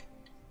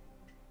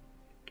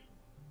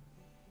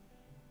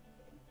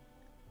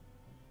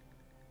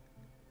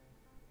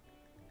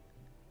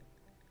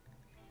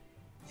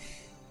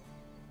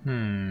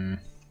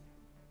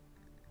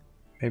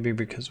 Maybe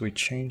because we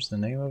changed the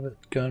name of it.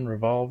 Gun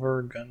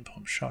revolver, gun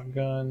pump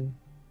shotgun,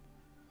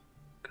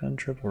 gun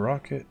triple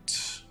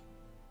rocket.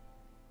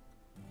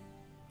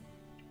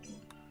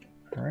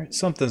 Alright,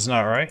 something's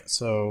not right,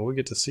 so we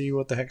get to see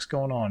what the heck's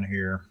going on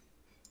here.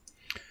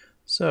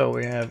 So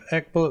we have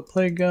Ek bullet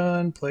plague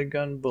gun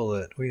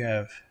bullet. We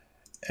have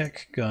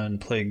Ek gun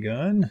plague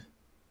gun.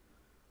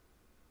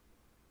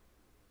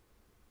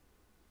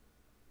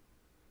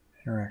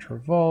 Interact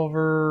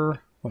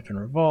revolver, weapon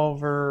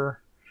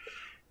revolver,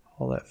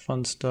 all that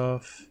fun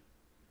stuff.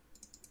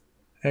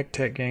 Ek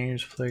Tech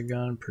Games plague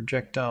gun,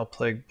 projectile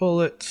plague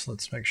bullet.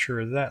 Let's make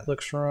sure that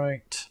looks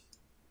right.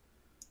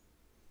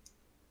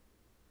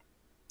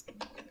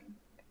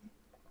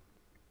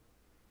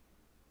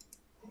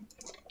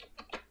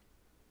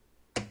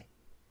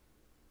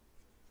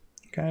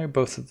 Okay,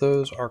 both of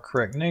those are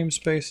correct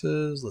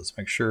namespaces. Let's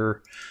make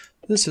sure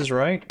this is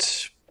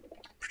right.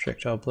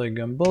 Projectile plague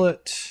gun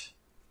bullet.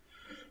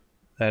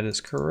 That is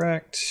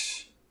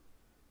correct.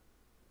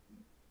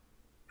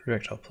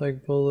 Projectile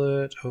plague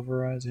bullet,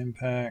 overrides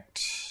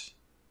impact.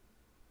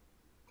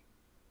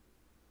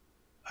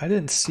 I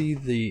didn't see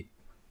the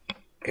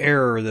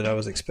error that I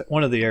was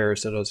one of the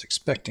errors that I was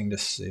expecting to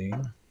see.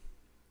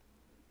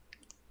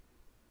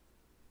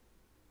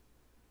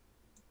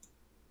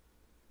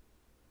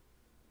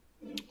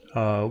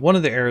 One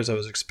of the errors I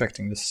was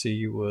expecting to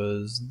see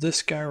was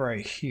this guy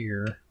right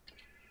here.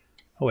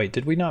 Oh wait,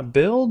 did we not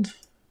build?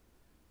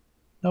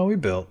 No, we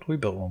built. We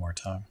built one more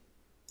time.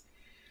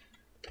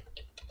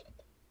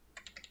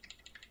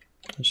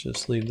 Let's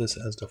just leave this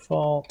as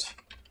default.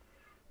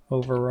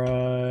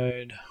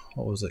 Override.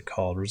 What was it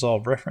called?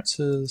 Resolve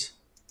references.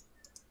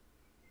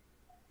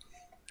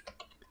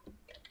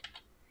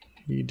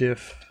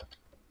 Edif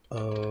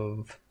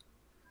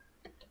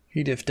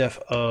def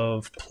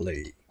of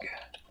plague.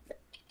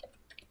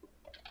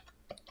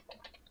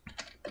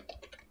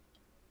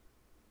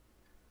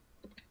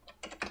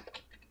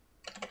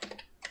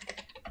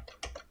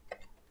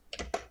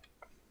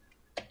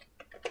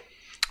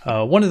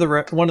 One of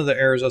the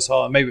errors I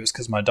saw, maybe it was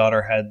because my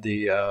daughter had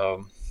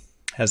the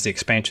has the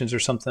expansions or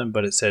something,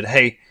 but it said,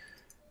 "Hey,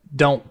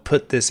 don't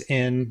put this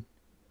in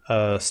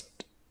as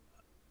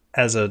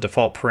a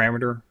default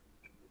parameter.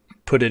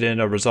 Put it in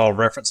a resolve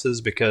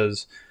references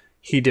because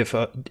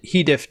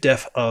hedif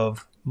def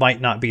of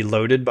might not be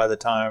loaded by the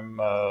time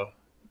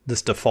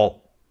this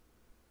default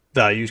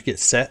value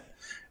gets set,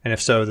 and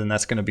if so, then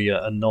that's going to be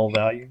a null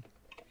value."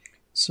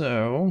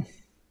 So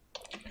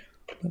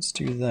let's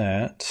do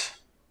that.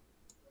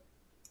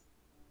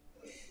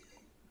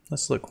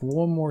 Let's look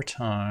one more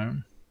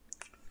time.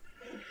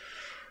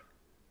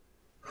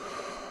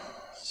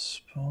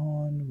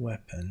 Spawn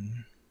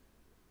weapon.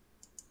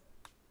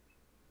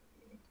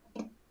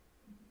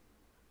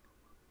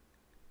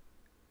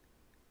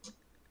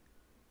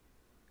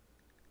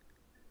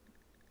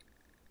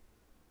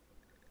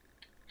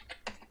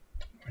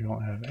 We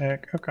don't have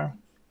egg. Okay.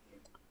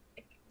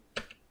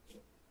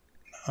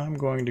 I'm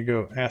going to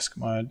go ask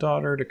my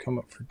daughter to come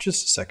up for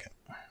just a second.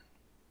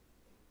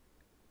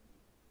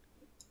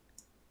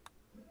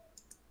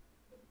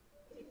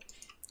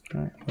 All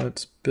right,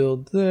 let's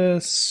build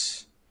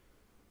this.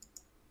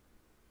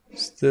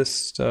 It's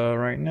this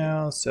right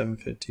now,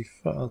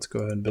 755. Let's go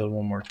ahead and build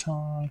one more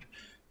time.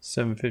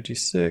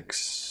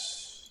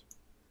 756.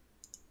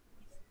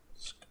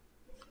 Let's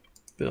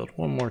build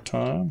one more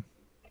time.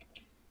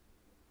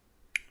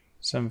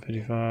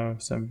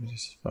 755,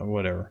 755,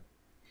 whatever.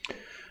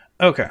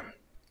 Okay.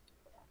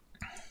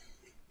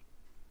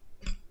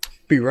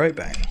 Be right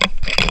back.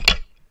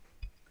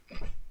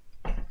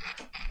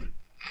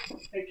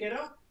 Hey,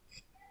 kiddo.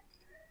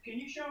 Can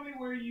you show me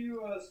where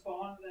you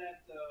spawned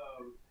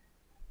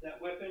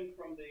that weapon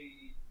from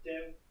the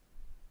dev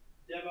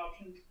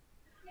options?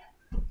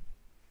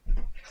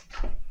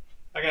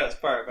 I gotta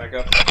fire it back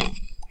up. Okay.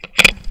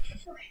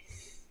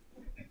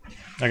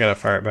 I gotta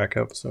fire it back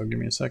up, so give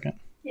me a second.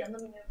 Yeah,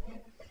 let me know.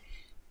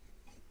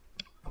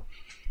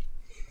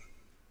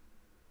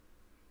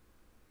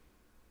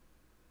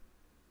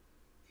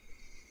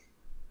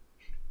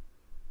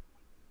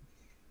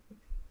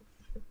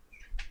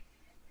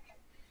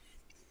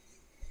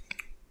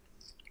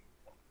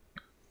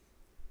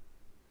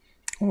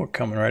 We're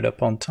coming right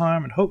up on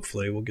time, and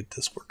hopefully we'll get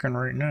this working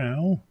right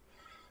now.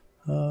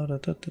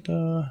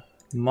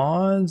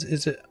 Mods,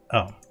 is it?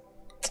 Oh,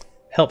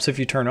 helps if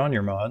you turn on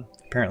your mod.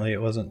 Apparently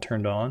it wasn't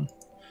turned on.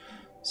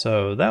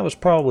 So that was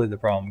probably the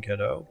problem,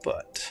 kiddo,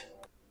 but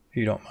if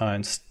you don't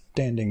mind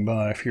standing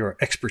by for your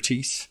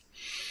expertise.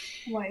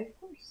 Why, of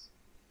course.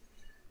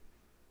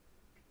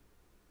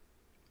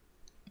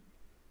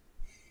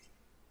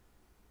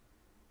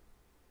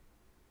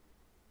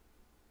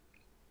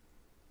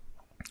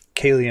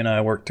 Kaylee and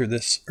I worked through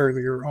this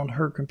earlier on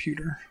her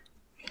computer.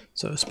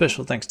 So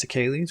special thanks to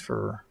Kaylee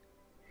for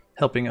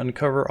helping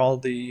uncover all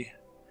the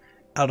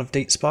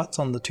out-of-date spots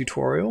on the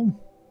tutorial.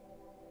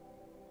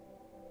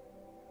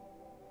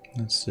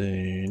 Let's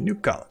see, new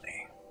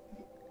colony.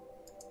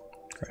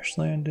 Crash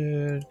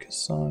landed,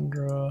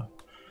 Cassandra.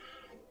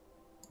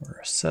 We're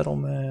a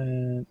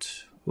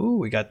settlement. Ooh,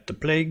 we got the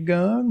plague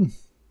gun.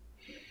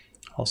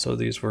 Also,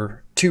 these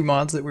were 2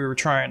 mods that we were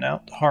trying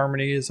out.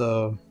 Harmony is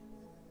a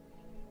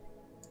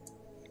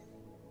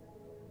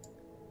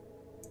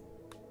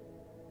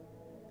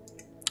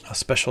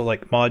special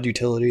like mod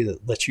utility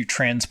that lets you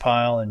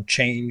transpile and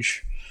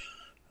change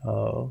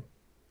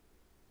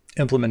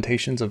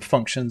implementations of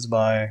functions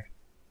by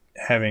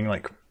having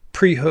like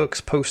pre-hooks,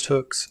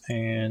 post-hooks,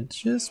 and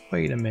just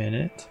wait a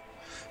minute.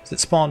 Is it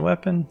spawn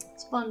weapon?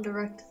 Spawn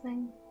direct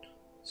thing.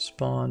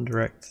 Spawn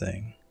direct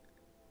thing.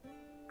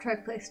 Try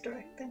place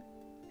direct thing.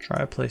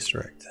 Try place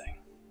direct thing.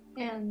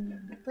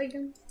 And plague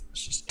gun.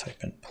 Let's just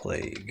type in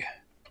plague.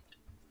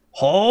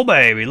 Oh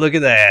baby, look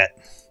at that.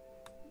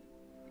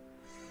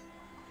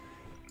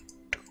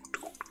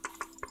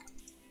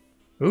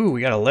 Ooh,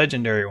 we got a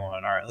legendary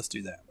one. Alright, let's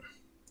do that.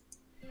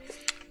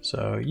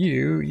 So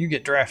you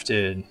get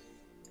drafted.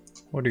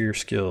 What are your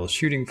skills?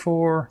 Shooting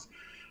 4?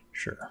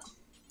 Sure.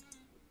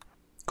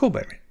 Cool,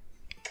 baby.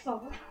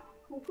 Oh,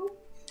 cool.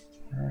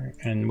 Alright,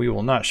 and we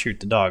will not shoot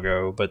the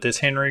doggo, but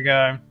this Henry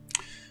guy,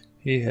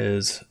 he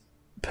has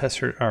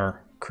pestered,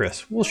 or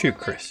Chris. We'll shoot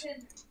Chris.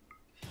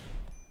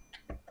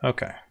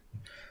 Okay.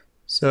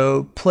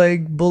 So,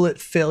 plague bullet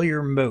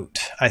failure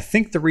mote. I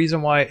think the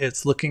reason why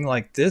it's looking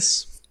like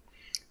this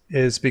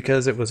is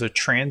because it was a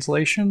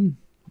translation.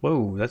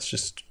 Whoa, that's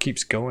just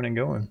keeps going and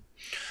going.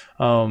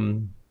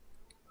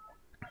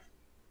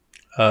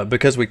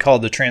 Because we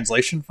called the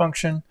translation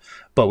function,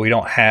 but we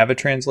don't have a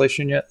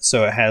translation yet,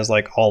 so it has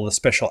like all the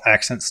special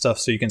accent stuff,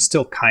 so you can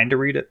still kind of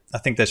read it. I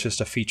think that's just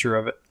a feature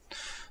of it.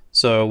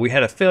 So we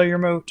had a failure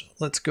mote.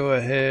 Let's go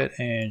ahead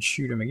and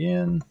shoot him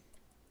again.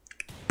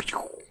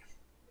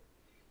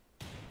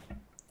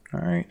 All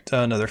right,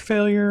 another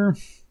failure.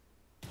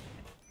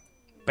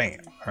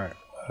 Bam. All right.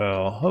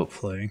 Well,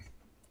 hopefully.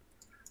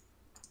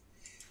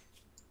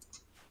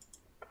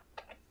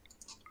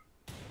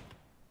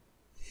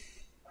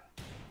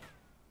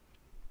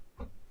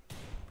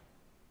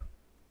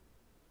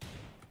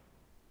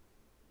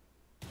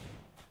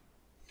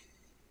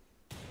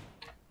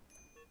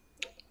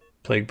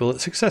 Plague bullet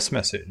success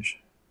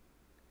message.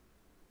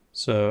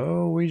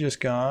 So we just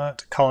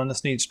got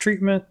colonist needs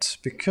treatment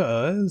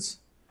because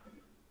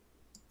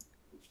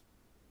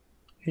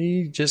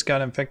he just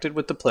got infected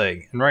with the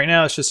plague. And right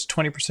now it's just a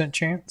 20%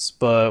 chance,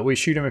 but we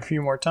shoot him a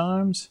few more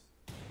times.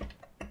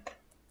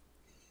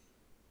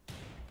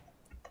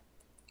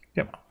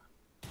 Come on.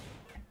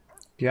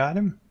 Got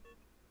him.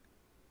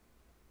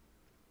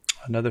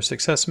 Another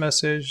success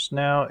message.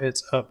 Now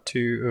it's up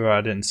to, oh, I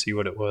didn't see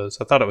what it was.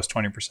 I thought it was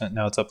 20%.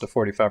 Now it's up to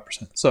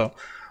 45%. So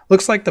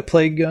looks like the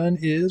plague gun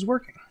is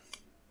working.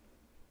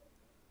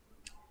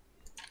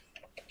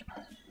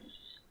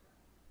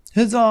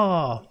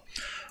 Huzzah!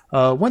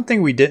 One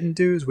thing we didn't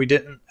do is we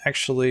didn't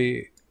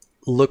actually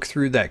look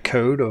through that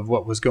code of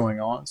what was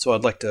going on. So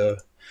I'd like to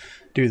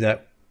do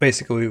that.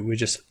 Basically, we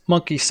just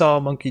monkey saw,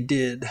 monkey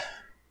did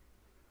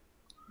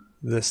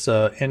this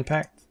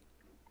impact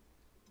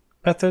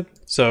method.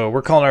 So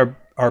we're calling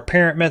our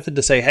parent method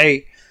to say,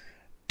 hey,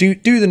 do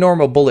the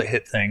normal bullet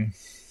hit thing.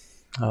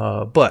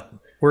 But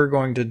we're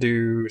going to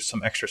do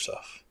some extra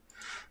stuff.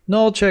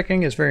 Null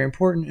checking is very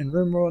important in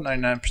RimWorld.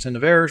 99%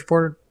 of errors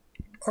reported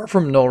are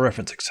from null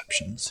reference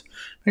exceptions.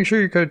 Make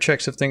sure your code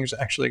checks if things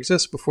actually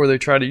exist before they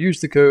try to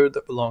use the code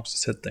that belongs to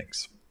said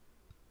things.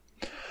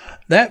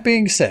 That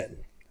being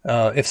said,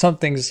 if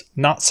something's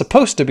not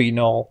supposed to be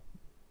null,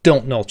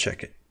 don't null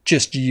check it.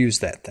 Just use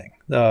that thing.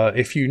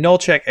 If you null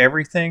check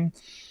everything,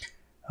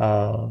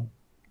 even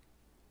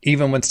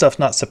when stuff's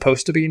not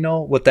supposed to be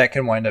null, what that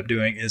can wind up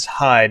doing is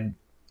hide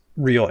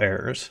real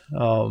errors.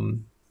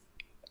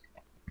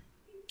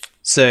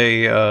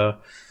 Say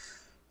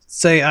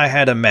I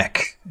had a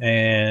mech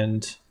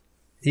and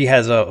he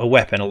has a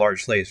weapon, a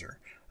large laser,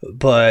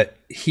 but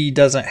he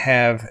doesn't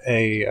have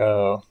like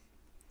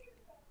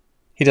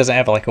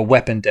a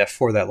weapon def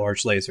for that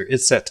large laser.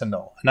 It's set to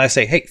null. And I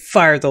say, hey,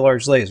 fire the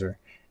large laser.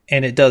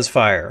 And it does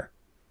fire.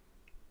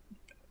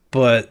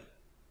 But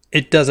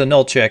it does a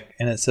null check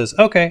and it says,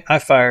 okay, I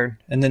fired.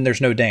 And then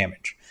there's no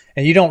damage.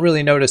 And you don't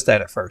really notice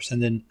that at first.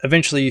 And then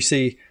eventually you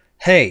see,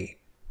 hey,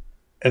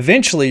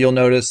 eventually you'll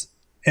notice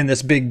in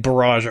this big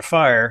barrage of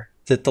fire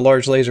that the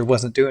large laser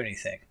wasn't doing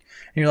anything.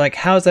 And you're like,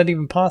 how is that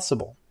even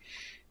possible?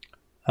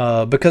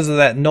 because of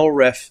that null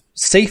ref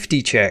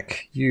safety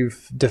check,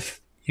 you've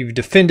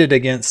defended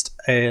against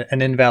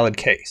an invalid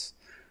case.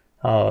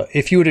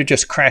 If you would have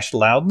just crashed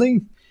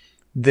loudly,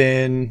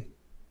 then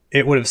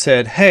it would have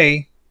said,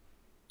 hey,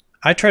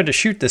 I tried to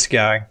shoot this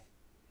guy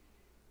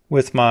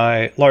with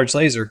my large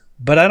laser,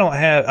 but I don't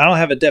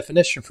have a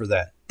definition for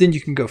that. Then you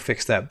can go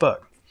fix that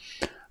bug.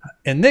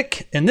 In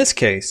this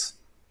case,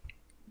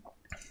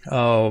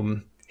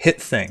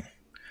 hit thing.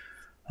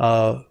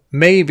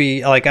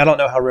 Maybe, like, I don't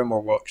know how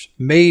RimWorld works.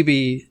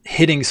 Maybe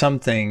hitting some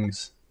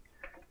things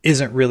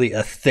isn't really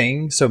a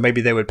thing, so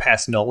maybe they would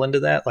pass null into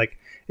that. Like,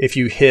 if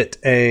you hit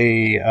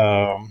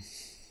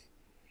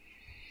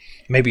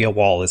maybe a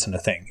wall isn't a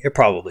thing. It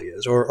probably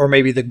is. Or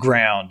maybe the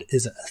ground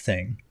isn't a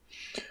thing.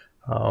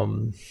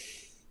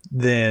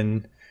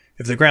 Then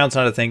if the ground's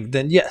not a thing,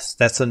 then yes,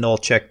 that's a null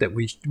check that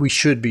we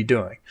should be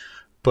doing.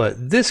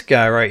 But this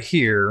guy right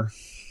here,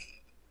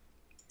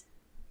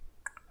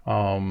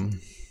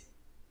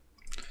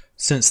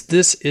 since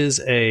this is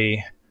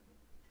a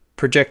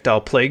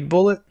projectile plague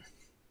bullet,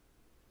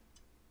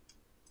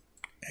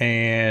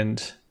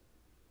 and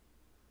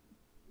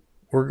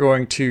we're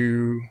going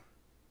to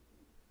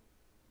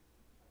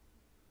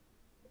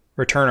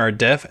return our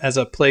def as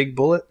a plague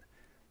bullet,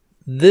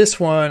 this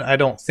one I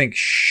don't think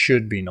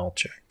should be null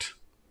checked.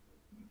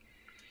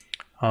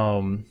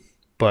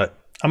 But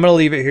I'm going to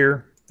leave it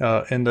here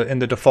in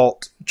the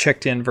default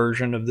checked in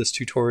version of this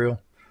tutorial.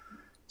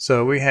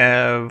 So we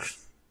have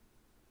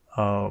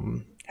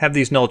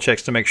these null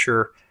checks to make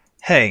sure,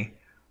 hey,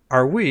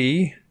 are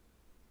we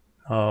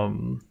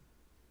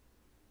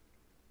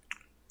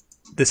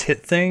this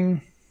hit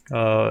thing?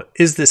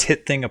 Is this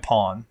hit thing a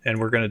pawn? And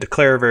we're going to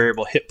declare a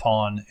variable hit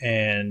pawn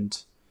and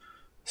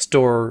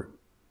store,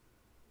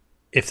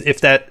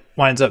 if that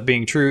winds up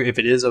being true, if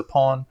it is a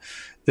pawn,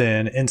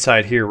 then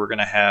inside here we're going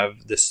to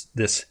have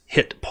this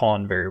hit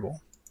pawn variable.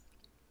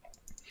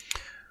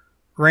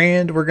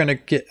 Rand, we're going to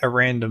get a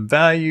random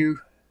value.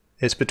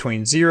 It's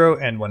between 0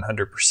 and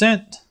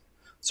 100%.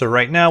 So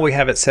right now we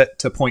have it set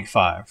to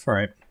 0.5,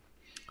 right?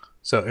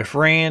 So if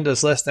rand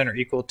is less than or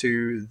equal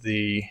to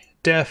the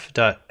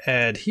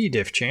def.add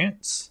he-diff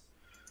chance,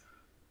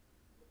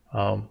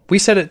 we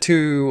set it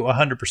to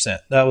 100%.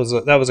 That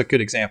was a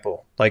good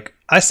example. Like,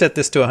 I set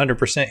this to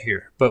 100%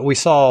 here, but we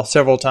saw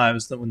several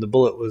times that when the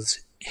bullet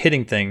was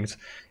hitting things,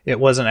 it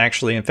wasn't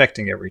actually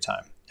infecting every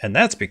time. And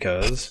that's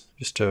because,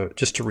 just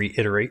to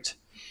reiterate,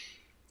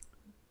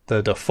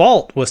 the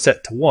default was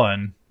set to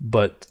 1,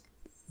 but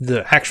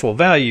the actual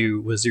value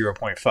was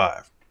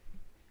 0.5.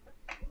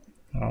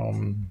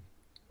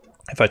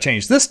 If I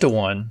change this to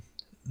 1,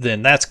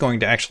 then that's going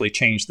to actually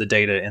change the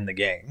data in the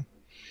game.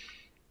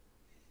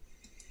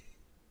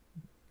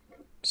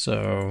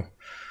 So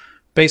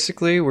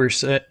basically we're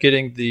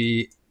getting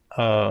the,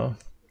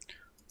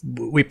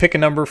 we pick a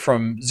number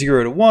from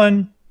 0 to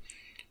 1.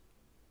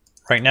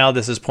 Right now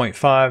this is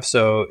 0.5,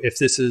 so if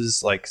this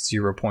is like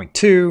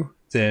 0.2,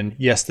 then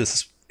yes,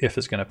 this if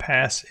is going to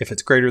pass. If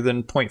it's greater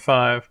than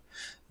 0.5,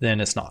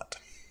 then it's not.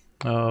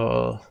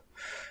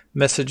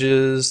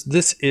 Messages,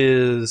 this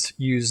is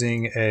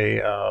using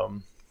a,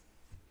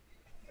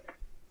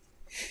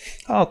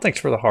 oh, thanks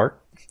for the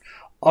heart.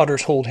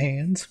 Otters hold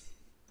hands.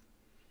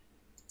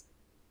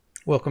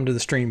 Welcome to the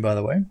stream, by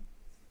the way.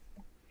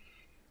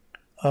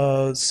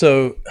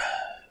 So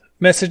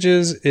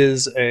messages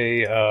is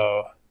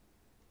a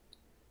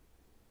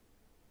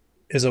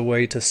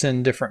way to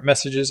send different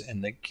messages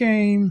in the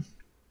game.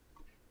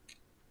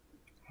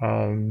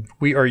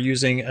 We are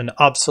using an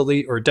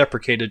obsolete or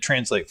deprecated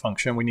translate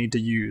function. We need to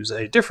use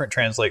a different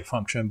translate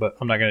function, but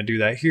I'm not going to do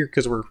that here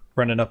because we're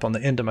running up on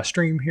the end of my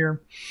stream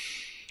here.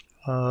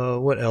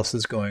 What else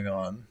is going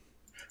on?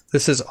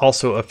 This is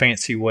also a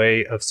fancy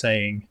way of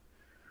saying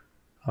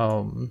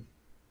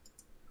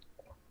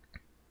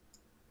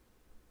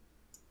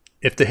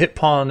if the hit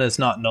pawn is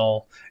not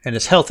null and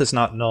his health is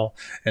not null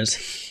and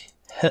his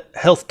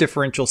health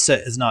differential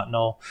set is not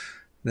null,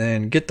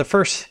 then get the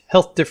first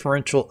health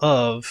differential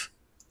of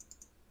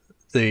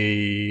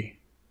the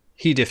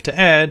he-diff to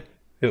add.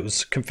 It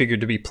was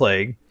configured to be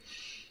plague,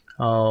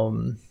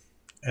 and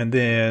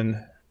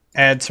then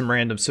add some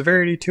random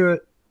severity to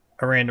it,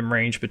 a random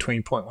range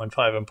between 0.15 and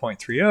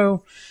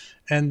 0.30,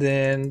 and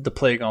then the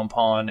plague on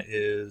pawn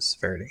is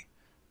severity.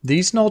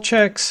 These null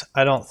checks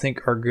I don't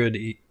think are good,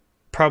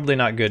 probably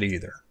not good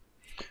either.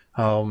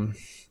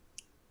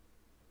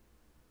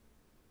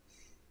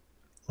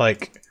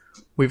 Like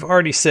we've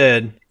already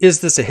said,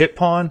 is this a hit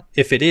pawn?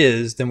 If it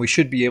is, then we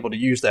should be able to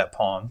use that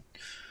pawn.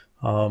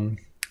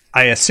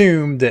 I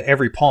assume that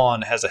every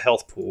pawn has a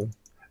health pool.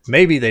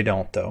 Maybe they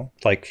don't though.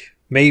 Like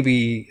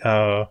maybe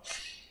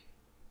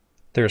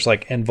there's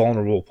like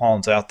invulnerable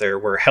pawns out there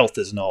where health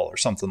is null or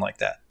something like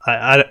that.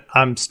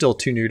 I'm still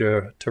too new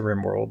to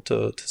RimWorld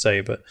to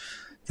say, but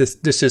this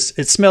just,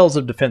 it smells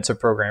of defensive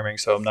programming,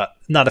 so I'm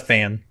not a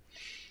fan.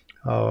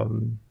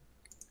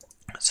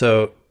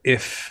 So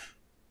if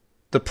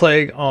the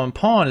plague on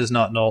pawn is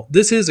not null,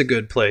 this is a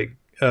good plague,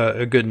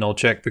 a good null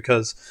check,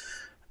 because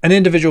an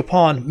individual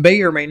pawn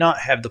may or may not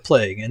have the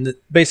plague, and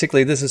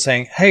basically this is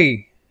saying,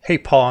 hey, hey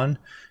pawn,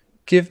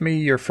 give me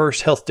your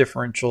first health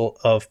differential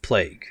of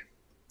plague.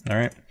 All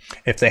right.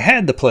 If they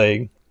had the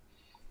plague,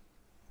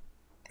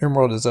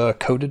 RimWorld is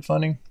coded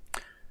funny.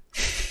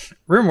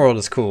 RimWorld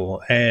is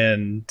cool,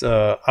 and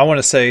I want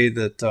to say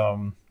that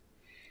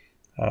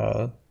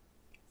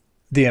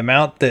the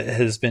amount that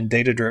has been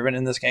data driven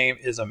in this game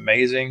is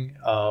amazing.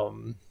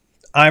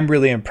 I'm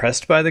really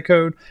impressed by the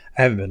code.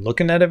 I haven't been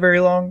looking at it very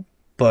long,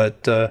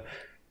 but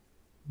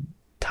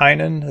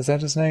Tynan, is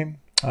that his name?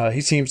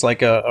 He seems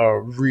like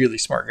a really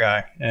smart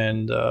guy,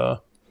 and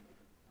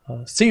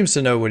seems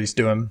to know what he's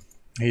doing.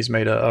 He's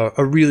made a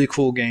really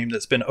cool game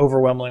that's been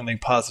overwhelmingly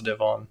positive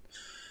on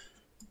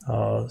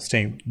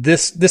Steam.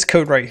 This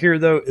code right here,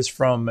 though, is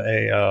from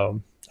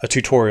a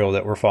tutorial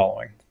that we're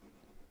following.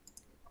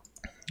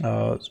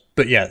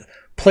 But yeah,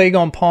 plague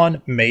on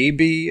pawn may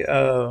be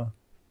a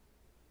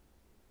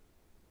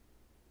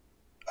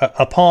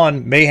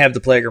pawn may have the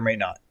plague or may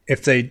not.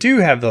 If they do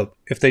have the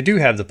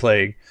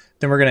plague,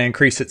 then we're going to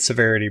increase its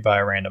severity by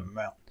a random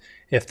amount.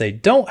 If they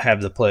don't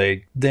have the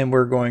plague, then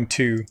we're going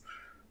to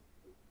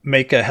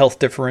make a health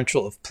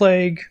differential of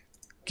plague,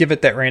 give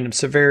it that random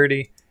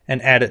severity,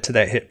 and add it to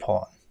that hit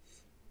pawn.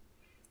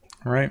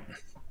 All right.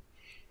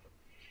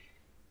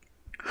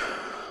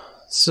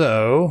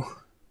 So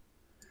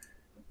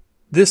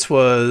this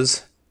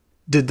was,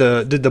 did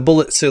the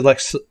bullet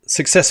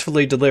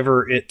successfully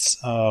deliver its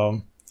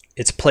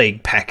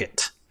plague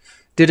packet?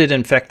 Did it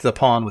infect the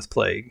pawn with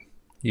plague?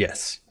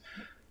 Yes.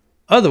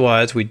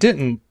 Otherwise, we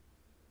didn't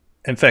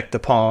infect the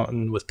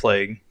pawn with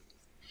plague.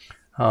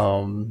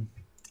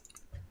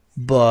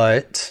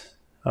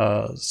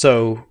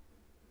 So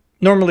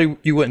normally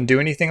you wouldn't do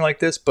anything like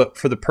this, but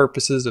for the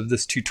purposes of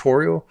this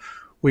tutorial,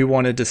 we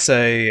wanted to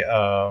say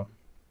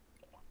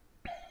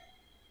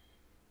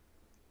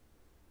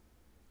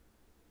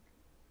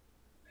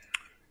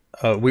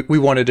we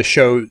wanted to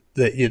show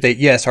that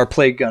yes, our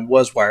plague gun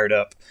was wired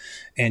up,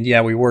 and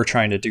yeah, we were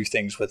trying to do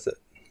things with it.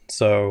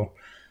 So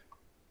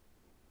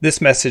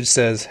this message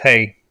says,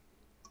 hey,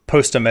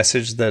 post a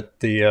message that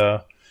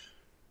the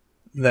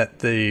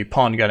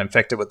pawn got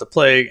infected with the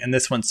plague, and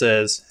this one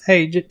says,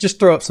 hey, just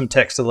throw up some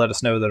text to let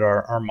us know that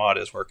our mod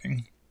is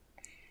working.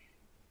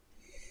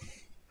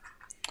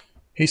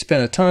 He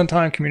spent a ton of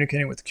time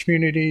communicating with the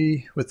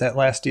community with that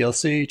last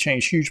DLC,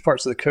 changed huge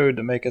parts of the code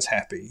to make us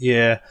happy.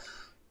 Yeah,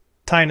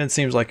 Tynan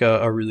seems like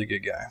a really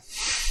good guy.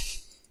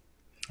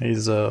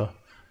 He's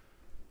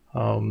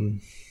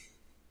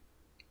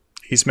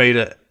he's made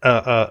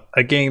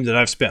a game that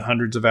I've spent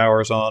hundreds of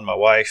hours on. My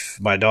wife,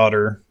 my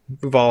daughter,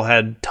 we've all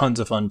had tons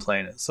of fun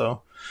playing it.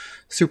 So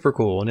super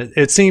cool. And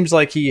it seems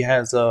like he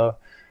has a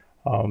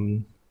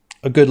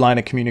good line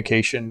of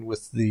communication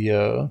with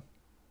the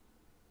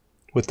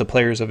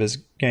players of his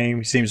game.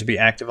 He seems to be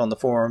active on the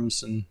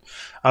forums, and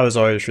I was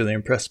always really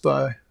impressed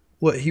by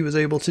what he was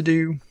able to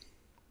do.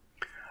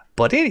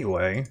 But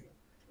anyway,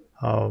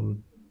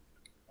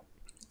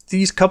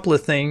 these couple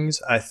of things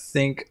I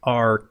think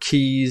are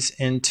keys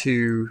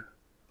into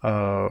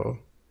the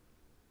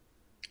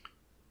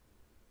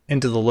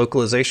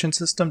localization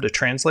system to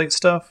translate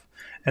stuff,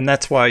 and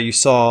that's why you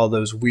saw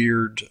those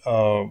weird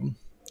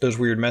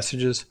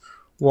messages.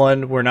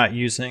 One, we're not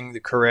using the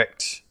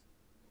correct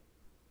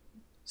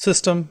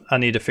system. I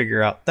need to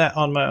figure out that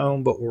on my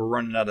own, but we're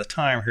running out of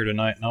time here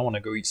tonight, and I want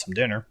to go eat some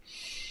dinner.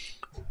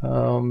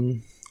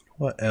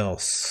 What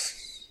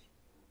else?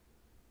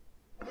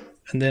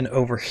 And then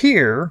over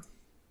here,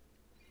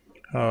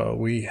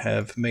 we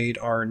have made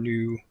our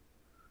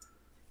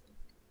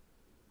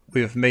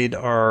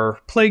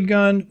plague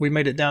gun. We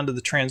made it down to the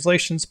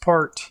translations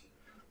part.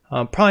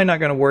 Probably not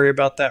going to worry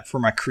about that for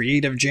my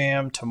creative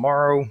jam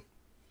tomorrow,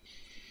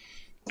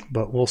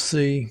 but we'll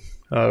see.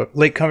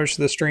 Latecomers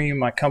to the stream,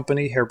 my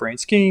company, Hairbrained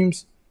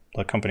Schemes,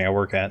 the company I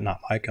work at,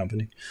 not my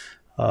company.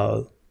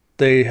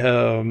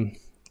 They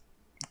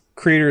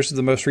creators of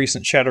the most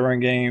recent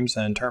Shadowrun games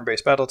and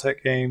turn-based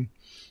BattleTech game.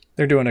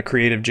 They're doing a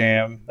creative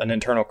jam, an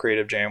internal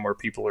creative jam where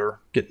people are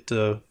getting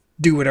to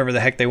do whatever the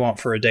heck they want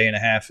for a day and a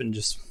half and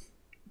just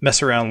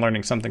mess around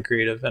learning something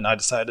creative. And I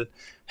decided,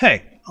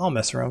 hey, I'll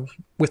mess around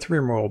with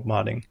RimWorld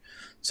modding.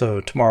 So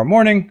tomorrow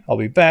morning, I'll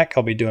be back.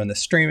 I'll be doing this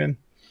streaming.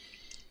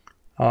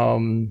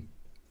 And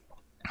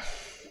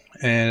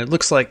it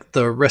looks like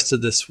the rest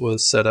of this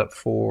was set up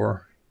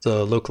for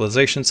the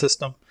localization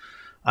system.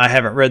 I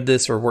haven't read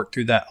this or worked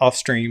through that off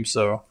stream,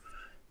 so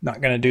not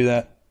going to do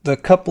that.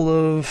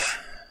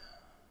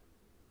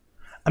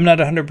 I'm not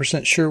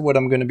 100% sure what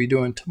I'm going to be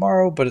doing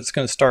tomorrow, but it's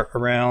going to start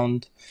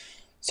around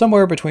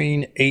somewhere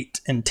between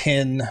 8 and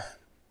 10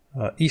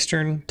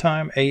 Eastern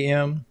time,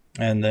 AM,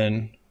 and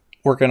then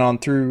working on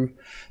through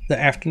the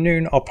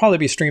afternoon. I'll probably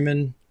be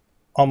streaming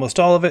almost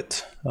all of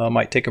it. I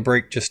might take a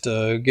break just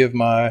to give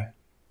my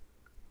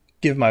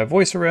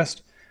voice a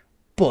rest,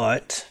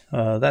 but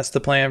that's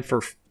the plan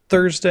for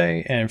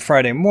Thursday and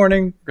Friday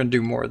morning. We're going to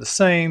do more of the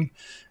same,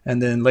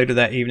 and then later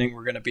that evening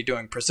we're going to be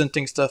doing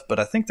presenting stuff, but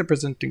I think the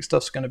presenting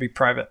stuff's going to be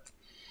private.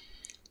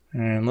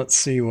 And let's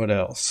see what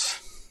else.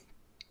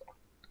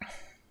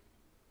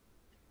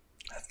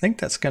 I think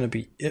that's going to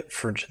be it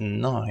for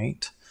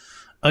tonight.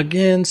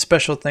 Again,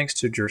 special thanks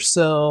to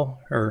Jecrell,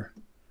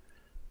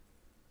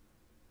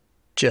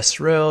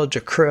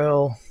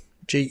 Jecrell,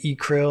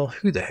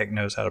 who the heck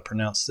knows how to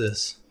pronounce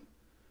this.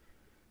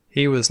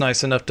 He was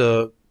nice enough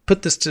to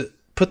put this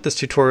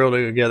tutorial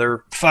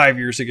together 5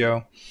 years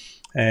ago,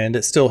 and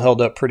it still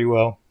held up pretty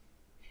well.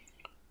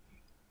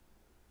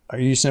 Are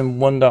you using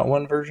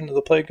 1.1 version of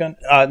the play gun?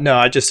 No,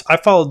 I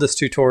followed this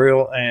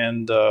tutorial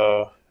and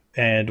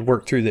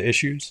worked through the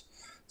issues.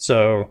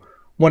 So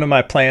one of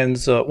my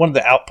plans, one of the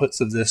outputs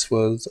of this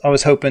was I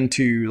was hoping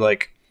to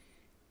like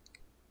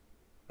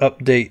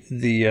update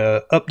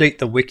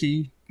the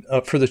wiki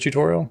for the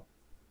tutorial.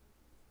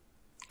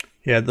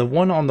 Yeah, the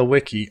one on the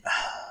wiki,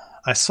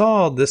 I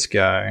saw this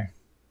guy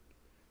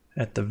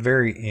at the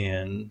very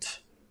end.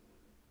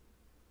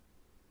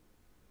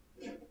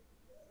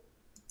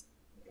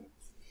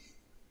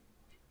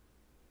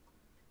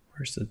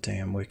 Where's the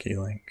damn wiki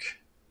link?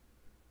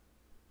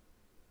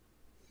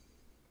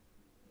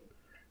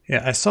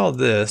 Yeah, I saw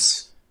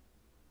this,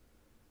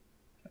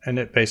 and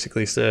it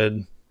basically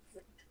said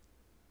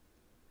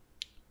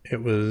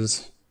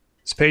this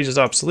page is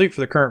obsolete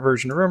for the current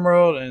version of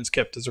RimWorld and it's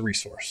kept as a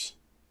resource.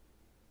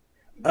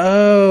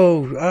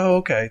 Oh,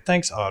 okay.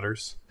 Thanks,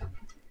 Otters.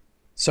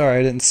 Sorry,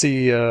 I didn't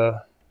see, I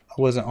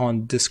wasn't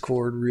on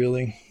Discord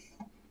really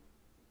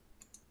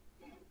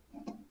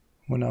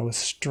when I was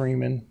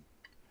streaming.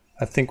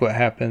 I think what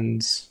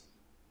happens,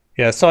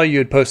 yeah, I saw you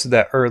had posted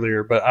that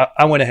earlier, but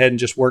I went ahead and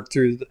just worked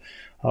through,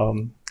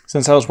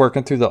 since I was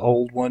working through the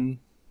old one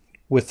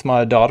with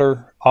my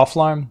daughter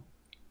offline.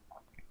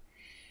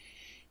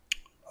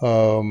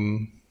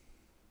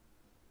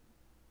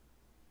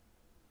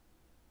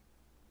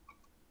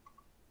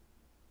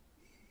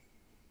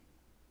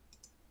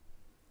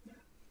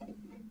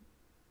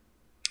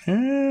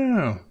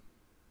 Yeah.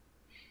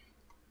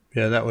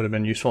 Yeah, that would have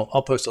been useful.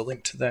 I'll post a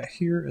link to that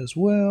here as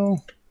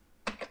well.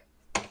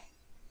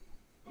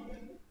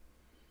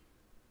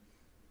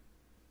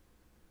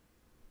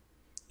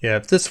 Yeah,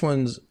 if this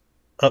one's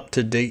up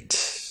to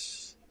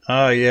date.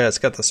 Oh, yeah, it's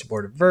got the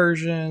supported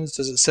versions.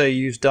 Does it say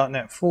use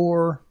 .NET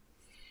 4?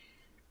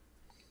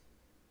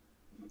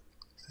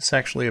 Is this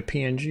actually a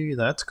PNG?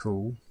 That's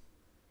cool.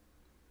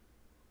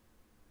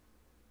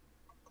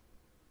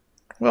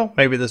 Well,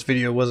 maybe this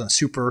video wasn't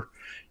super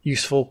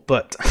useful,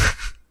 but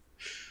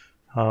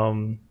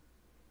I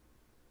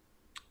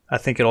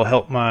think it'll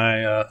help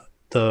my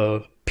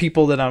the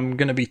people that I'm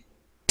going to be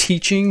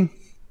teaching.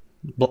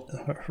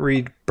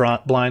 Read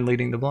Blind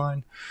Leading the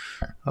Blind,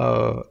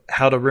 how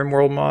to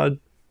RimWorld mod.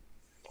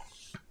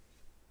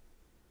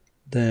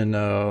 Then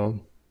I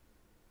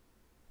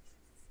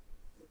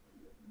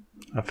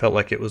felt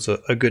like it was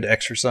a good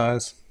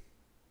exercise.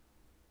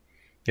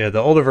 Yeah,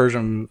 the older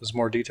version was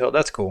more detailed.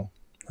 That's cool.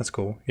 That's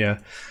cool. Yeah,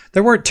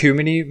 there weren't too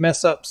many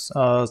mess ups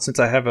since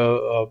I have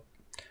a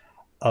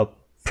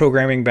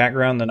programming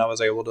background. Then I was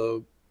able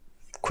to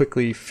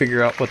quickly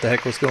figure out what the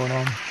heck was going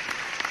on.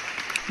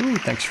 Ooh,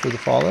 thanks for the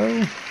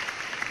follow.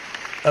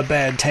 A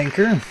bad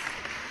tanker.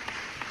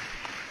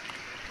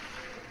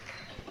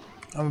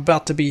 I'm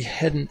about to be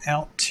heading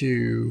out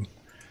to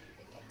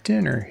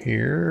dinner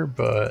here,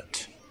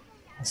 but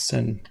I'll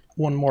send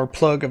one more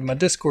plug of my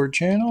Discord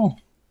channel.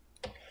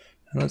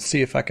 And let's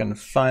see if I can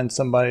find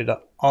somebody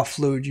to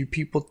offload you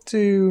people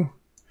to.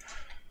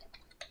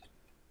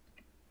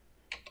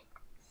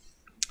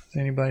 Is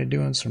anybody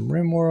doing some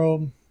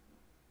RimWorld?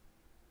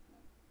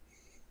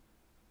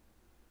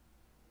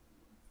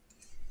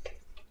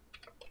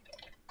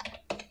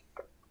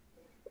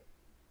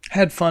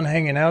 Had fun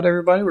hanging out,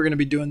 everybody. We're going to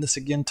be doing this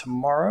again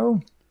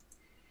tomorrow.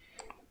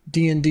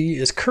 D&D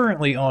is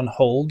currently on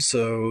hold,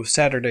 so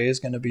Saturday is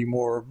going to be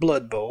more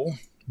Blood Bowl.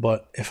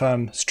 But if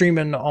I'm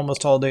streaming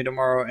almost all day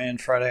tomorrow and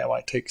Friday, I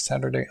might take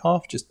Saturday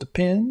off. Just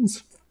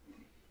depends.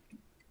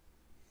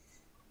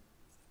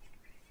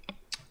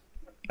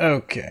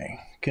 Okay,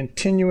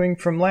 continuing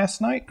from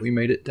last night, we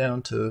made it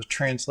down to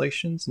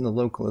translations and the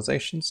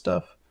localization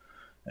stuff.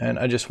 And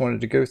I just wanted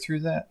to go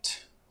through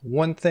that.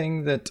 One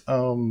thing that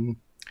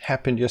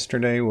happened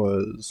yesterday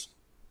was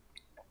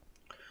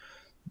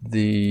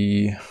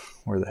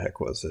where the heck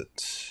was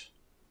it?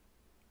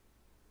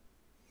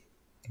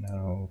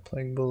 No,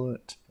 Plague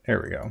Bullet. There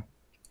we go.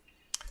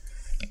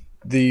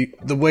 The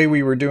way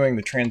we were doing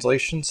the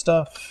translation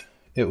stuff,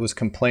 it was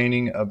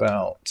complaining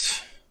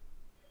about,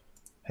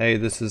 hey,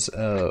 this is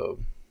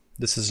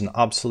an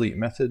obsolete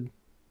method.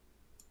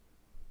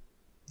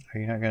 Are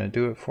you not going to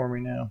do it for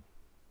me now?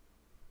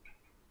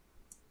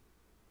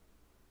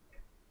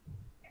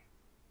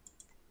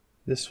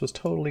 This was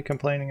totally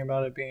complaining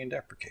about it being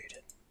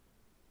deprecated.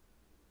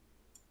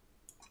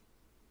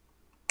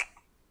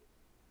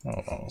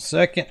 Hold on a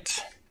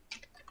second.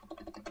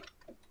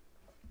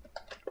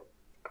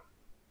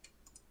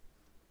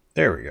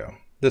 There we go.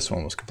 This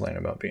one was complaining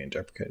about being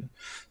deprecated.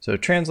 So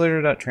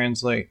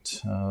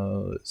translator.translate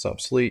is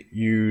obsolete.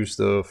 Use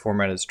the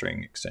formatted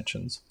string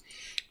extensions.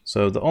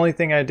 So the only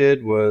thing I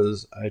did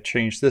was I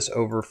changed this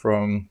over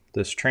from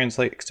this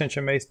translate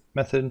extension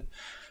method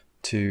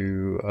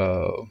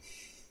to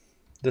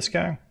this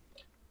guy.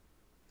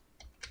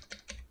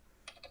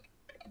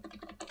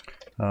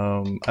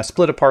 I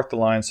split apart the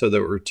lines so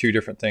there were two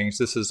different things.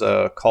 This is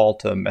a call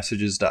to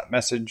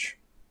messages.message.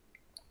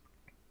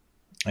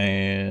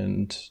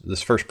 And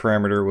this first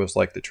parameter was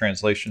like the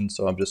translation,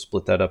 so I've just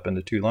split that up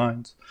into two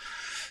lines.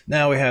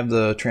 Now we have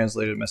the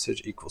translated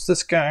message equals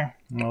this guy.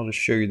 And I'll just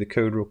show you the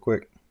code real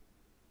quick.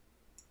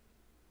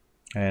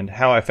 And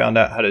how I found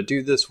out how to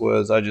do this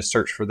was I just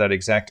searched for that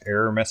exact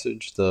error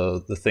message,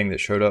 the thing that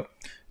showed up.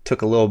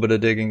 Took a little bit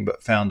of digging,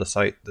 but found a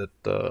site that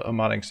a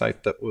modding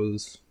site that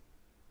was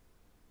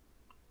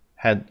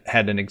had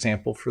an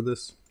example for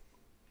this.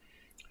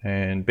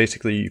 And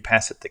basically you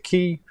pass it the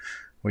key.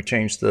 We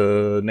changed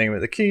the name of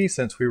the key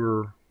since we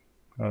were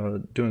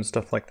doing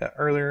stuff like that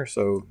earlier.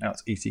 So now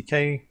it's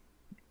ECK,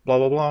 blah,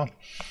 blah, blah.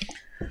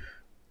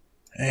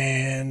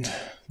 And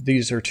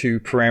these are two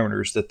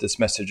parameters that this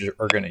message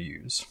are going to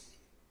use.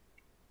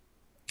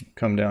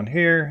 Come down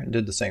here and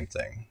did the same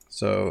thing.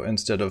 So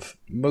instead of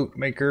mote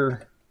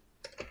maker,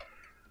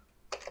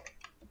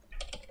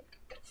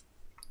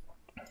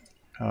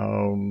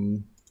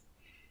 again,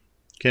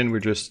 we're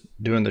just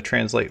doing the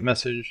translate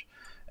message.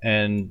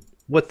 And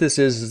what this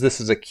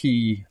is a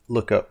key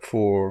lookup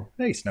for,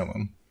 hey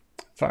Snowman,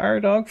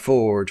 Firedog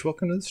Forge,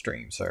 welcome to the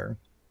stream, sir.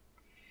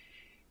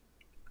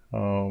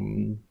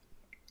 For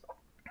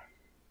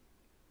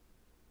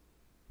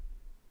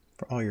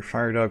all your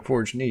Firedog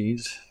Forge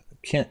needs,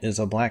 Kent is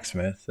a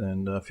blacksmith,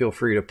 and feel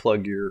free to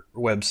plug your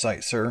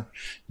website, sir.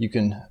 You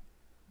can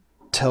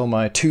tell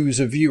my twos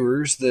of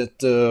viewers that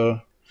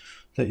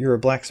that you're a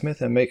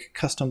blacksmith and make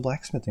custom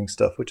blacksmithing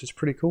stuff, which is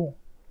pretty cool.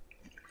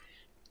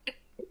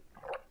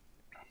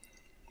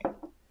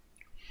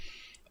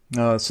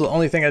 So the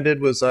only thing I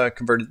did was I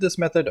converted this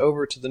method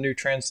over to the new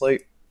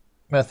translate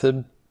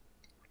method.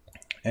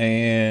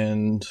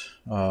 And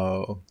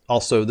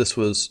also this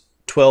was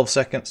 12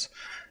 seconds.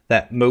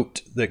 That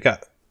mote that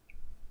got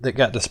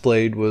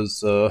displayed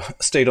was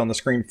stayed on the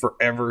screen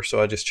forever,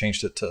 so I just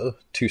changed it to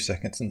 2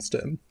 seconds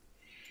instead.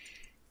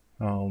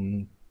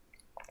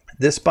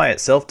 This by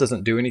itself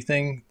doesn't do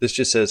anything. This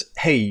just says,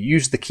 hey,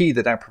 use the key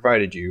that I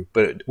provided you,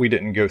 but we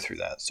didn't go through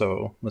that,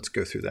 so let's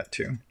go through that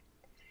too.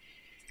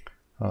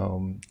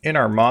 In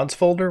our mods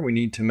folder, we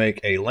need to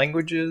make a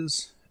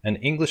languages, an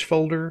English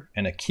folder,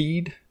 and a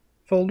keyed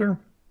folder.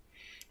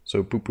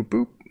 So boop, boop,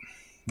 boop.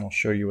 I'll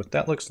show you what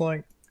that looks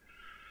like.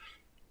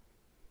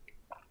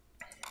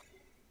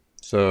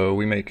 So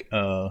we make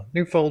a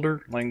new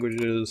folder,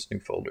 languages,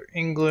 new folder,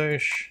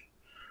 English,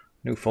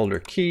 new folder,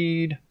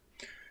 keyed,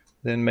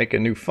 then make a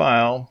new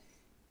file.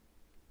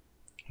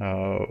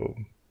 What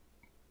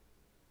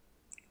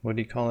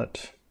do you call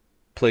it?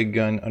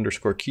 Plaguegun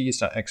underscore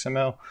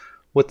keys.xml.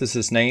 What this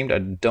is named, I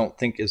don't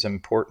think is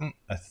important.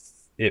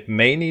 It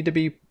may need to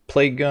be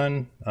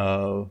Plaguegun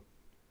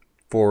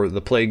for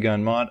the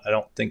Plaguegun mod. I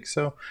don't think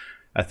so.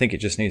 I think it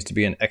just needs to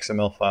be an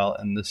XML file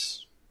in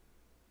this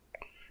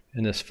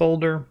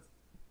folder.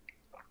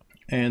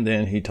 And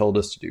then he told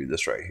us to do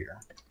this right here.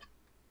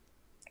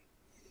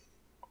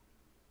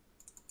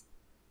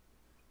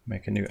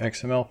 Make a new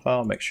XML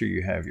file. Make sure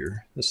you have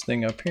this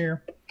thing up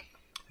here.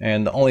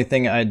 And the only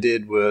thing I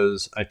did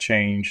was I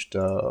changed.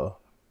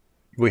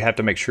 We have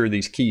to make sure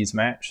these keys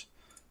match.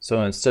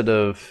 So instead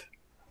of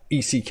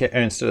TST,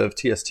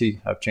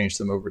 I've changed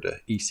them over to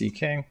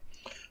ECK.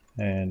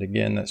 And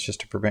again, that's just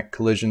to prevent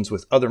collisions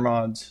with other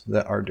mods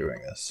that are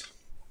doing this.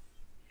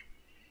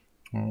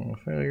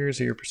 Failure,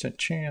 0%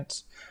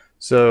 chance.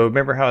 So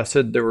remember how I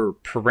said there were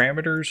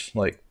parameters?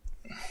 Like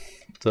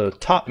the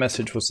top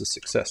message was the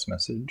success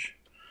message,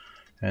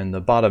 and the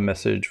bottom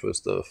message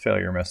was the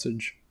failure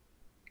message.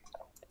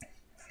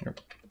 There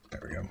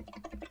we go.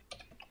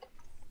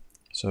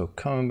 So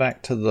coming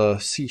back to the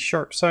C#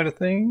 side of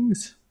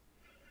things,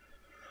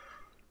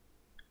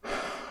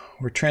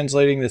 we're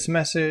translating this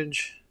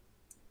message.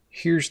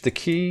 Here's the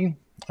key.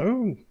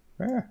 Oh,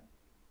 yeah.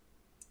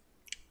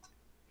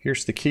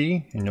 Here's the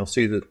key, and you'll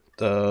see that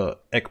the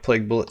Ek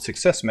Plague Bullet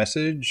success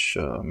message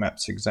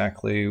maps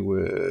exactly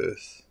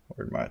with,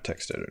 where'd my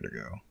text editor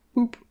go?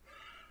 Boop.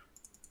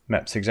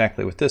 Maps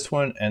exactly with this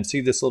one, and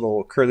see this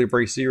little curly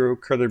brace 0,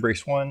 curly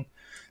brace 1?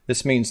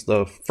 This means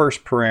the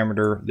first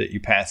parameter that you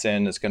pass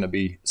in is going to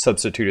be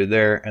substituted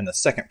there, and the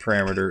second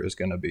parameter is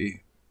going to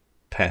be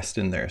passed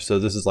in there. So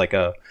this is like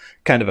a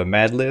kind of a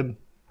Mad Lib.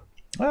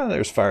 Ah,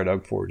 there's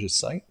Firedog Forge's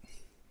site.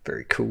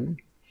 Very cool.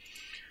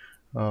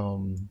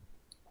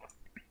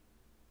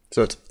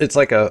 So it's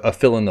like a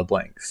fill in the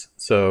blanks.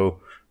 So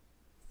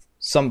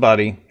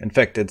somebody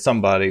infected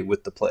somebody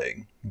with the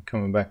plague. I'm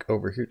coming back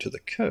over here to the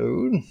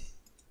code.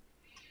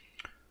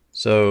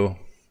 So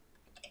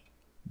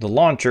the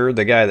launcher,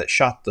 the guy that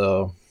shot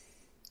the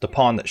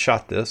pawn that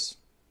shot this,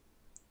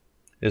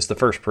 is the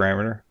first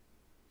parameter.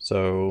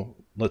 So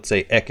let's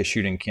say Ek is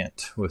shooting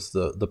Kent with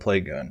the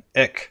plague gun.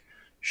 Ek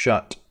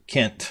shot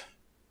Kent.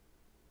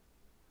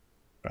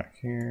 Back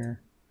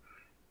here.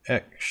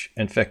 Ek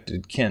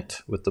infected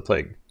Kent with the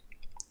plague.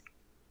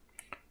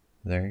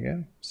 There you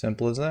go.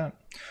 Simple as that.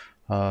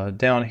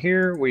 Down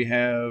here we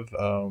have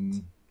a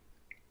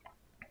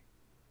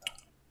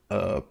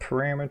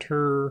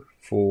parameter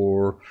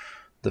for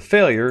the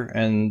failure,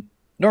 and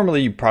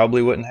Normally you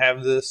probably wouldn't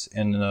have this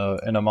in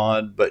a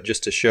mod, but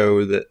just to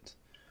show that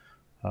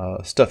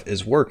stuff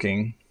is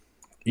working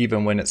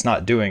even when it's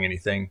not doing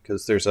anything,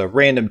 because there's a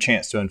random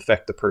chance to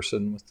infect the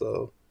person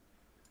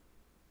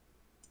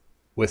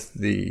with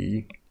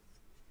the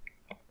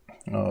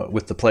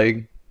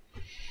plague.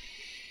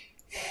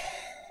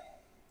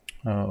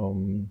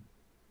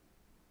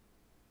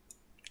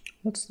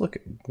 Let's look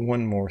at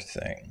one more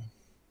thing.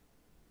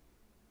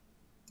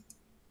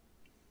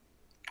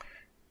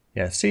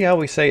 Yeah, see how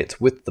we say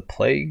it's with the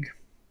plague?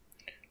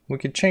 We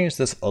could change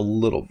this a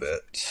little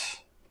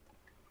bit.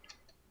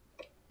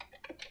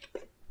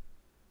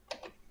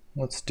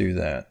 Let's do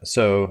that.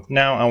 So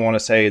now I want to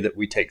say that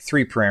we take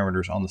 3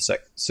 parameters on the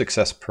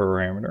success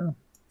parameter.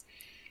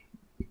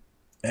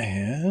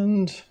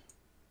 And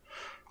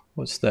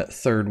what's that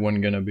third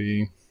one going to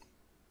be?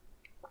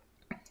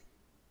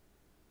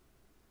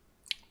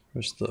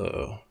 Where's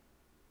the...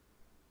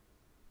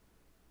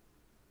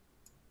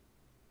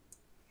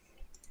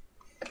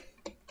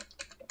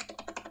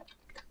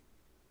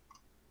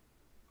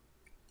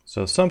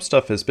 So some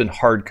stuff has been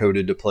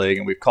hard-coded to plague,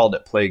 and we've called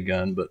it plague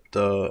gun, but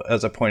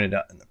as I pointed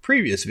out in the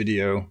previous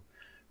video,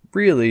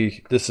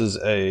 really this is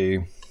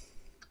a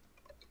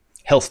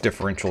health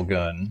differential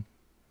gun,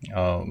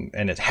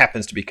 and it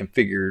happens to be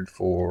configured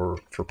for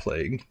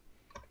plague.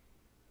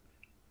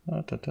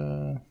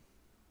 The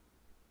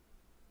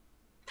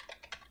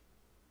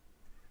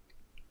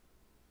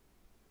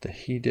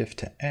he-diff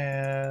to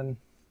add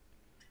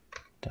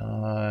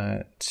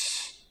dot.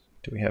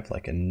 Do we have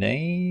like a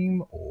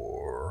name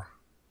or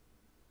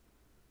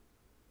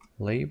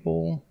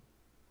label?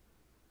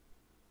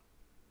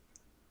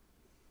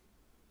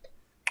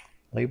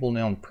 Label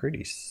noun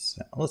pretty.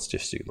 Let's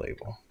just do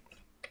label.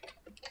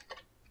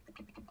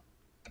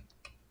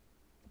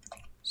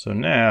 So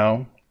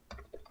now,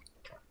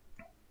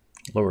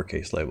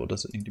 lowercase label.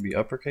 Does it need to be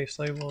uppercase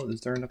label?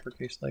 Is there an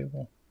uppercase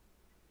label?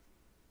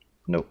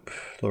 Nope.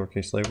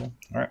 Lowercase label.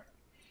 All right.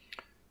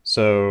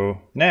 So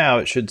now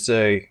it should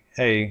say,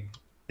 hey,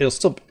 it'll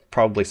still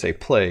probably say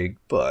plague,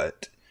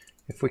 but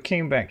if we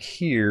came back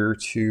here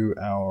to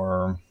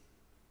our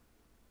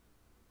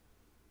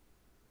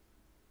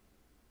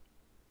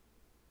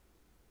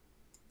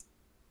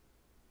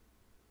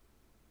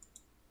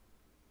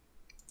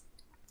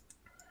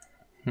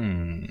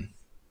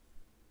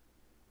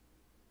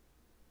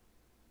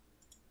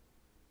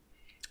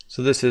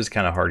So this is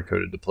kind of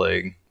hard-coded to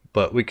plague,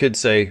 but we could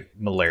say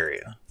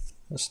malaria.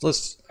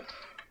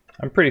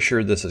 I'm pretty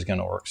sure this is going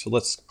to work. So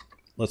let's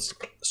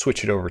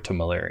switch it over to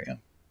malaria.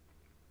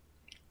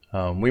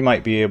 We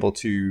might be able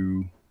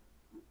to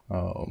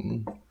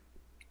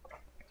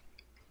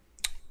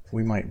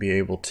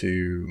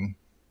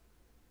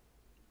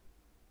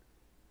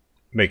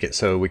make it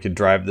so we could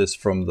drive this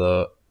from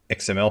the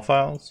XML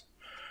files.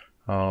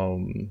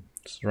 So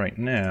right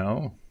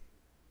now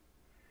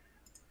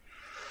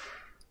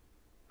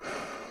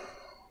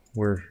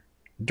we're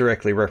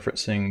directly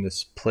referencing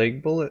this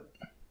plague bullet,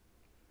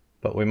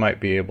 but we might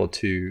be able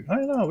to, I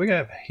don't know, we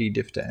got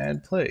he-diff to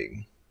add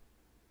plague.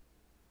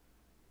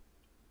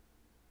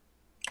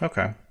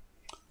 Okay,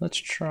 let's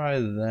try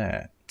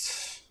that.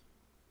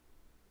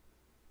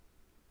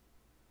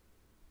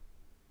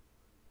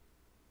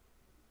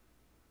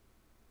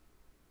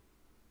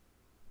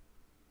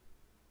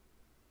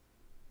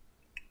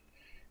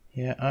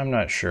 Yeah, I'm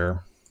not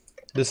sure.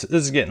 This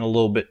is getting a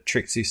little bit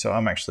tricksy, so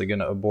I'm actually going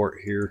to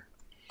abort here.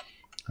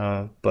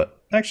 But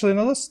actually,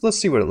 no, let's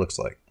see what it looks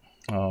like.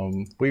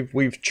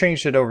 We've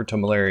changed it over to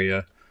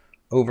malaria.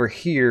 Over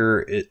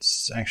here,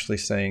 it's actually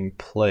saying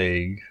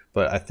plague,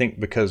 but I think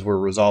because we're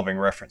resolving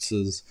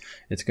references,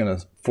 it's going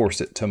to force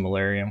it to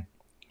malaria.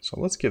 So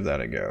let's give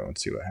that a go and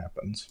see what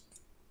happens.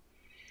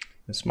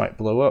 This might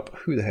blow up.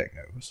 Who the heck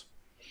knows?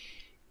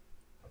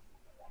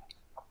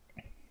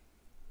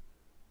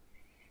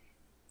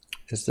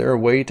 Is there a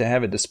way to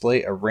have it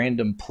display a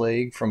random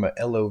plague from a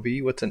LOV?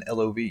 What's an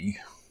LOV?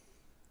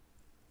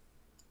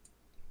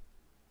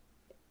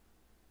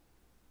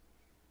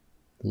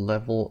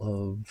 Level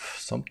of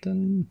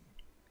something?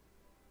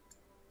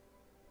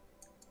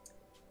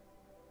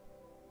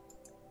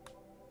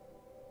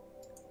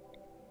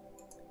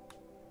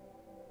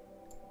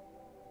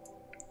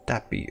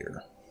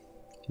 Dapier.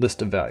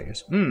 List of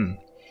values. Yeah,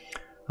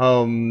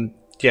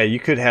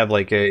 you could have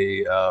like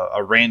a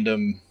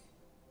random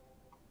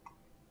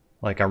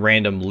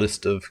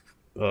list of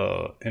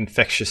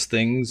infectious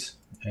things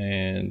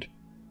and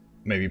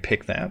maybe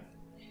pick that.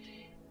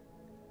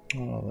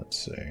 Let's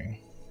see.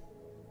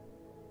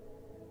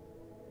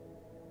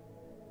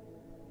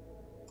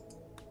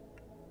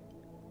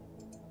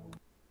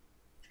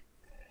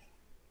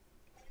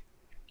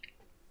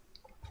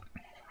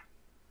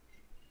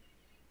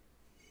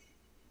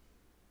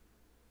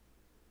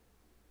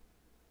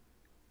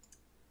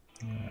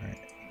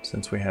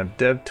 Since we have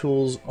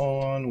DevTools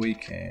on, we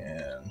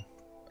can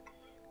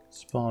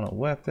spawn a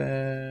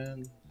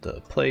weapon, the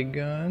plague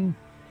gun.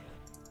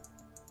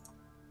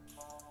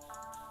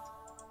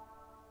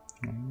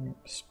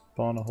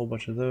 Spawn a whole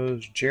bunch of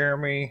those.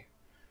 Jeremy,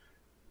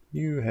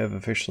 you have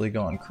officially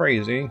gone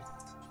crazy.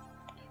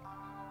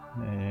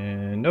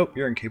 And nope,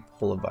 you're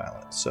incapable of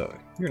violence, so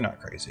you're not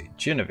crazy.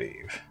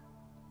 Genevieve.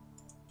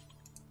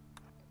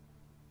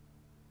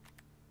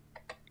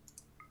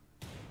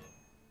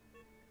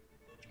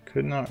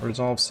 Could not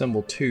resolve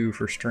symbol 2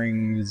 for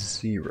string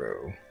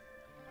 0.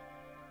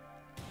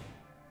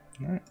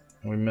 Alright,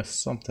 we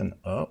messed something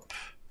up.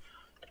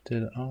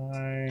 Did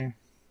I...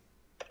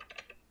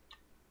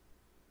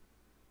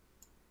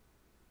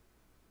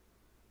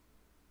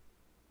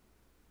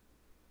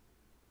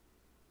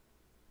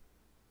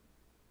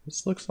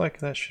 This looks like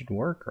that should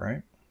work,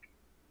 right?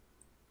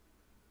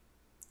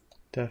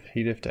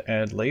 He'd have to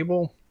add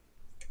label.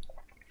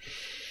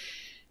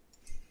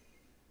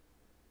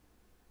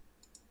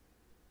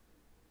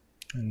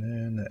 And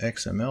then the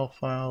XML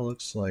file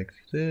looks like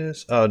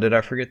this. Oh, did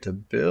I forget to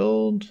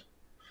build?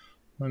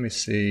 Let me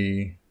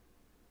see.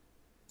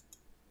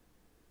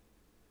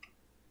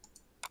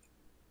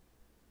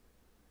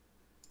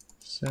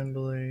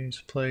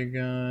 Assemblies, play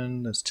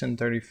gun, that's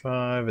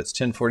 1035, it's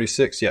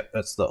 1046. Yep,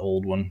 that's the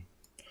old one.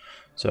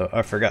 So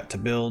I forgot to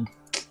build.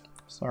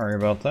 Sorry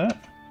about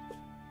that.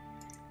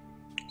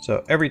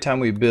 So every time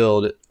we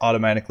build, it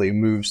automatically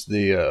moves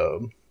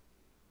the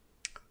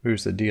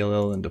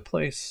DLL into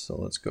place. So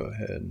let's go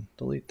ahead and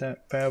delete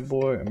that bad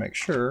boy and make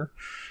sure.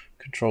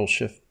 Control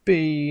Shift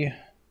B.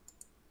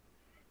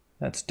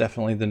 That's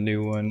definitely the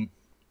new one.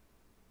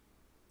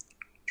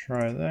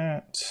 Try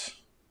that.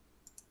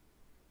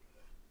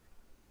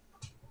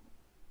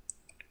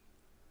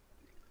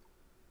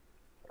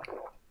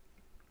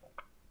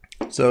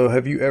 So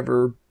have you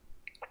ever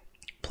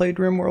played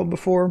RimWorld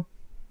before,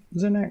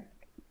 Zenek?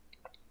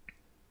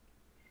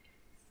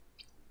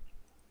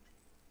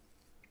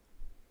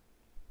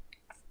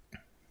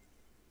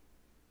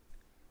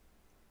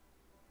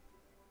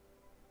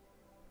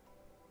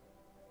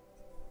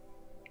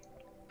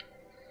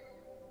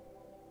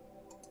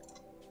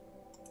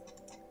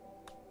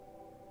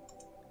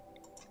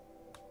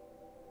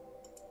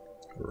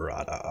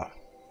 Rada.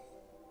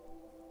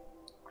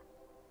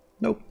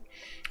 Nope.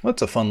 Well,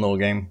 it's a fun little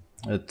game.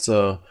 It's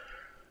a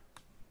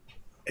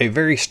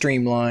very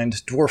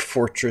streamlined dwarf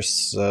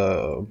fortress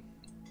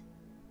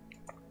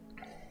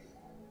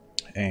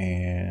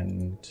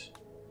and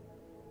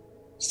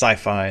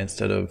sci-fi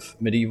instead of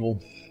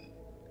medieval.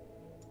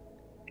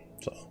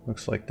 So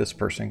looks like this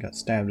person got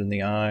stabbed in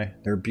the eye.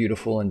 They're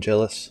beautiful and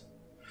jealous.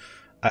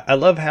 I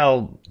love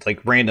how like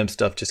random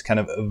stuff just kind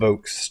of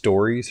evokes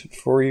stories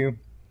for you.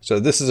 So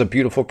this is a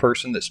beautiful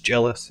person that's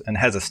jealous and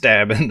has a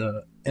stab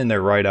in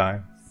their right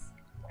eye.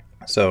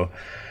 So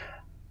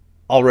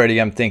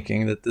already I'm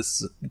thinking that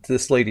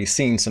this lady's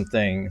seen some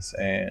things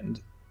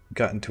and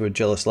got into a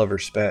jealous lover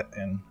spat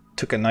and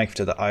took a knife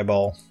to the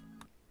eyeball.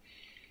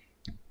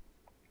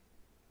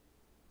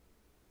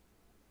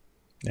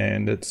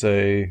 And it's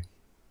a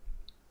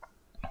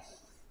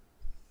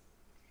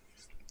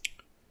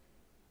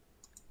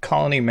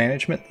colony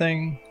management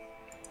thing.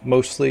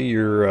 Mostly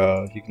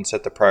you can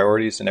set the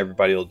priorities and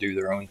everybody will do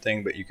their own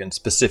thing, but you can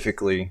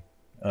specifically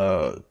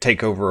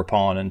take over a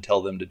pawn and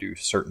tell them to do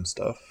certain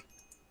stuff.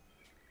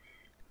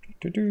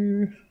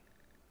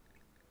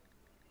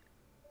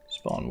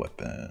 Spawn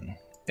weapon.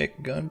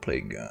 Ick gun,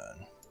 play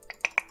gun.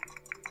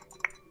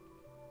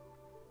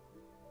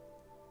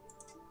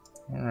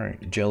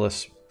 Alright,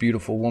 jealous,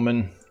 beautiful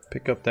woman.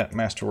 Pick up that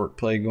masterwork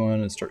play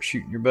gun and start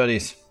shooting your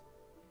buddies.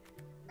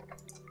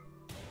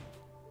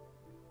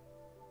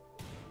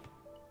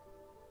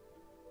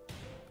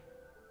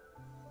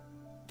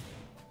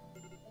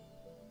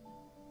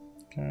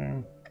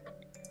 Okay.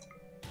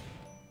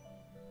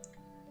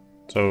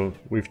 So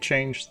we've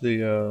changed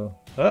the,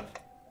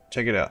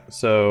 check it out.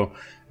 So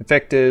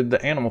infected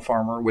the animal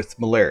farmer with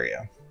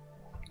malaria.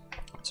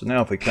 So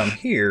now if we come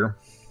here,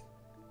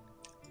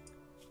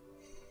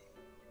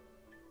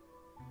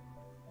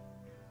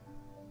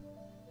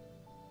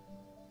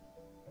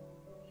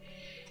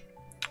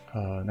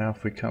 now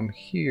if we come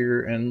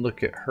here and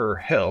look at her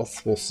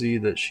health, we'll see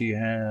that she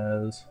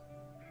has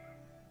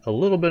a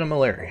little bit of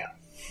malaria.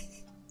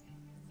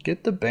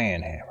 Get the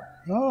band hammer.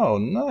 Oh,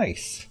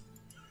 nice.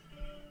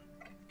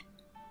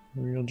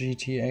 Real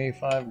GTA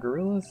 5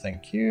 Gorilla,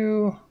 thank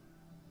you.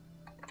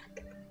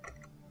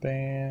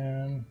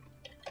 Ban.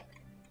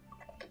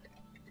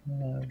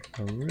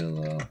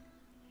 Gorilla.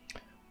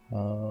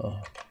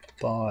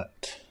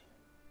 Bot.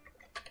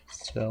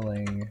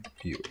 Selling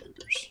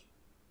viewers.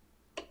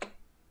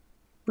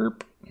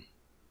 Burp.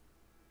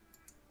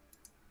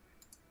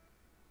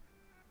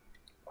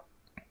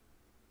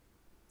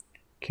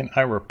 Can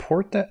I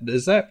report that?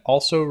 Does that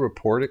also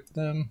report it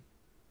them?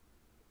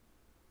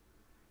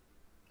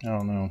 I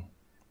don't know.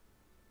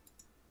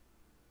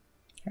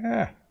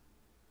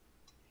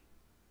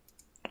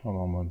 Hold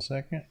on 1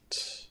 second.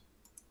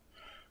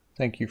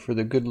 Thank you for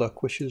the good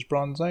luck wishes,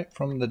 Bronzite,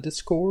 from the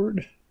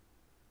Discord.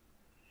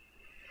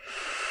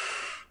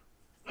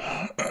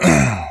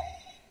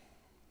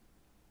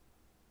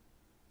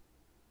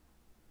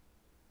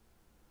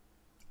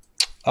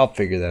 I'll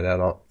figure that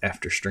out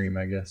after stream,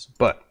 I guess.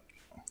 But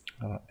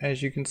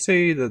as you can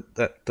see,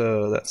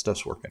 that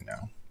stuff's working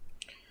now.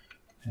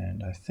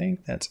 And I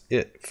think that's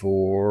it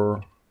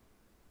for...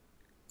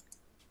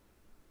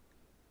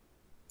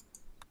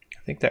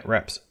 I think that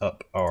wraps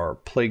up our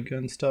plague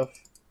gun stuff.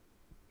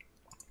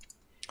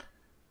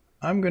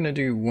 I'm going to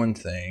do one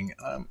thing.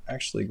 I'm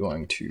actually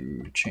going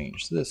to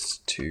change this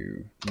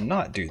to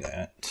not do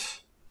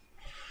that.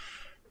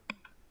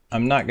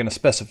 I'm not going to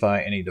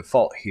specify any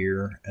default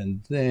here,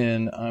 and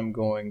then I'm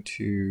going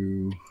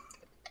to...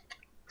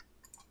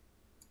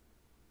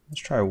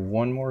 Let's try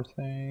one more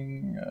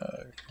thing.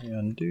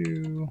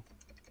 Undo.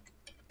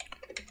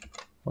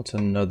 What's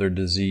another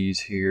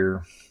disease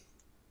here?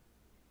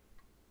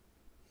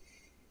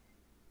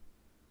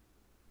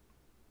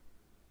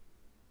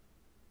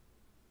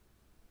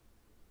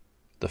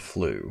 The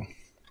flu.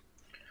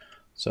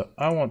 So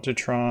I want to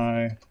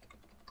try...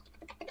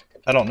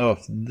 I don't know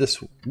if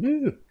this...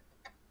 Woo,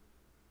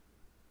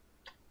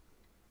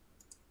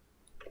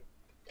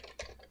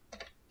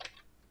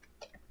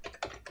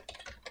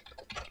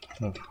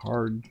 of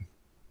hard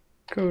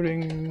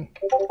coding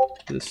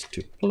this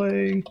to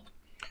play.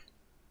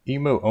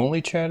 Emo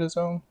only chat is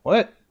on?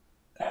 What?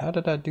 How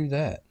did I do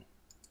that?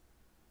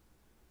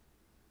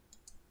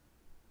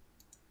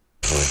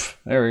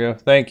 There we go.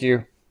 Thank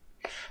you.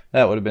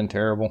 That would have been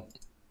terrible.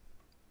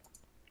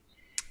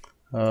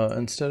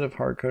 Instead of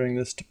hard coding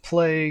this to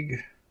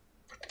plague,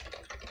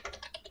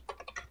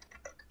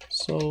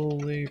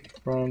 solely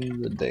from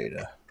the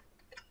data.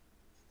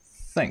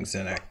 Thanks,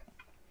 Zinec.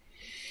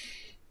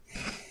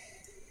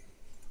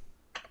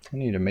 I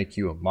need to make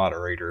you a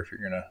moderator if you're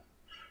going to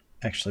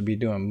actually be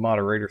doing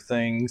moderator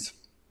things.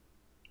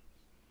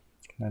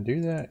 Can I do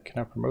that?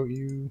 Can I promote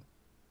you?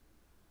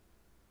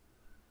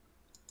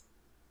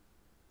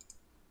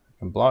 I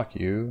can block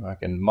you. I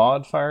can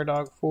mod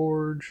Firedog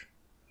Forge.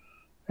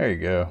 There you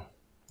go.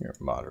 You're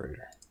a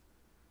moderator.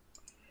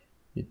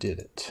 You did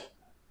it.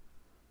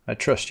 I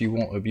trust you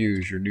won't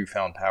abuse your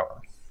newfound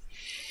power.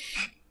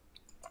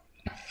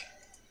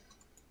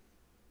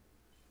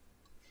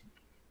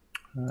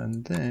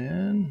 And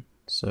then,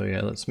 so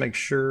yeah, let's make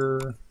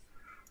sure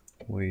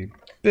we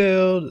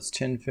build. It's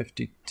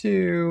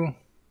 1052.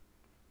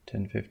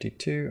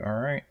 1052, all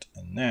right.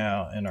 And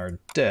now in our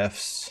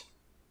defs,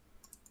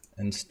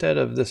 instead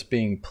of this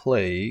being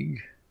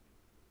plague,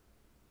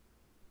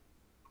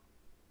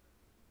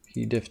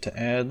 key diff to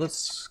add,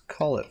 let's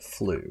call it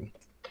flu.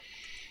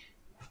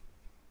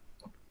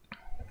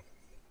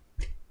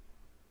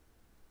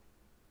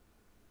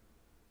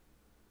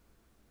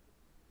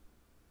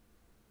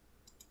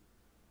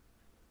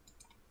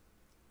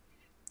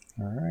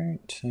 All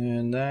right,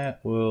 and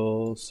that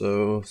will,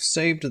 so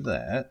saved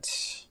that.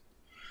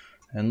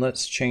 And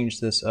let's change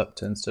this up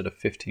to, instead of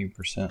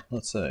 15%,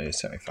 let's say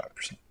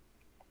 75%.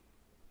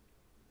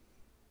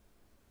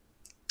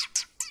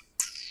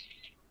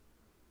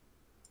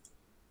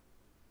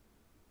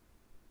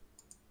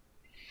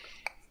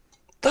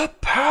 The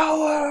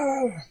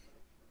power!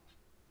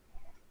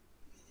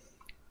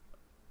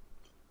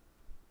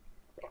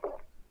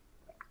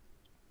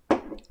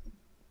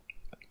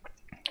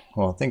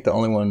 Well, I think the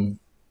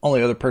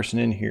only other person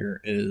in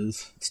here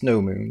is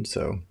Snow Moon,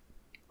 so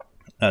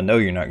I know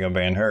you're not going to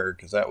ban her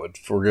because that would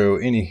forego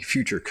any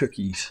future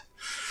cookies.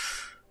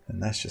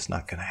 And that's just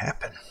not going to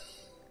happen.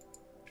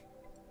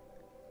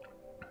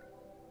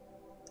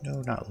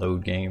 No, not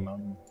load game.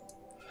 I'm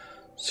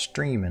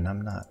streaming.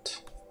 I'm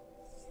not.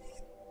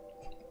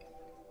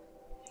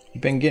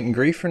 You've been getting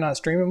grief for not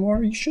streaming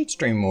more? You should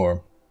stream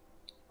more.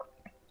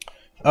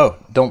 Oh,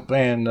 don't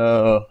ban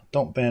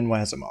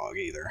Wazamog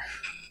either.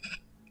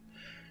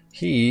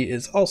 He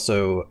is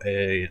also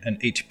an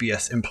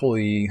HBS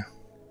employee.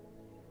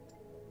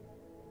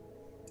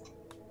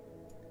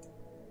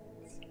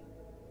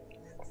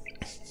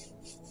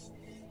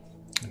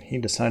 He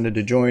decided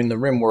to join the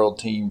RimWorld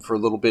team for a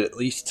little bit at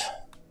least.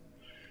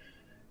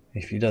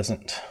 If he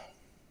doesn't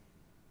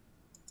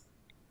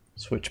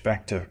switch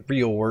back to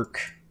real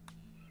work.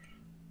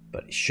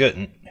 But he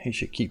shouldn't. He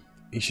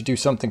should do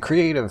something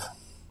creative.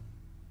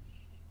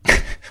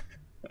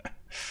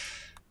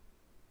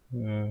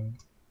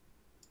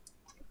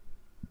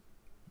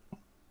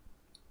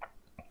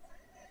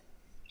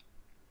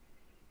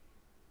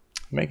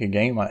 Make a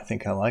game, I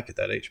think I like it,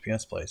 that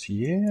HPS place.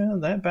 Yeah,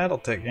 that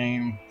Battletech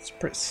game is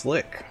pretty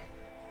slick.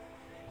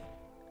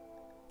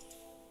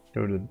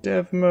 Go to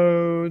dev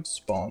mode,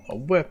 spawn a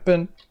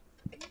weapon.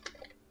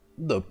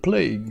 The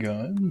plague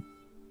gun.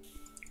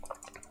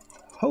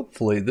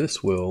 Hopefully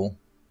this will...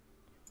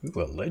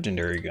 Ooh, a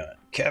legendary gun.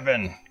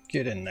 Kevin,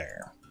 get in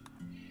there.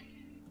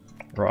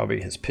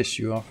 Robbie has pissed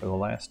you off for the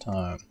last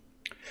time.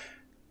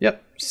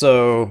 Yep,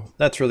 so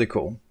that's really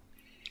cool.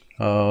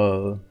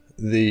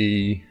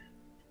 The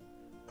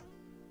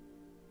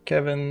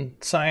Kevin,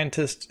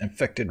 scientist,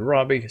 infected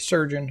Robbie,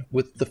 surgeon,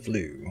 with the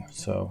flu.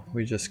 So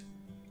we just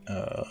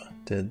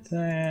did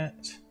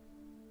that.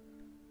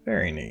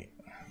 Very neat.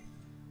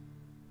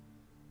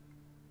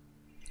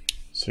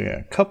 So yeah,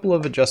 a couple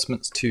of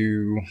adjustments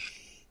to...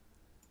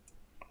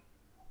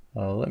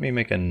 let me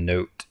make a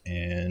note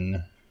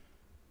in...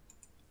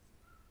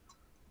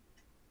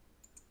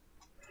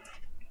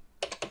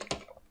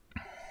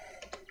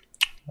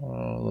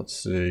 let's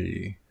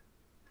see.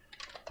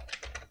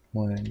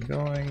 When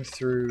going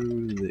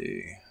through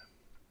the...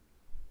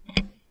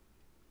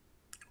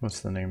 What's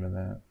the name of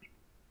that?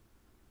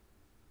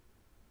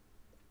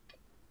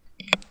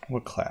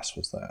 What class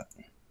was that?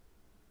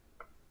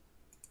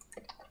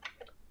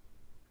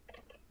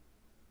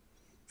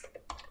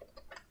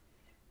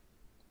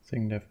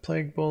 Thing dev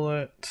plague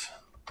bullet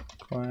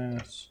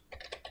class.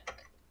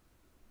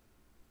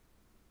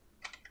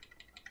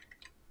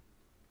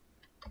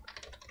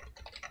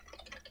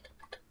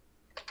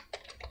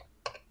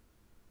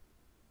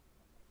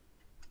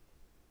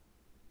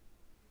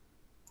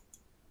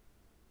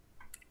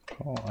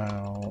 Call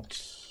out.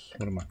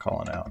 What am I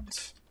calling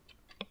out?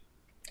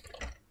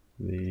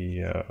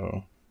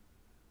 The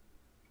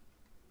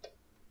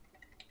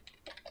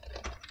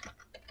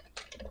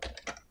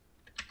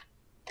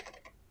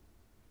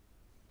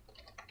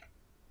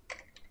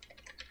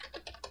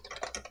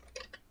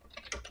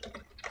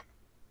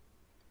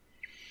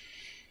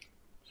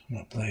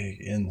plague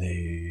in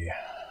the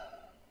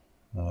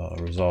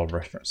resolve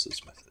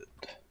references method.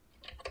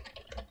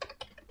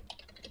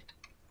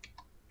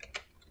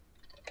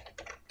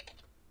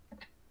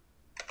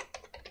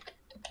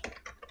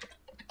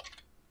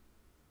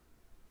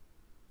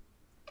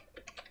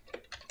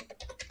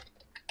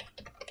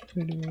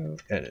 Video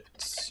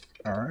edits.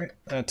 All right,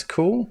 that's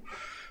cool.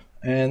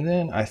 And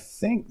then I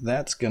think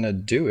that's gonna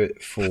do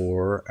it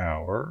for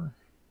our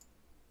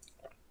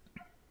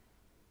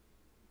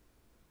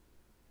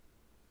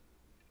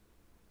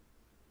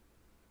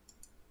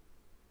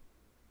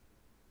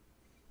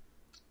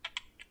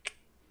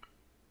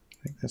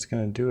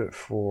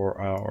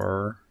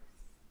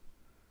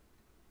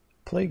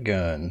plague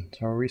gun.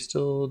 So are we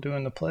still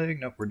doing the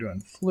plague? Nope, we're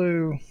doing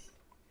flu.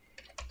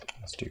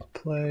 Let's do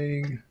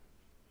plague.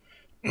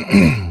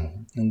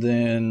 And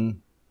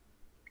then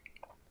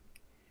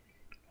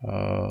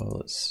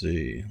let's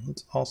see.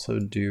 Let's also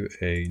do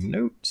a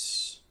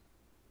notes.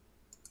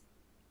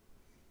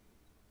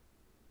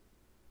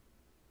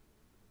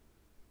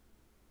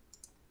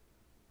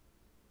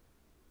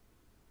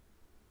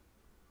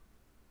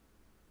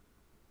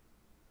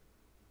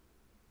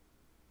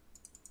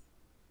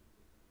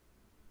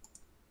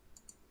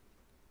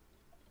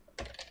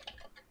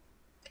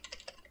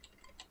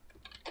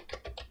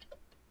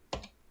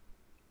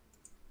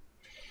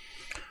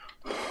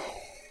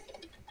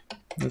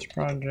 This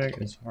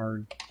project is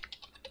hard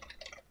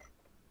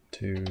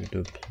to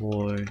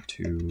deploy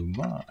to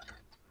my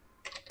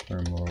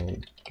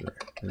RimWorld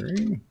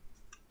directory.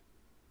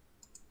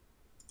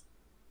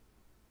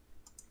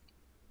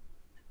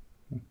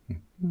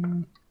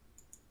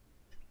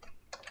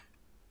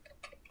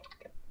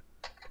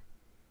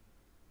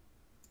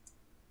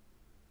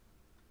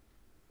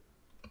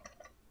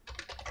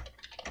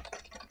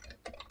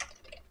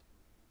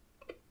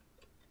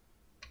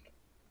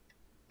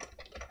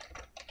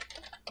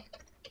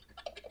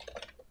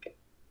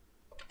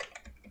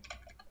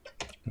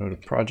 Go to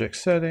project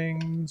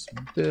settings,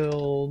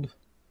 build,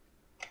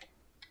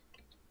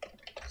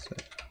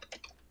 set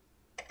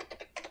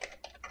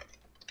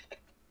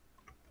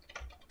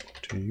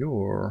to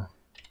your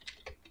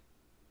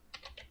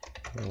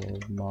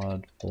build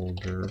mod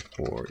folder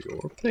for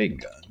your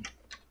plague gun.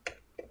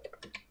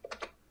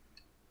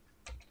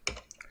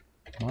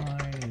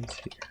 Mine is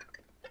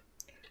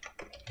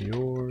here.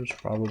 Yours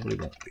probably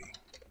won't be.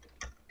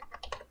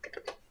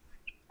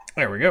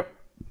 There we go.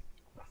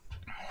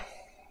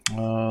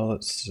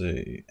 Let's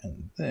see,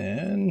 and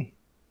then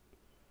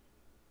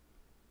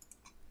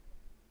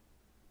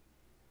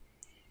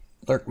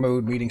dark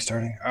mode meeting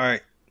starting. All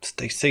right,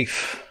 stay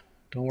safe.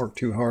 Don't work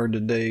too hard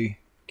today.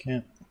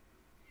 Can't.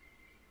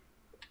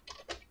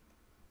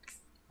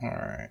 All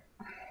right.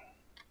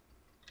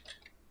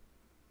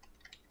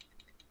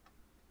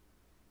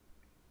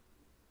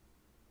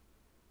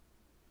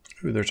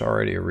 Ooh, there's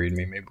already a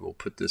README. Maybe we'll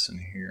put this in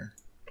here.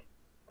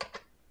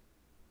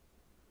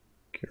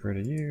 Get rid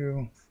of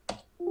you.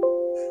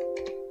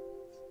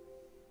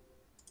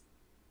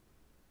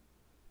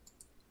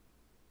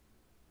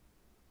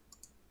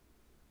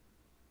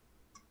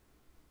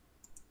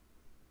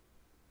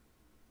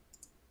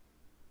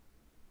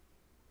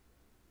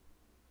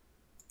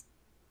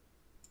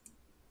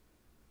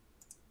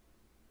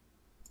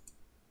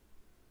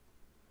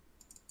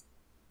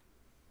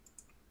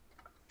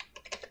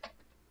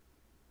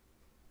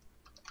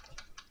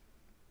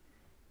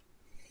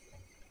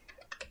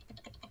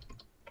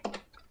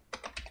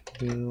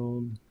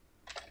 Build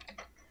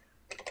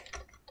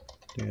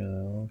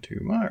DLL to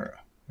Myra.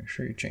 Make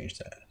sure you change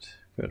that.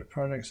 Go to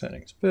project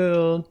settings,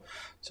 build,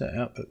 set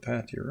output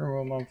path to your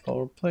RimWorld mod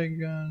folder plague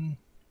gun.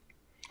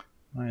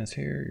 Mine is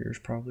here, yours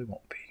probably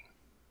won't be.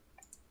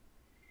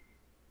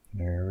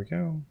 There we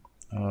go.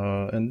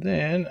 And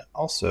then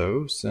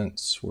also,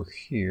 since we're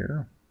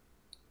here,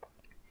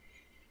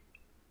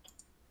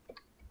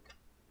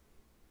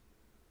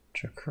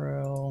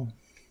 Jecrell.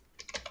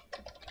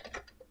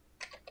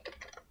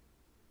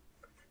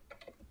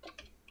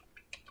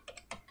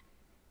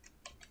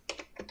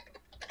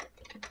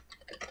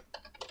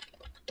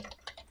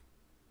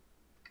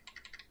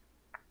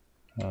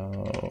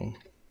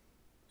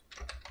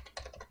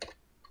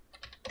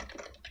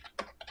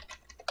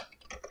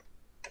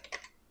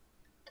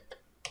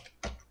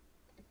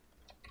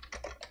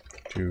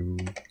 to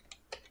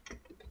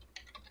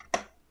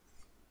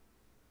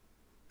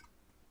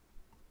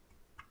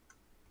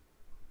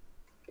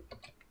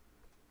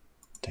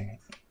dang it.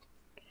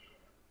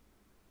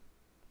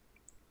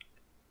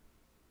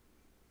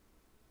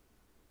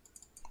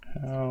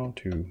 How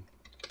to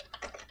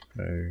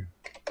play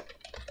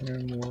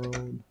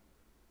RimWorld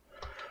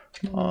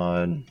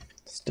mod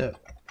step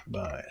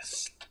by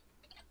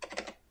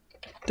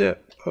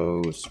step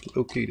post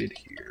located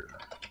here.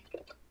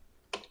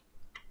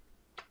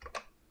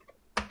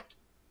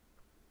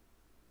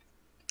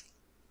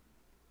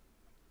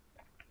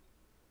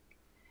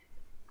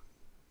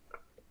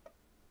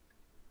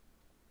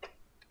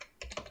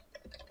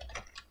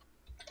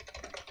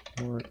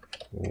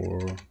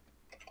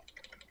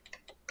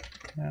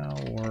 Now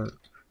work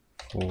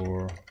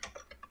for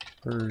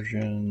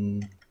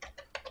version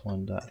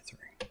 1.3.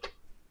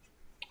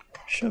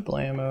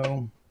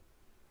 Shablamo.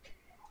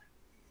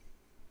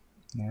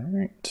 All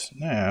right,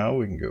 now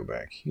we can go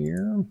back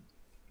here.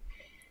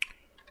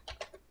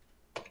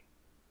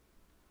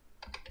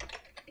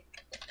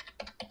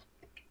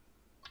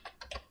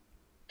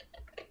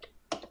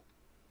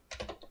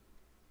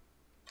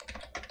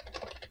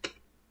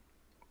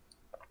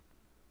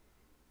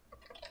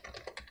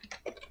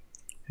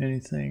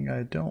 Anything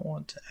I don't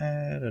want to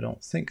add? I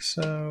don't think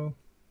so.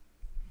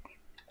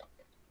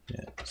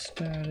 Get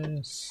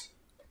status.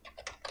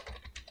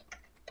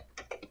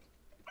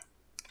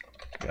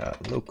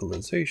 Got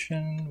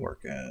localization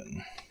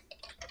working.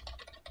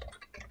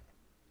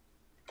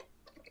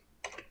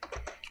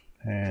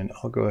 And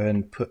I'll go ahead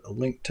and put a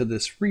link to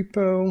this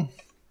repo.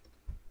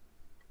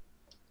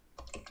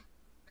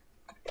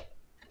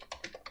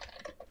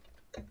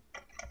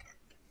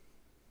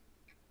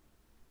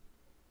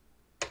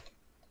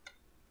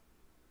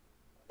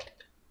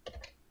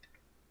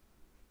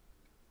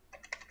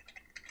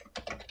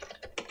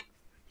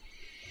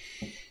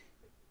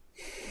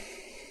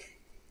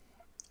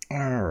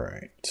 All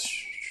right.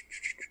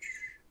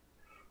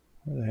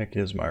 Where the heck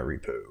is my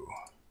repo?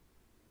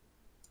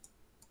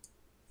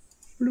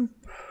 Bloop.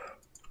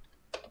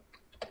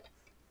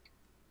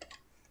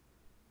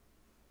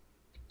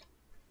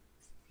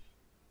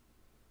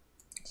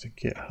 Is it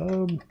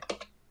GitHub?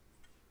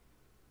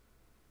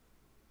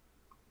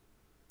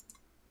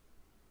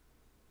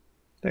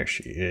 There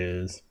she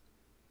is.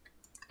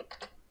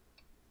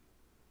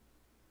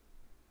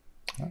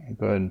 I'll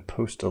go ahead and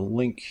post a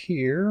link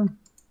here.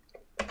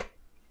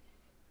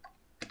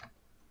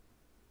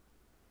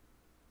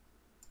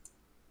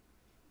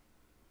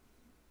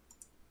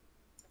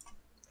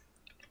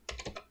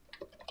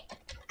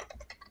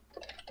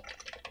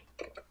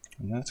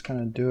 And that's going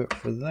to do it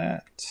for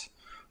that.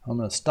 I'm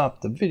going to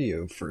stop the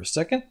video for a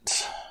second.